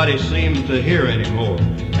 nobody seemed to hear anymore.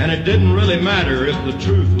 And it didn't really matter if the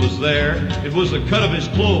truth was there. It was the cut of his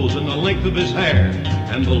clothes and the length of his hair.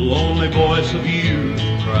 And the lonely voice of youth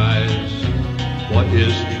cries, what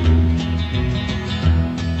is truth?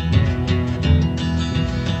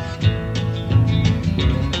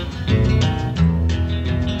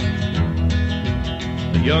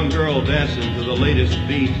 A young girl dancing to the latest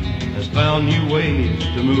beat has found new ways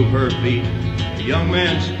to move her feet. A young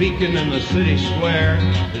man speaking in the city square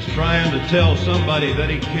is trying to tell somebody that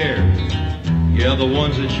he cares. Yeah, the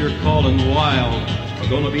ones that you're calling wild are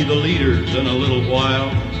gonna be the leaders in a little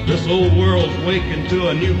while. This old world's waking to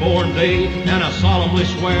a newborn day, and I solemnly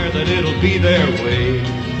swear that it'll be their way.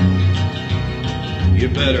 You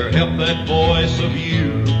better help that voice of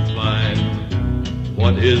you find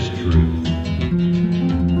what is truth.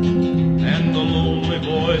 And the lonely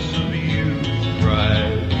voice of you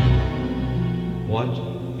cries, what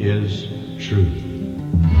is truth?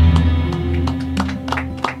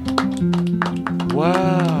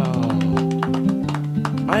 Wow.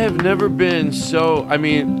 I have never been so,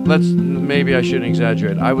 maybe I shouldn't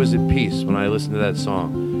exaggerate. I was at peace when I listened to that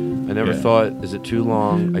song. I never thought, is it too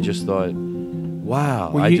long? I just thought,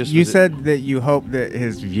 wow. Well, you said that you hope that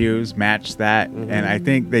his views match that, and I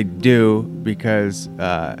think they do because,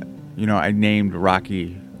 I named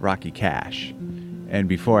Rocky Cash. And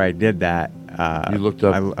before I did that, you looked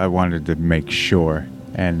up. I wanted to make sure.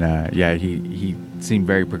 And he seemed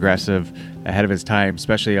very progressive, ahead of his time,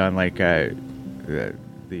 especially on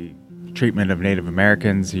the treatment of Native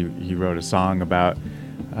Americans. He wrote a song about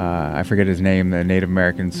I forget his name, the Native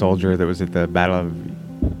American soldier that was at the Battle of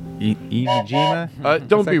Iwo Jima.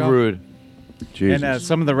 Don't be rude. Jesus. And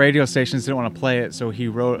some of the radio stations didn't want to play it, so he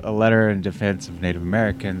wrote a letter in defense of Native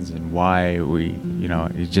Americans and why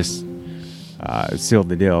he just sealed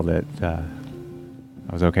the deal that I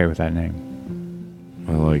was okay with that name.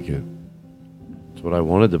 I like it. It's what I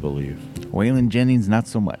wanted to believe. Waylon Jennings, not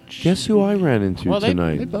so much. Guess who I ran into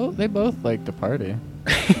tonight? They both like to party.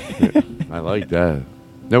 I like that.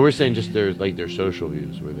 No, we're saying just their social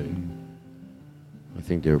views. Were they? I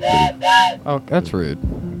think they were pretty. Oh, that's rude.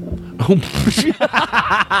 Oh,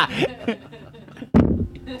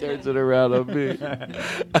 turns it around on me.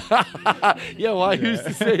 Yeah, well, I used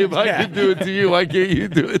to say if I can do it to you, why can't you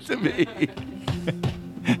do it to me?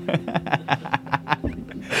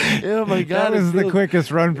 Oh my God! That was the quickest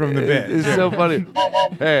run from the bit. It's so funny.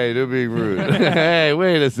 Hey, they're being rude. Hey,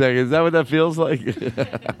 wait a second. Is that what that feels like?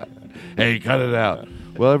 Hey, cut it out.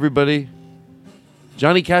 Well, everybody,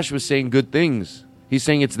 Johnny Cash was saying good things. He's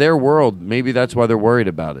saying it's their world. Maybe that's why they're worried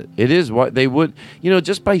about it. It is what they would,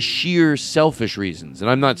 just by sheer selfish reasons. And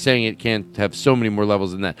I'm not saying it can't have so many more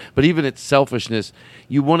levels than that. But even its selfishness,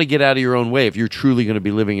 you want to get out of your own way if you're truly going to be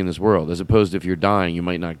living in this world. As opposed to if you're dying, you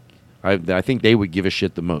might not. I think they would give a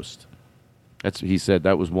shit the most. He said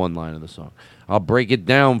that was one line of the song. I'll break it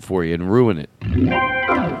down for you and ruin it.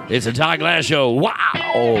 It's a Todd Glass show. Wow.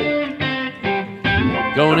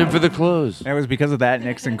 Going in for the close. It was because of that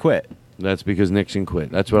Nixon quit. That's because Nixon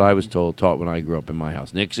quit. That's what I was taught when I grew up in my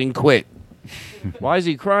house. Nixon quit. Why is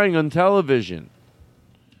he crying on television?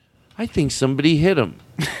 I think somebody hit him.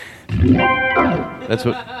 That's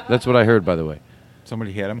what I heard, by the way.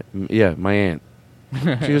 Somebody hit him? Yeah, my aunt.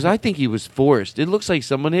 She goes, I think he was forced. It looks like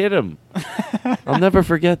someone hit him. I'll never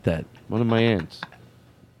forget that. One of my aunts.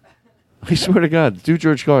 I swear to God, to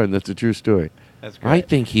George Carlin, that's a true story. That's great. I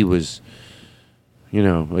think he was, he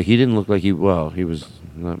didn't look like he was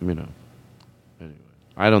not, Anyway,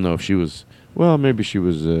 I don't know if she was, maybe she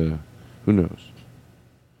was, who knows?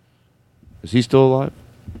 Is he still alive?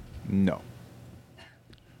 No.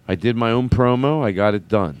 I did my own promo. I got it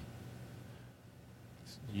done.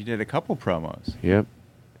 You did a couple promos. Yep.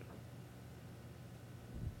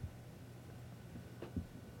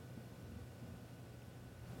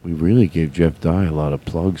 We really gave Jeff Dye a lot of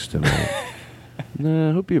plugs tonight. Nah,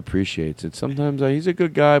 I hope he appreciates it. Sometimes he's a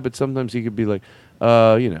good guy, but sometimes he could be like,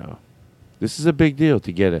 this is a big deal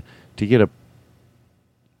to get a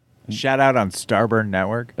shout out on Starburn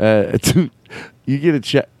Network. You get a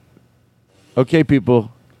chat. Okay,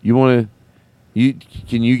 people, can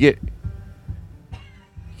you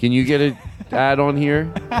get an ad on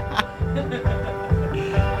here?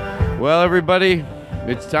 Well, everybody,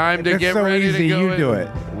 it's time to get ready easy, to go. You do it.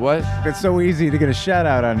 What? It's so easy to get a shout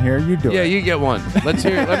out on here. You do it. Yeah, you get one. Let's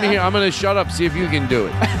hear. Let me hear. I'm gonna shut up. See if you can do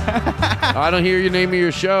it. I don't hear your name of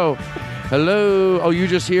your show. Hello. Oh, you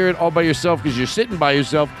just hear it all by yourself because you're sitting by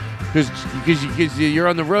yourself because you're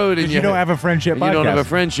on the road and you don't have a friendship. You don't have a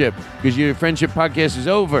friendship because your friendship podcast is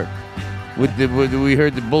over. We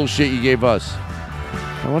heard the bullshit you gave us.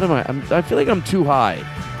 Now, what am I? I feel like I'm too high.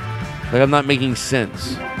 Like I'm not making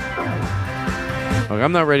sense. Like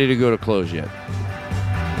I'm not ready to go to close yet.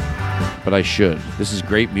 But I should. This is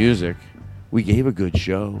great music. We gave a good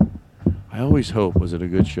show. I always hope. Was it a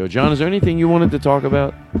good show? John, is there anything you wanted to talk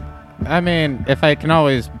about? I mean, if I can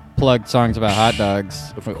always plug songs about hot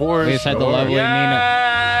dogs. Of course. We just had the lovely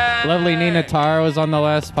Nina Tara was on the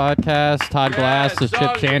last podcast. Todd Glass was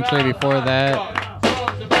Chip Chantry before that.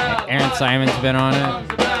 Aaron Simon's been on it.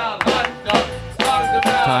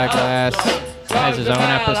 Todd Glass has his own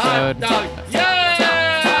episode.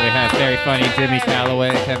 We have very funny Jimmy Calloway,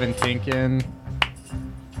 Kevin Tinkin,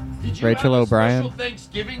 Rachel O'Brien. Special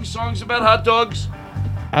Thanksgiving songs about hot dogs?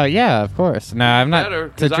 Oh yeah, of course. No, I'm not. Better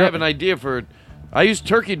because I have an idea for it. I used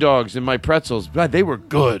turkey dogs in my pretzels. God, they were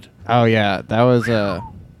good. Oh yeah, that was a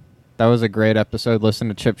great episode. Listen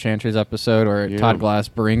to Chip Chantry's episode where Todd Glass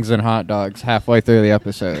brings in hot dogs halfway through the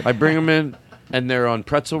episode. I bring them in, and they're on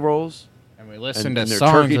pretzel rolls. We listen to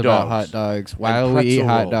songs about hot dogs while we eat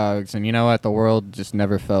hot dogs, and you know what? The world just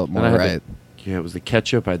never felt more right. It was the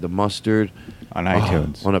ketchup. I had the mustard on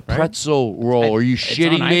iTunes on a pretzel roll. Are you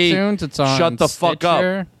shitting me? iTunes, it's on Shut the fuck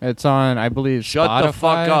up. It's on, I believe, Shut Spotify. the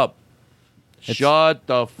fuck up. Shut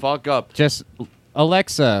the fuck up. Just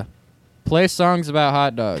Alexa, play songs about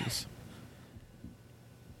hot dogs.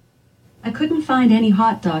 I couldn't find any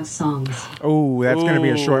hot dog songs. Oh, that's going to be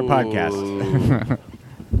a short podcast.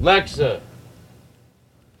 Alexa.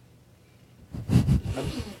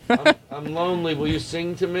 I'm lonely. Will you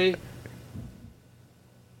sing to me?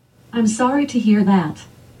 I'm sorry to hear that.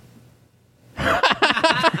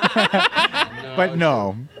 But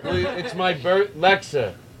no. It's my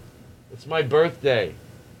Alexa. It's my birthday.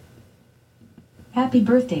 Happy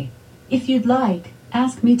birthday. If you'd like,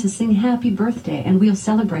 ask me to sing happy birthday and we'll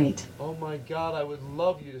celebrate. Oh my God, I would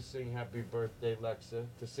love you to sing happy birthday, Alexa.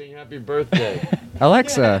 To sing happy birthday.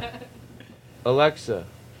 Alexa. Alexa.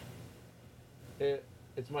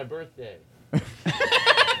 It's my birthday.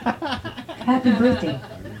 Happy birthday.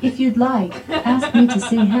 If you'd like, ask me to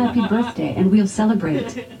sing happy birthday and we'll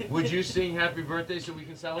celebrate. Would you sing happy birthday so we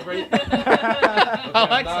can celebrate? Okay,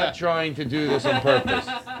 I'm not trying to do this on purpose.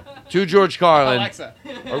 To George Carlin. Alexa.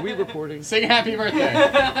 Are we recording? Sing happy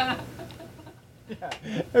birthday.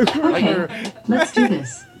 Okay, let's do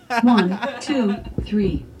this. 1, 2,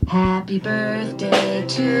 3. Happy birthday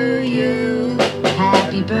to you.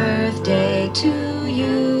 Happy birthday to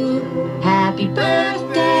you. Happy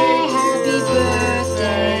birthday, happy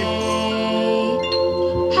birthday.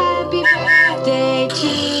 Happy birthday to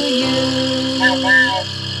you.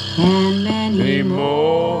 And many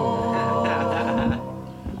more.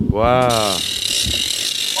 Wow.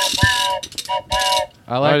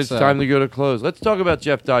 All right, it's Alexa. time to go to close. Let's talk about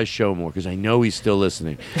Jeff Dye's show more, because I know he's still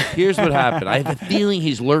listening. Here's what happened. I have a feeling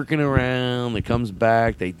he's lurking around. He comes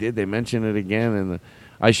back. They mention it again, and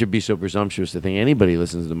I should be so presumptuous to think anybody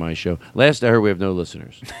listens to my show. Last I heard, we have no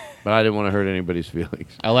listeners, but I didn't want to hurt anybody's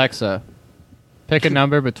feelings. Alexa, pick a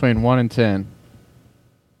number between 1 and 10.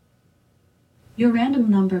 Your random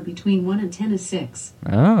number between 1 and 10 is 6.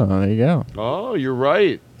 Oh, there you go. Oh, you're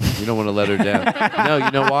right. You don't want to let her down. No, you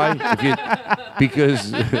know why?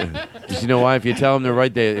 Because you know why? If you tell them they're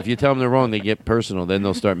right, if you tell them they're wrong, they get personal. Then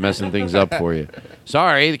they'll start messing things up for you.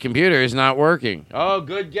 Sorry, the computer is not working. Oh,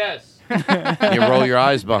 good guess. You roll your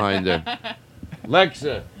eyes behind her.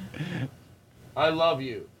 Lexa, I love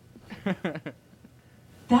you.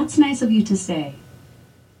 That's nice of you to say.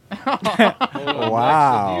 Hold on,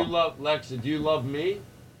 Wow. Lexa, do you love me?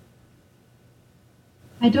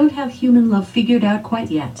 I don't have human love figured out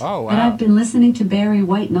quite yet. Oh, wow. But I've been listening to Barry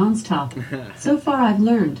White nonstop. So far I've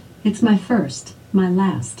learned. It's my first, my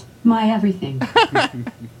last, my everything.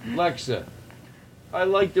 Lexa, I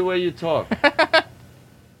like the way you talk.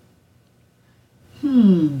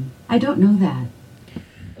 I don't know that.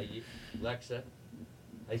 Lexa,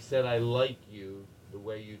 I said I like you the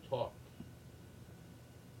way you talk.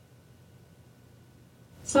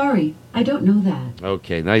 Sorry, I don't know that.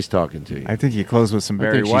 Okay, nice talking to you. I think you closed with some I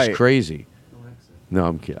Barry think White. she's crazy. No,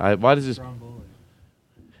 I'm kidding. Why does this...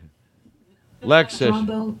 Lexa.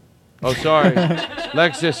 Strombo. Oh, sorry.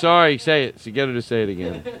 Lexa, sorry. Say it. So get her to say it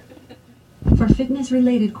again. For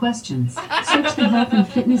fitness-related questions, search the health and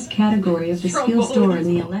fitness category of the skill store in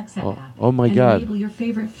the Alexa app. Oh my and God. enable your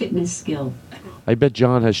favorite fitness skill. I bet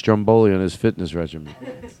John has Stromboli on his fitness regimen.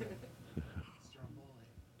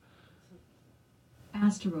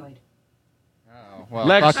 Asteroid. Well,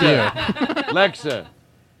 Lexa. fuck you. Lexa.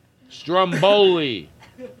 Stromboli.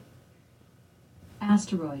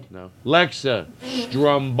 Asteroid. No. Lexa.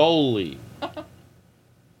 Stromboli.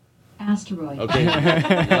 Asteroid. Okay.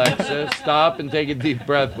 Lexa, stop and take a deep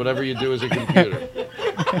breath. Whatever you do as a computer.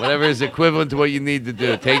 Whatever is equivalent to what you need to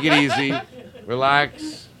do. Take it easy.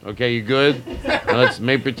 Relax. Okay, you good? Now let's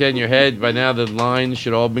make pretend your head. By now the lines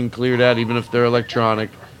should all been cleared out, even if they're electronic.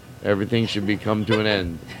 Everything should be come to an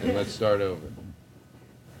end. And let's start over.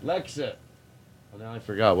 Lexa. Oh, now I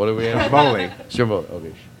forgot. What are we at? Stromboli. Stromboli.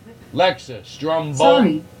 Okay. Lexa. Stromboli.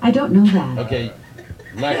 Sorry, I don't know that. Okay.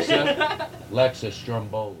 Lexa.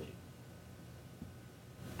 Stromboli.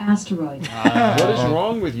 Asteroid. What is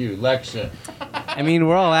wrong with you, Lexa? I mean,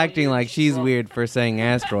 we're all acting like she's weird for saying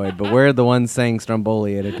asteroid, but we're the ones saying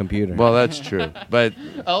Stromboli at a computer. Well, that's true. But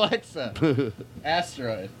Alexa,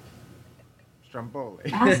 asteroid.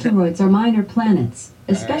 Stromboli. Asteroids are minor planets,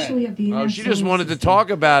 especially of the inner oh, she just solar wanted to system. talk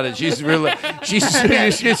about it. She's really she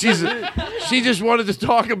just wanted to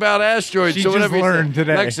talk about asteroids. She so just whatever you learned say,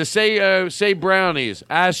 today. Lexa, say brownies,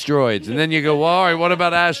 asteroids, and then you go, well, all right, what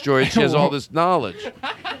about asteroids? She has all this knowledge.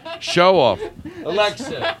 Show off.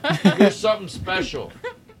 Alexa, here's something special.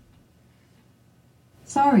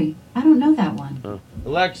 Sorry, I don't know that one.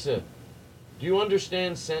 Alexa, do you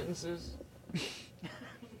understand sentences?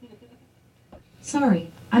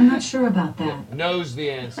 Sorry, I'm not sure about that. Knows the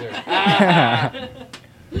answer. I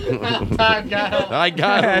got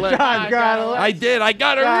Alexa. I did. I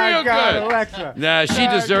got her real good. Alexa. Nah, she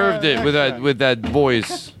deserved it with that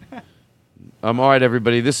voice. All right,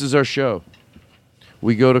 everybody. This is our show.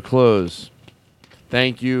 We go to close.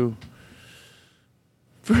 Thank you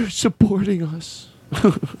for supporting us.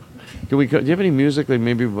 Do you have any music, like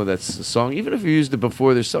maybe that's a song? Even if you used it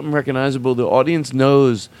before, there's something recognizable. The audience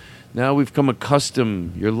knows. Now we've come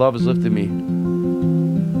accustomed. Your love has lifted me.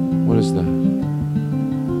 What is that?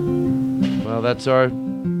 Well, that's our...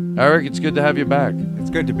 Eric, it's good to have you back. It's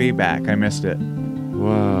good to be back. I missed it.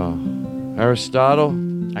 Wow. Aristotle.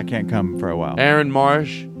 I can't come for a while. Aaron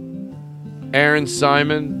Marsh. Aaron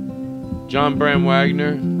Simon. John Bram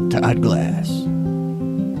Wagner. Todd Glass.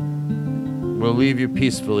 We'll leave you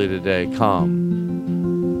peacefully today,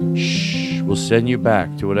 calm. Shh. We'll send you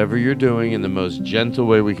back to whatever you're doing in the most gentle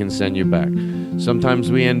way we can send you back.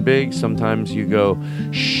 Sometimes we end big. Sometimes you go,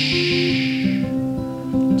 shh.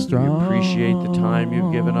 We appreciate the time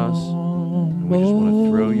you've given us. And we just want to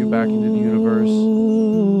throw you back into the universe.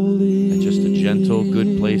 It's just a gentle,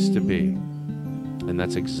 good place to be. And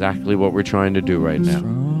that's exactly what we're trying to do right now.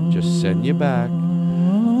 Just send you back.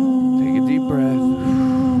 Take a deep breath.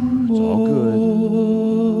 It's all good.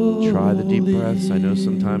 Try the deep breaths. I know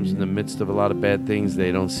sometimes in the midst of a lot of bad things,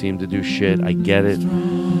 they don't seem to do shit. I get it.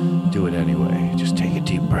 Do it anyway. Just take a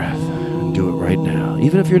deep breath. Do it right now.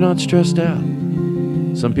 Even if you're not stressed out.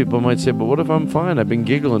 Some people might say, but what if I'm fine? I've been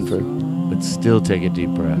giggling for... But and still take a deep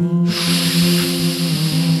breath.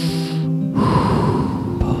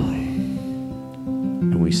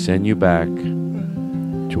 And we send you back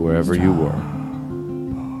to wherever you were.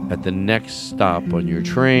 At the next stop on your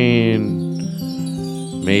train,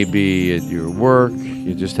 maybe at your work,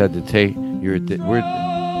 you just had to take. We're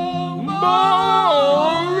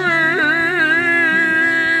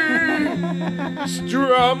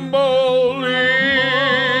Stromboli.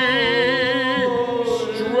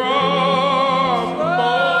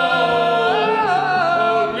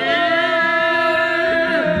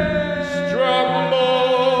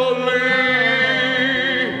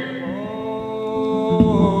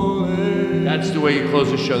 That's the way you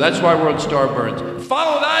close the show. That's why we're on Starburns.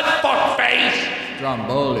 Follow that fuckface!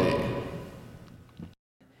 Stromboli.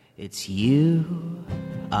 It's you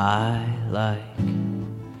I like.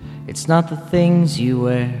 It's not the things you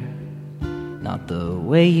wear, not the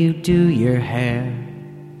way you do your hair,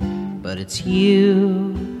 but it's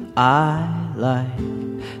you I like.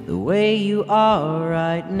 The way you are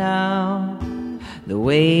right now, the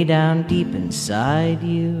way down deep inside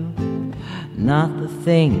you. Not the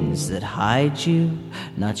things that hide you,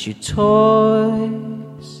 not your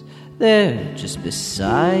toys, they're just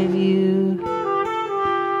beside you.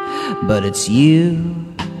 But it's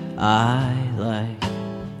you I like,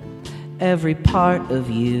 every part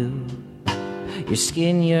of you. Your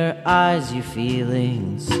skin, your eyes, your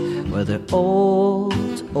feelings, whether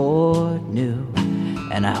old or new.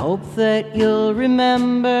 And I hope that you'll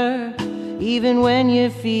remember, even when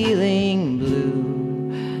you're feeling blue,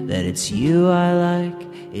 that it's you I like,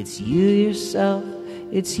 it's you yourself,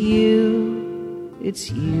 it's you,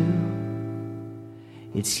 it's you,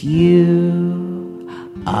 it's you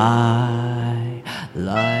I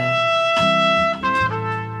like.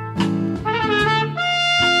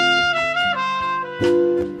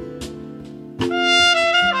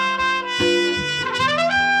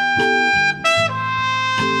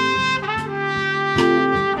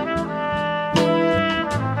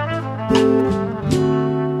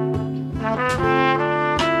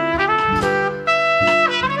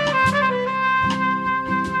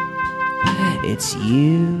 It's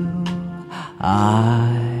you I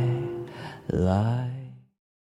love.